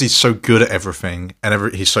 because he's so good at everything,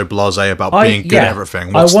 and he's so blasé about being good at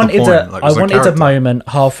everything. What's the point? I wanted a moment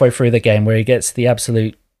halfway through the game where he gets the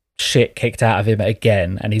absolute shit kicked out of him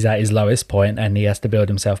again, and he's at his lowest point, and he has to build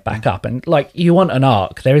himself back up. And like, you want an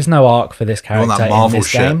arc. There is no arc for this character in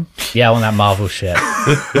this game. Yeah, I want that Marvel shit.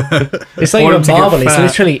 It's not even Marvel.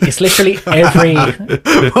 It's literally every.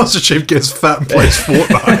 Master Chief gets fat and plays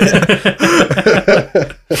Fortnite.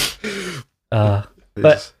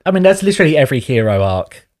 But I mean, that's literally every hero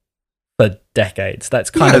arc for decades.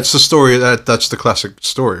 That's kind of it's the story. That's the classic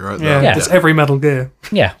story, right? Yeah, it's every Metal Gear.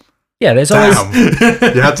 yeah. There's always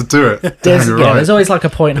you had to do it. there's always like a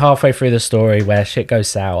point halfway through the story where shit goes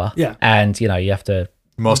sour. Yeah, and you have to.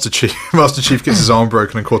 Master Chief gets his arm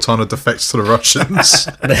broken, and Cortana defects to the Russians.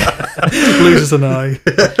 loses an eye.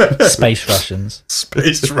 Space Russians.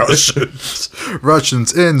 Space Russians.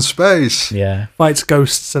 Russians in space. Yeah. Fights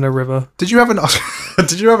ghosts in a river. Did you have an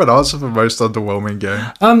answer for most underwhelming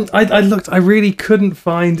game? I looked. I really couldn't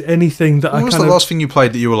find anything that What was the last thing you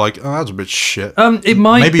played that you were like, oh, that was a bit shit? It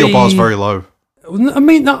might maybe your bar's very low. I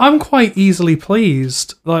mean, no, I'm quite easily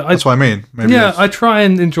pleased. Like, That's what I mean. Maybe I try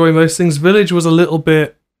and enjoy most things. Village was a little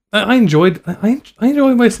bit. I enjoy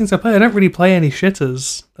most things I play. I don't really play any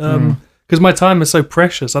shitters because my time is so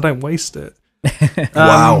precious. I don't waste it.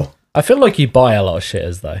 Wow. I feel like you buy a lot of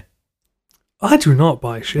shitters though. I do not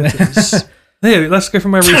buy shitters. Here, let's go for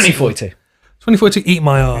my recent 2042. 2042. Eat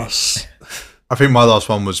my ass. I think my last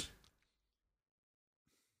one was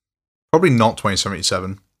probably not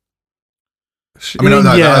 2077. I mean,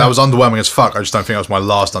 that was underwhelming as fuck. I just don't think that was my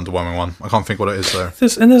last underwhelming one. I can't think what it is though.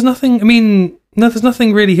 There's nothing. I mean, there's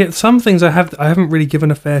nothing really hit. Some things I haven't really given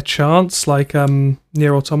a fair chance, like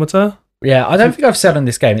Nier Automata. Yeah, I don't think I've said on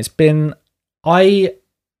this game. It's been I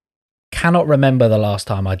cannot remember the last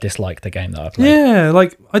time I disliked a game that I played. Yeah,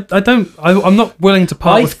 like I'm not willing to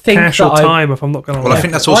part with cash or time if I'm not going to. Well, I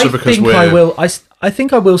think that's also because I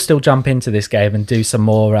think I will still jump into this game and do some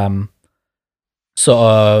more sort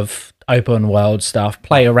of open world stuff,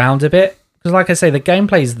 play around a bit. Because, like I say, the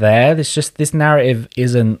gameplay's there. It's just this narrative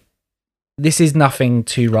isn't. This is nothing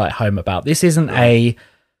to write home about. This isn't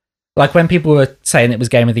like when people were saying it was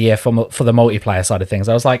Game of the Year for the multiplayer side of things.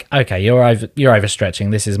 I was like, okay, you're overstretching.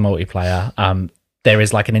 This is multiplayer. There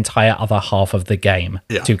is like an entire other half of the game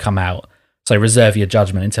to come out. So reserve your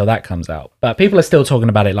judgment until that comes out. But people are still talking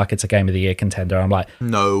about it like it's a Game of the Year contender. I'm like,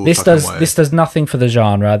 no, this does nothing for the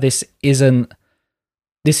genre. This isn't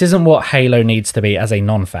what Halo needs to be as a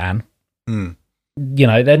non-fan. Mm. You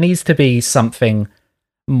know, there needs to be something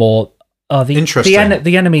more. Interesting.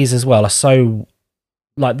 The enemies as well are so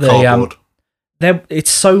like it's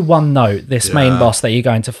so one note. This main boss that you're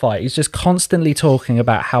going to fight, he's just constantly talking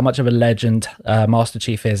about how much of a legend Master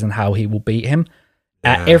Chief is and how he will beat him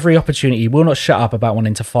at every opportunity. He will not shut up about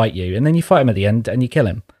wanting to fight you, and then you fight him at the end and you kill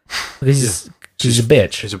him. He's a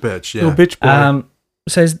bitch. He's a bitch. Yeah. You're a bitch boy.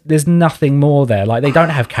 So there's nothing more there. Like they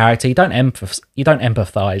don't have character. You don't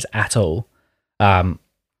empathize at all.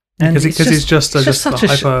 Because he's just a such a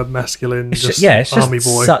hyper masculine, it's just army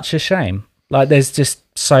boy. Such a shame. Like there's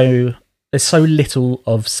so little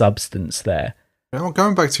of substance there. Well,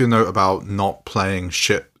 going back to your note about not playing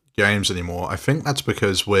shit games anymore, I think that's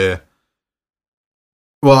because I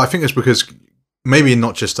think it's because maybe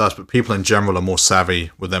not just us, but people in general are more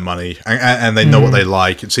savvy with their money and they know what they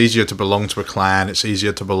like. It's easier to belong to a clan. It's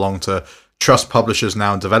easier to belong to trust publishers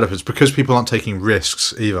now and developers because people aren't taking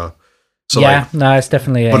risks either. So it's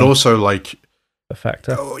definitely but also like a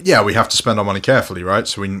factor. We have to spend our money carefully, right?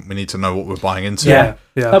 So we need to know what we're buying into. Yeah.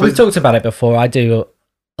 But we've talked about it before. I do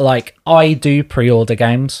pre-order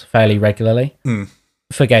games fairly regularly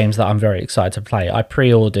for games that I'm very excited to play. I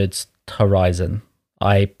pre-ordered Horizon.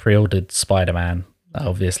 I pre-ordered Spider-Man.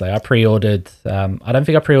 Obviously, I pre-ordered. I don't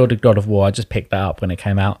think I pre-ordered God of War. I just picked that up when it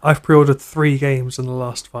came out. I've pre-ordered 3 games in the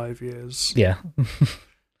last 5 years. Yeah.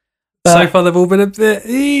 So far, they've all been a bit.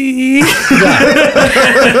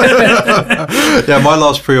 Yeah, my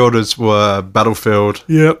last pre-orders were Battlefield.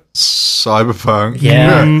 Yep. Cyberpunk.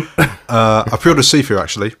 Yeah. I pre-ordered Sifu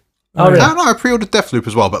actually. Oh, really? No, I pre-ordered Deathloop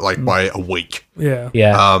as well, but like by a week. Yeah.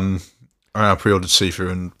 Yeah. I pre-ordered Sifu,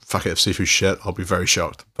 and fuck it, if Sifu's shit, I'll be very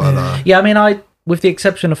shocked. But I mean, with the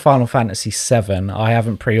exception of Final Fantasy VII, I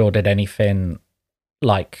haven't pre-ordered anything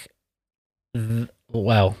like,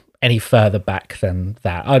 any further back than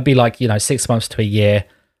that. I'd be like, 6 months to a year,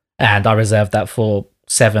 and I reserved that for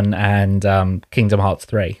 7 and Kingdom Hearts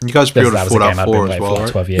 3. You guys pre-ordered Fallout 4 as well, right?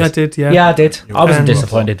 12 years. Yeah, I did, yeah. Yeah, I did. I wasn't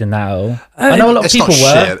disappointed in that at all. I know a lot of people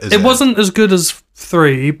were. It wasn't as good as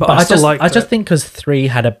 3, but I still liked it. I just think because 3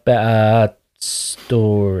 had a better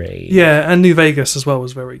story. Yeah, and New Vegas as well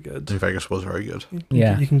was very good. New Vegas was very good.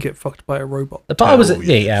 You can get fucked by a robot. But I wasn't.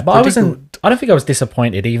 But I wasn't. I don't think I was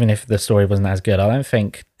disappointed, even if the story wasn't as good. I don't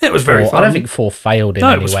think it was very fun. I don't think 4 failed in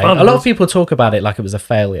any way. Fun. A lot of people talk about it like it was a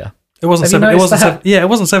failure. It wasn't. It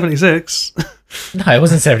wasn't 76. No, it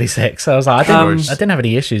wasn't 76. So I was like, I didn't have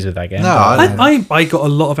any issues with that game. No, I got a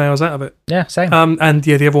lot of hours out of it. Yeah, same. And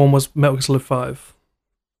the other one was Metal Gear Solid 5.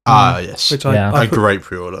 Yes, which a great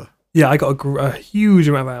pre-order. Yeah, I got a huge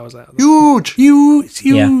amount of hours out of it. Huge.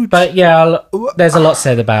 Yeah. But there's a lot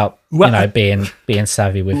said about being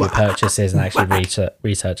savvy with your purchases and actually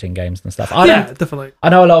researching games and stuff. Definitely. I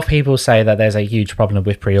know a lot of people say that there's a huge problem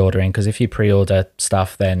with pre-ordering because if you pre-order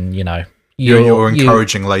stuff, then you're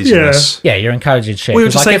encouraging laziness. Yeah, you're encouraging shit. Well,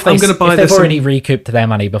 just if they've already recouped their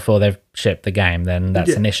money before they've shipped the game, then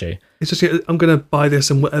that's an issue. It's just I'm going to buy this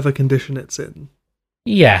in whatever condition it's in.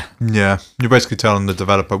 Yeah. Yeah. You're basically telling the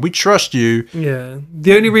developer, we trust you. Yeah.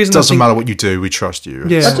 The only reason doesn't matter what you do, we trust you.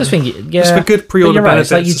 Yeah. I just think just for good pre-order benefits.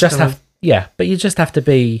 Like you just but you just have to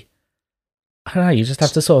be. I don't know. You just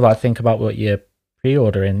have to sort of think about what you're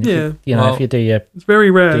pre-ordering. Yeah. If you do your, it's very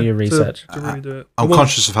rare. Do your research. To really do it. I'm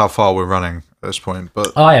conscious of how far we're running at this point,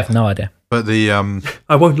 but I have no idea. But the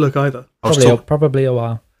I won't look either. Probably a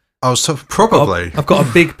while. Probably. I've got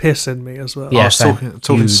a big piss in me as well. Yeah, I was talking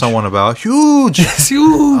to someone about huge. It's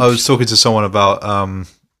huge. I was talking to someone about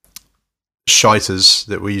shiters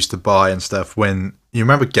that we used to buy and stuff. When you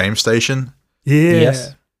remember Game Station? Yeah.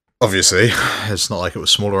 Yes. Obviously, it's not like it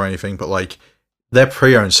was small or anything, but like their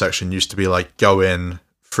pre-owned section used to be like go in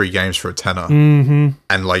 3 games for a tenner, and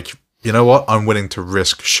like you know what? I'm willing to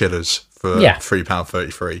risk shitters for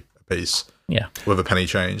 £3.33 a piece. Yeah, with a penny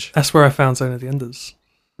change. That's where I found Zone of the Enders.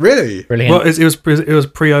 Really? Brilliant. Well, it was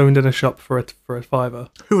pre-owned in a shop for a $5.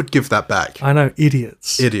 Who would give that back? I know,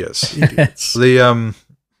 idiots. Idiots. Idiots. The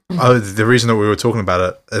The reason that we were talking about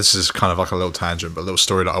it, this is kind of like a little tangent, but a little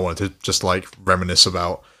story that I wanted to just like reminisce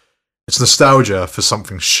about. It's nostalgia for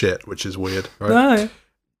something shit, which is weird, right? No.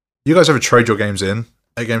 You guys ever trade your games in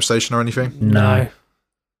at Game Station or anything? No.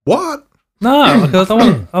 What? No, because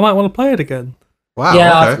I might want to play it again. Wow.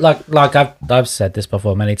 Yeah, okay. like I've said this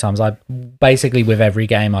before many times. I basically with every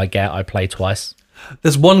game I get, I play twice.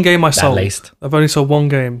 There's one game I sold. least. I've only sold one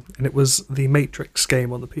game, and it was the Matrix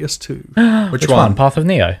game on the PS2. Which one? Path of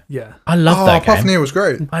Neo. Yeah. I love that Path of game. Neo was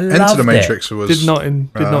great. I Enter loved the it. Matrix was Did not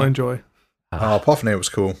enjoy. Path of Neo was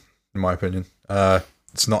cool in my opinion.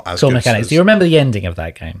 It's not as Cool good mechanics. as- Do you remember the ending of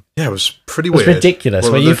that game? Yeah, it was pretty It was weird. ridiculous.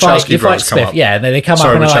 Well, where the you fight Wachowski brothers come Spiff. up. Yeah, and then they come Sorry,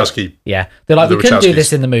 up and they're like, Wachowski. yeah, they're like, The we couldn't do Wachowskis.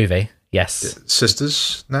 this in the movie. Yes,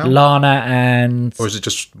 Sisters now? Lana and Or is it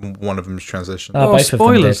just one of them's transition? Oh, Oh, both of them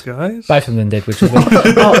spoilers, did. guys. both of them did, which was oh,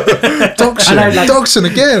 Dogson! I know, like- Dogson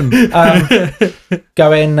again!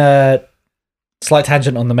 going slight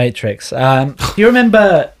tangent on the Matrix. Do you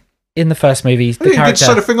remember in the first movie I the didn't get to say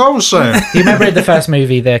the character? thing I was saying. You remember in the first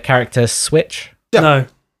movie the character Switch Yeah. No.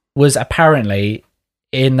 was apparently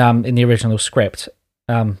in the original script.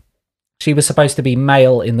 She was supposed to be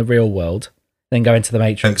male in the real world, then go into the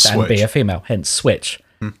Matrix Hence and be Switch. a female. Hence Switch.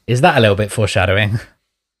 Is that a little bit foreshadowing?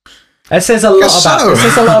 It says a lot Guess about so. it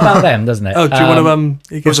says a lot about them, doesn't it? Oh, do you want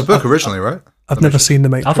to It was a book originally, right? I've never seen the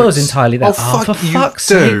Matrix. I thought it was entirely that. Oh, for fuck you, fuck's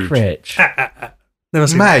dude. sake, Rich. Never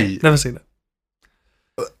seen Mate. it. Never seen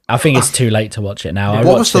it. I think it's too late to watch it now. I What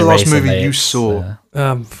was watched the it last movie recently. you It's, saw?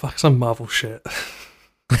 Fuck some Marvel shit.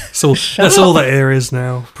 That's all there is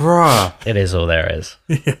now. Bruh. it is all there is.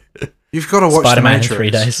 You've got to watch Spider-Man in The Matrix. 3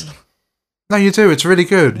 days. No, you do. It's really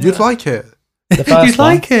good. You'd like it. The first You'd one.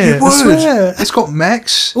 like it. You I would. swear. It's got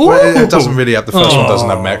mechs. Ooh. Well, it doesn't really have. The first one doesn't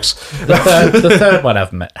have mechs. The third one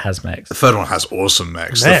has mechs. The third one has awesome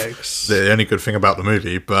mechs. Mechs. The only good thing about the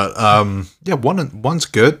movie, but yeah, one's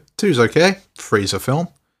good. Two's okay. Three's a film.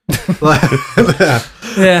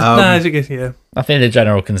 Yeah. Nah, as you get, yeah. I think the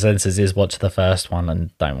general consensus is watch the first one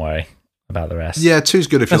and don't worry about the rest. Yeah, two's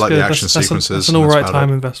good if you That's like good. the action sequences. That's an and all right about time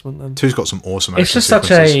it. investment then. Two's got some awesome action It's just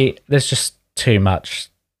sequences. there's just too much.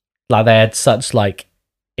 Like they had such like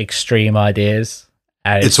extreme ideas.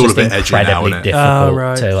 And It's all just a bit edgy now, incredibly isn't it? difficult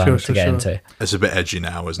Right. to Sure, get sure. into. It's a bit edgy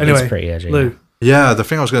now, isn't Anyway, it? It's pretty edgy. Lou. Yeah, the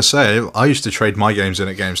thing I was going to say, I used to trade my games in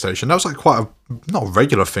at Game Station. That was like quite not a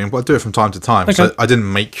regular thing, but I do it from time to time. Okay. So I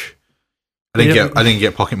didn't Yeah.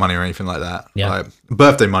 get pocket money or anything like that. Yeah. Like,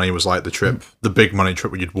 birthday money was like the trip, the big money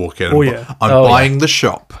trip where you'd walk in. Oh, and yeah. I'm Oh, yeah. buying the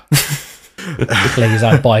shop. Please,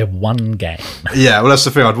 I buy one game. Yeah, well, that's the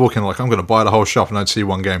thing. I'd walk in like I'm going to buy the whole shop, and I'd see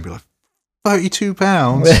one game, and be like, £32.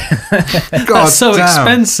 God, That's so damn.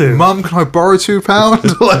 expensive. Mum, can I borrow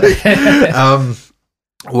 £2? Like,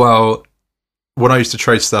 well, when I used to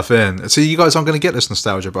trade stuff in, see, you guys aren't going to get this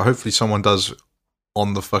nostalgia, but hopefully someone does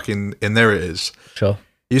on the fucking. And there it is. Sure.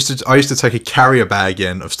 I used to take a carrier bag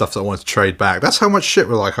in of stuff that I wanted to trade back. That's how much shit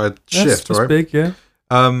were like I'd shift, That's right? big, yeah.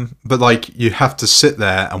 But like you have to sit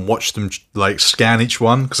there and watch them like scan each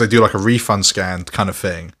one because they do like a refund scan kind of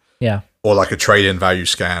thing, Yeah. or like a trade-in value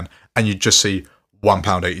scan, and you just see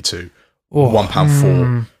 £1.82, Oh.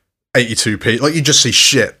 £1.4, 82p. Like you just see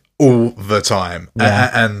shit all the time, Yeah.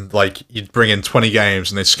 and like you'd bring in 20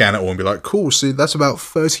 games and they'd scan it all and be like, "Cool, see that's about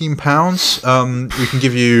 £13. We can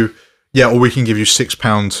give you, or we can give you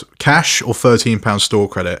 £6 cash or £13 store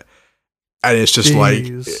credit." And it's just like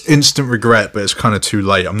Jeez. instant regret, but it's kind of too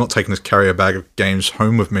late. I'm not taking this carrier bag of games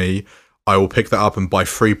home with me. I will pick that up and buy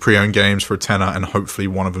 3 pre-owned games for £10, and hopefully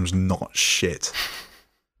one of them's not shit.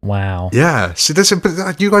 Wow. Yeah, see,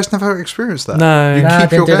 but you guys never experienced that. No. You No, I keep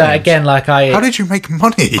didn't your do that games. again. Like How did you make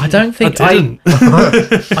money? I don't think I didn't.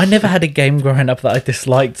 I never had a game growing up that I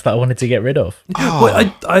disliked that I wanted to get rid of. Oh, Well,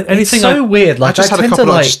 anything It's so weird. I Like just had a tend couple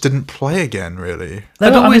to I like. just didn't play again, really. No,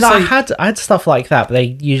 I'd I mean, always like, say- I had stuff like that, but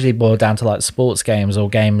they usually boil down to like sports games or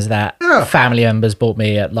games that Yeah. family members bought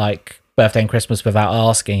me at like birthday and Christmas without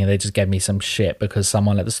asking, and they just gave me some shit because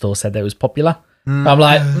someone at the store said that it was popular. I'm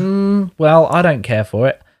like, well, I don't care for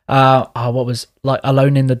it. What was like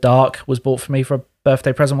Alone in the Dark was bought for me for a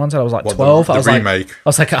birthday present once, and I was like What, 12. the I was remake?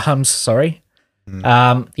 like, I'm sorry.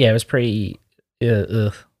 Yeah, it was pretty.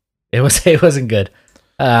 It wasn't good.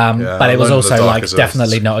 But it was Alone in the also Dark like is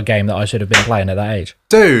definitely not a game that I should have been playing at that age.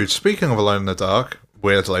 Dude, speaking of Alone in the Dark,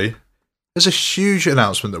 weirdly, there's a huge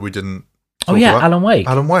announcement that we didn't Oh talk yeah, about. Alan Wake.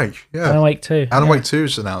 Alan Wake, yeah. Alan Wake 2. Alan yeah. Wake 2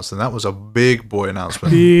 is announced, and that was a big boy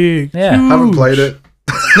announcement. big. Yeah. Haven't played it.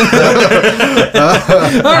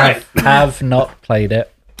 I have not played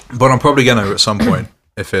it. But I'm probably going to at some point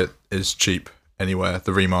if it is cheap anywhere,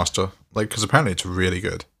 the remaster. Like, because apparently it's really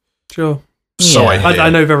good. Sure. So Yeah. I hear. I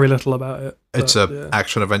know very little about it. It's but, a yeah.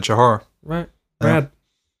 action adventure horror. Right. Yeah. Rad.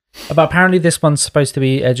 But apparently this one's supposed to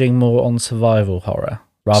be edging more on survival horror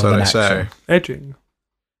rather So than they action. say. Edging.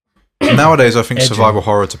 Nowadays, I think Edging. survival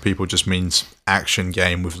horror to people just means action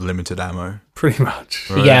game with limited ammo. Pretty much.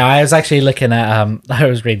 Right. Yeah, I was actually looking at. I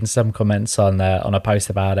was reading some comments on a post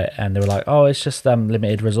about it, and they were like, "Oh, it's just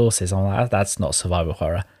limited resources." I'm like, "That's not survival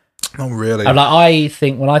horror." Not really. I'm like, I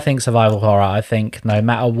think when I think survival horror, I think no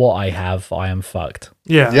matter what I have, I am fucked.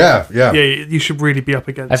 Yeah. Yeah. You should really be up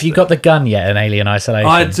against Have you it. got the gun yet in Alien Isolation?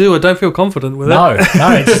 I do. I don't feel confident with No, it.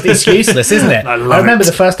 it's useless, isn't it? I I love remember it.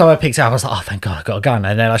 the first time I picked it up, I was like, "Oh, thank God, I got a gun!"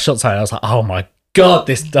 And then I shot something, I was like, "Oh my God,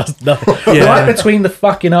 this does nothing." Yeah. Right between the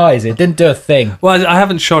fucking eyes, it didn't do a thing. Well, I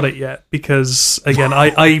haven't shot it yet because, again,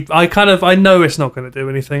 I know it's not going to do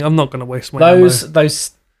anything. I'm not going to waste my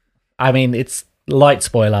Those, I mean, it's light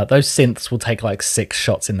spoiler. Those synths will take like 6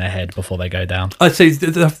 shots in their head before they go down. I'd say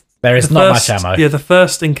There is the not first, much ammo. Yeah, the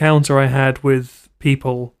first encounter I had with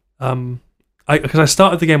people, because I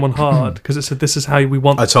started the game on hard because it said this is how we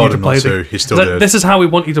want I told you to him play not the. to. He still It's like, did. this is how we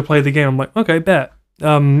want you to play the game. I'm like, okay, bet.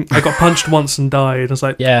 I got punched once and died. I was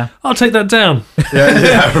like, Yeah. I'll take that down.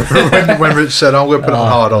 Yeah. when Rich said, "I'm going to put it on Oh,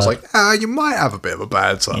 hard," I was God. like, you might have a bit of a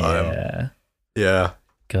bad time. Yeah. Yeah.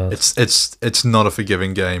 God. It's not a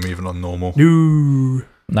forgiving game even on normal. No.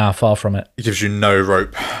 Nah, far from it. It gives you no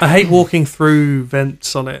rope. I hate walking through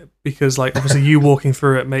vents on it because, like, obviously you walking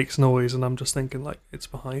through it makes noise, and I'm just thinking, like, it's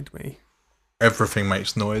behind me. Everything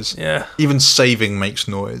makes noise. Yeah. Even saving makes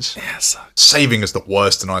noise. Yeah. So Saving is the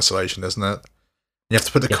worst in isolation, isn't it? You have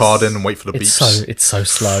to put the card in and wait for the beeps. It's so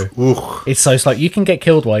slow. Ooh. It's so slow. You can get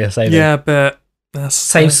killed while you're saving. yeah, but that's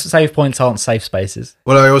Save points aren't safe spaces.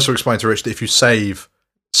 Well, I also explained to Rich that if you save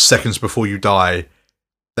seconds before you die,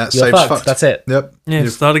 that You're save's fucked. fucked. That's it. Yep. Yeah.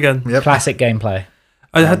 Start again. Yep. Classic gameplay.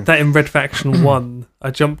 I had that in Red Faction 1.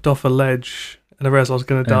 I jumped off a ledge and I realised I was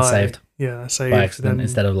going to And die. saved. Yeah, I saved. By accident then-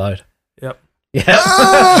 instead of load. Yep.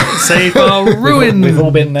 Yeah. Save are ruined. We've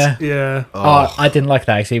all been there. Yeah. Oh, I didn't like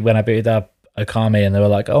that actually when I booted up Okami and they were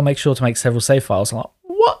like, "Oh, make sure to make several save files." I'm like,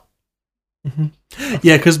 "What?"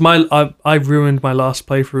 Yeah, because I ruined my last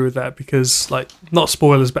playthrough with that because, like, not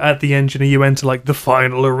spoilers, but at the end, you enter, like, the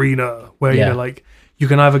final arena where, Yeah. like, you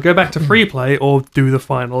can either go back to free play or do the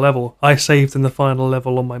final level. I saved in the final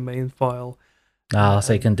level on my main file.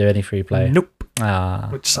 So you can do any free play. Nope.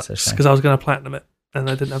 that's Which a sucks shame. because I was going to platinum it and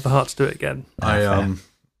I didn't have the heart to do it again.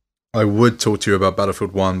 I would talk to you about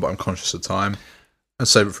Battlefield 1, but I'm conscious of time. I'd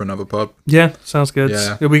save it for another pod. Yeah, sounds good.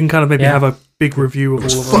 Yeah. We can kind of maybe Yeah. have a big review of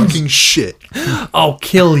It all was of them. fucking shit. I'll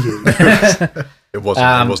kill you. It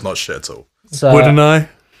wasn't. It was not shit at all. So, Wouldn't I?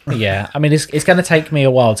 yeah, I mean, it's going to take me a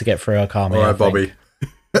while to get through Okami. All I right, think. Bobby.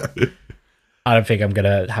 I don't think I'm going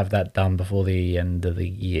to have that done before the end of the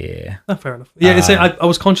year. Oh, fair enough. Yeah, I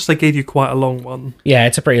was conscious I gave you quite a long one. Yeah,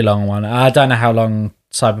 it's a pretty long one. I don't know how long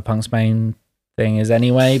Cyberpunk's main thing is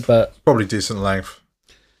anyway, but Probably decent length.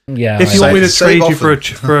 yeah. If you want me to Save trade you for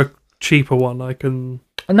often. for a cheaper one, I can.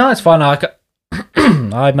 No, it's fine. I'm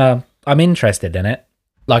interested in it.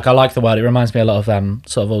 Like, I like the world. It reminds me a lot of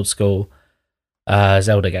sort of old school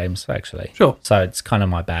Zelda games, actually. Sure. So it's kind of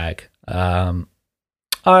my bag. I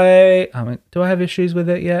mean, do I have issues with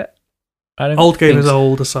it yet? I don't. Old game think is so.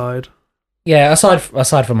 old aside. Yeah,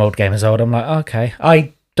 aside from old game is old, I'm like, okay.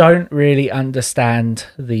 I don't really understand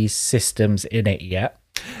the systems in it yet.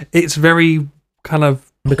 It's very kind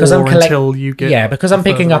of Because poor I'm collect- until you get. Yeah, because I'm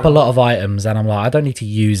picking further up a on. lot of items and I'm like, I don't need to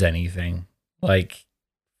use anything. Like,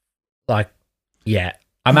 yeah.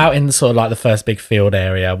 I'm out in sort of like the first big field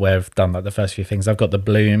area where I've done like the first few things. I've got the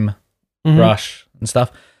bloom Mhm. rush and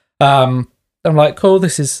stuff. I'm like, cool,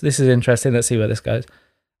 this is interesting. Let's see where this goes.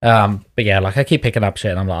 But yeah, like I keep picking up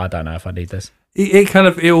shit and I'm like, I don't know if I need this.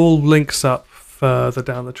 It all links up further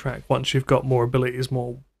down the track once you've got more abilities,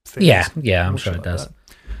 more things. Yeah, I'm more sure shit it like does.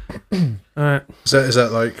 that. All right. Is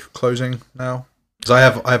that like closing now? Because I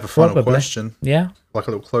have a final Probably. question, Yeah, like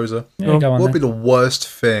a little closer. yeah, go on What would be then. the worst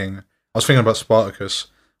thing? I was thinking about Spartacus.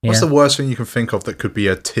 What's Yeah. the worst thing you can think of that could be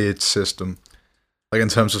a tiered system, like in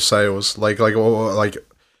terms of sales? Like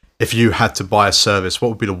if you had to buy a service, what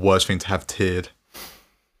would be the worst thing to have tiered?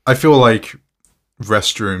 I feel like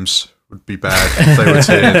restrooms would be bad if they were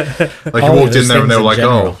tiered. Like you Oh, walked in just there and they were things in like,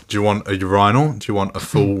 general. "Oh, do you want a urinal? Do you want a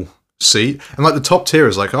full seat?" And like the top tier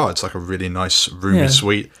is like, "Oh, it's like a really nice roomy Yeah.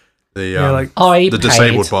 suite." The Yeah, like- I the paid-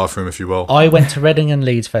 disabled bathroom, if you will. I went to Reading and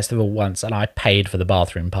Leeds Festival once and I paid for the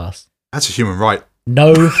bathroom pass. That's a human right.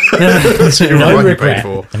 No, That's a human no right you paid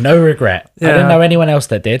regret. for. No regret. I Yeah. didn't know anyone else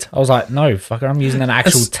that did. I was like, no, fucker, I'm using an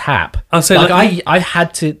actual It's- tap. I'll say, like, like- I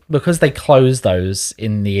had to, because they closed those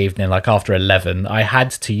in the evening, like after 11, I had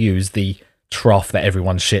to use the trough that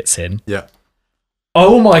everyone shits in. Yeah.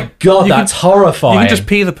 Oh my God, You that's You horrifying. can just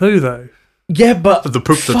pee the poo though. Yeah, but The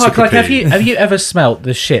poop that fuck, took a like, pee. have you ever smelt the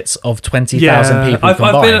shits of 20,000 Yeah, people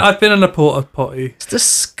combined? I've been in a porta potty. It's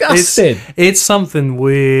disgusting. It's something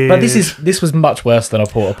weird. But this was much worse than a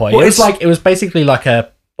porta potty. Well, It was basically like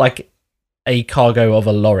a cargo of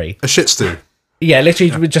a lorry. A shit stew. Yeah,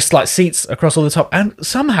 literally with just like seats across all the top. And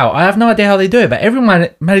somehow, I have no idea how they do it, but everyone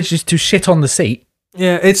manages to shit on the seat.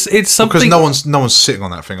 Yeah, it's something Because no one's sitting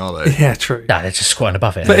on that thing, are they? Yeah, true. Nah, they're just squatting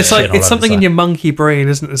above it. But it's like it's something in your monkey brain,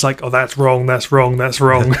 isn't it? It's like, oh, that's wrong, that's wrong, that's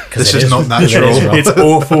wrong. This is not natural. It's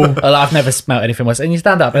awful. Well, I've never smelt anything worse. And you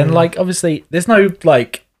stand up, and like obviously, there's no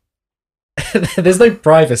like, there's no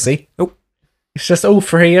privacy. Nope. It's just all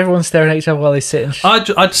free. Everyone's staring at each other while they sit and.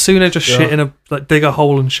 I'd sooner just shit in a dig a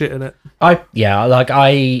hole and shit in it.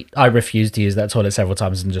 I refused to use that toilet several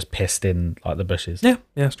times and just pissed in like the bushes. Yeah,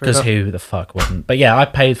 straight Because up. who the fuck wouldn't? But yeah, I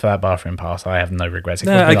paid for that bathroom pass. I have no regrets. It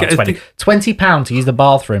No, cost me I like get- £20 to use the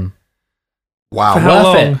bathroom. Wow. For how Worth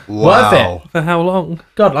long? it. Wow. Worth it. For how long?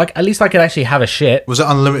 God, like at least I could actually have a shit. Was it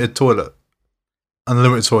unlimited toilet?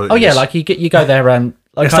 Unlimited toilet. Oh yeah, use? like you go there and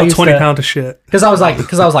like It's I not used £20 a shit. because I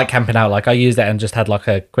was like camping out. Like I used it and just had like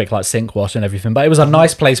a quick like sink wash and everything. But it was a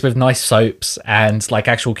nice place with nice soaps and like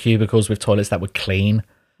actual cubicles with toilets that were clean.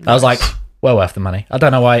 I was like, well worth the money. I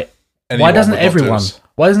don't know why. Anyone Why doesn't would love everyone? this.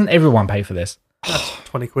 Why doesn't everyone pay for this?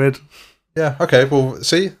 £20. Yeah, okay, well,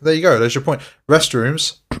 see, there you go. There's your point.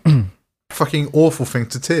 Restrooms, fucking awful thing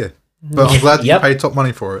to tier. But I'm glad Yep. you paid top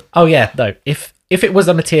money for it. Oh yeah, no. If it was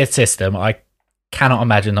on a tiered system, I cannot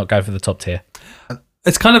imagine not going for the top tier.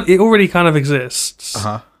 It already kind of exists,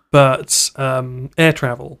 Uh-huh. but air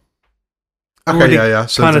travel. Okay, Already yeah.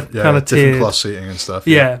 So kinda different tiered. class seating and stuff.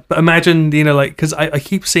 Yeah, but imagine, like, because I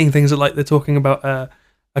keep seeing things that, like, they're talking about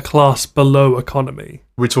a class below economy.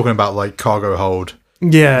 We're talking about, like, cargo hold.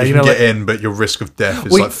 Yeah, You can like, get in, but your risk of death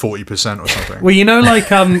is Well, like 40% or something. well,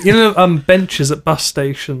 like, benches at bus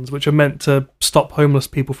stations, which are meant to stop homeless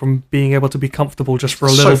people from being able to be comfortable just for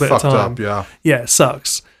a little so bit of fucked time. up, yeah. Yeah, it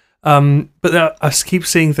sucks. But I keep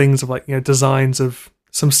seeing things of, like, designs of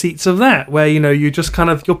some seats of that, where, you just kind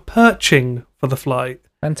of, you're perching for the flight.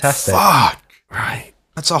 Fantastic. Fuck. Right.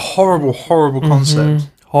 That's a horrible, horrible concept.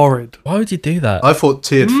 Horrid. Why would you do that? I thought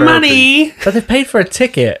tiered therapy. Money! But they've paid for a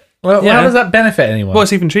ticket. Well, Yeah. how does that benefit anyone? Well,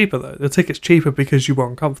 it's even cheaper, though. The ticket's cheaper because you were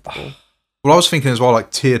uncomfortable. Well, I was thinking as well,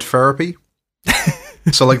 like, tiered therapy.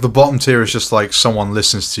 So, like, the bottom tier is just like someone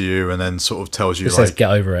listens to you and then sort of tells you, It says like,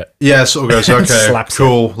 get over it. yeah, sort of goes, okay, Slaps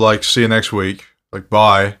cool, like, see you next week, like,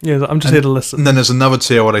 bye. Yeah, I'm just here to listen. And then there's another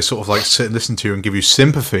tier where they sort of like sit and listen to you and give you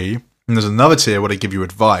sympathy. And there's another tier where they give you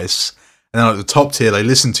advice. And then at the top tier, they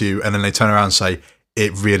listen to you and then they turn around and say,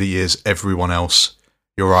 it really is everyone else.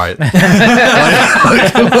 You're right.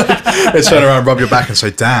 They turn around, rub your back and say,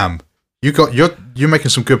 damn, you're making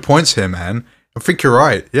some good points here, man. I think you're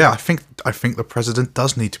right. Yeah, I think the president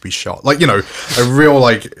does need to be shot. Like, a real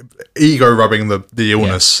like ego rubbing the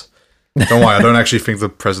illness. Don't worry, I don't actually think the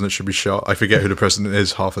president should be shot. I forget who the president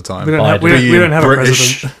is half the time. We don't have, we don't have a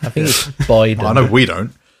British. president. I think it's Boyd. I know we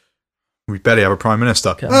don't. We barely have a prime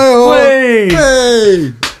minister. Hey!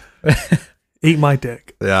 Hey! Eat my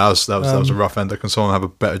dick. Yeah, that was a rough end. Can someone have a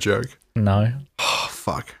better joke? No. Oh,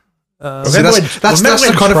 fuck. Remember See, that's when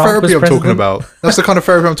the kind of Trump therapy was I'm talking president? about. That's the kind of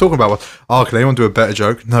therapy I'm talking about. Oh, can anyone do a better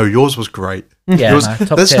joke? No, yours was great. Yeah, Yours, no,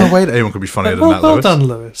 top there's tier. no way that anyone could be funnier than Well, that, well Lewis. done,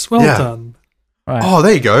 Lewis. Well Yeah. done. Right. Oh,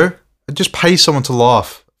 there you go. Just pay someone to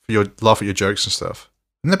laugh at your jokes and stuff.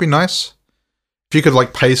 Wouldn't that be nice? If you could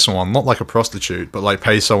like pay someone, not like a prostitute, but like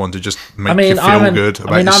pay someone to just make you feel good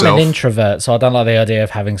about yourself. I'm an introvert, so I don't like the idea of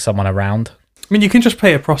having someone around. I mean, you can just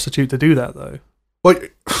pay a prostitute to do that, though.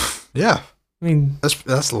 Like, yeah, I mean,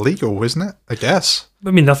 that's legal, isn't it? I guess.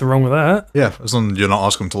 nothing wrong with that. Yeah, as long as you're not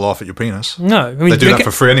asking them to laugh at your penis. No, I mean, They do that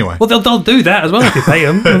for free anyway. Well, they'll do that as well if you pay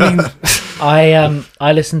them. I mean,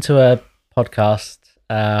 I listened to a podcast.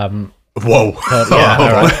 Whoa. Yeah,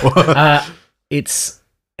 all right. It's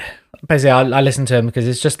basically I listened to him because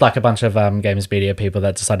it's just like a bunch of games media people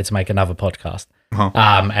that decided to make another podcast. Uh-huh.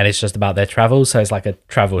 And it's just about their travels, so it's like a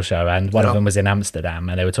travel show. And one of Yeah. them was in Amsterdam,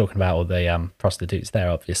 and they were talking about all the prostitutes there.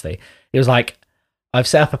 Obviously, it was like I've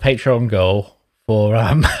set up a Patreon goal for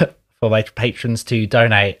for my patrons to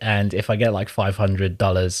donate, and if I get like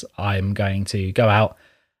 $500, I'm going to go out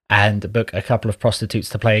and book a couple of prostitutes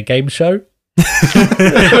to play a game show.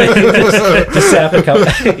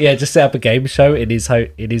 just set up a game show in his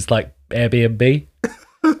like Airbnb,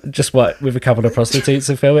 just with a couple of prostitutes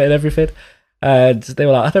and film it and everything. And they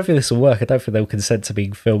were like, I don't think this will work. I don't think they'll consent to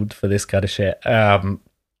being filmed for this kind of shit.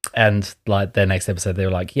 And like their next episode, they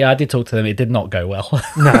were like, yeah, I did talk to them. It did not go well.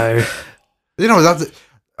 no.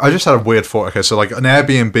 I just had a weird thought. Okay, so like an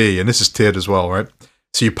Airbnb, and this is tiered as well, right?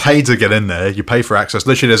 So you pay to get in there. You pay for access.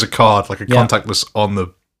 Literally, there's a card, like a contactless on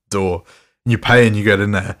the door. And you pay and you get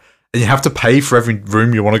in there. And you have to pay for every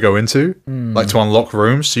room you want to go into, like to unlock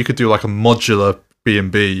rooms. So you could do like a modular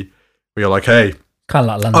B&B where you're like, hey, kind of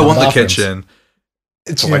like London. I want bathrooms. the kitchen.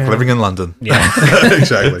 It's like living in London. Yeah,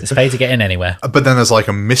 exactly. It's pay to get in anywhere. But then there's like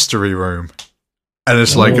a mystery room. And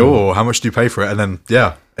it's like, oh, how much do you pay for it? And then,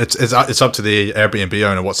 it's up to the Airbnb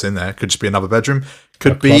owner what's in there. Could just be another bedroom.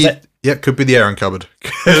 Could be, could be the airing cupboard.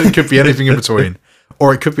 It could be anything in between.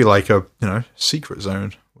 Or it could be like a, secret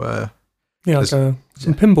zone where... Yeah, like some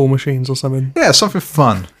pinball machines or something. Yeah, something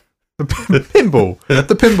fun. The pinball.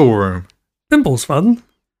 The pinball room. Pinball's fun.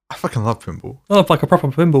 I fucking love pinball. I love like a proper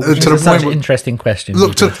pinball. To the It's such point interesting question.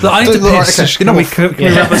 Look, I need to piss. Can we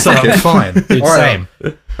wrap this up? Okay, fine. Dude, same.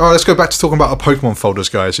 All right, let's go back to talking about our Pokemon folders,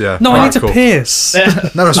 guys. Yeah. No, All I right, need to cool. piss.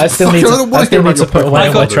 No, I still need to put away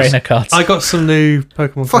all my trainer cards. I got some new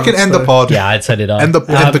Pokemon Fucking cards, end the pod. Yeah, I'd set it up. End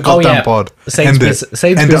the goddamn pod. Sainsbury's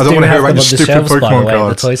I don't want to hear about your stupid Pokemon the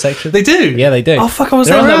cards. toy section. They do? Yeah, they do. Oh, fuck, I was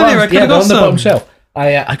They're there on the earlier. bottom- I could yeah, have they're got on the bottom some. shelf.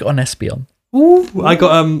 I got an Espeon. Ooh, I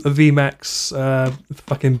got a VMAX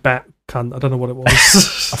fucking bat cunt. I don't know what it was.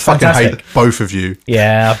 I fucking hate Fantastic. both of you.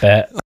 Yeah, I bet.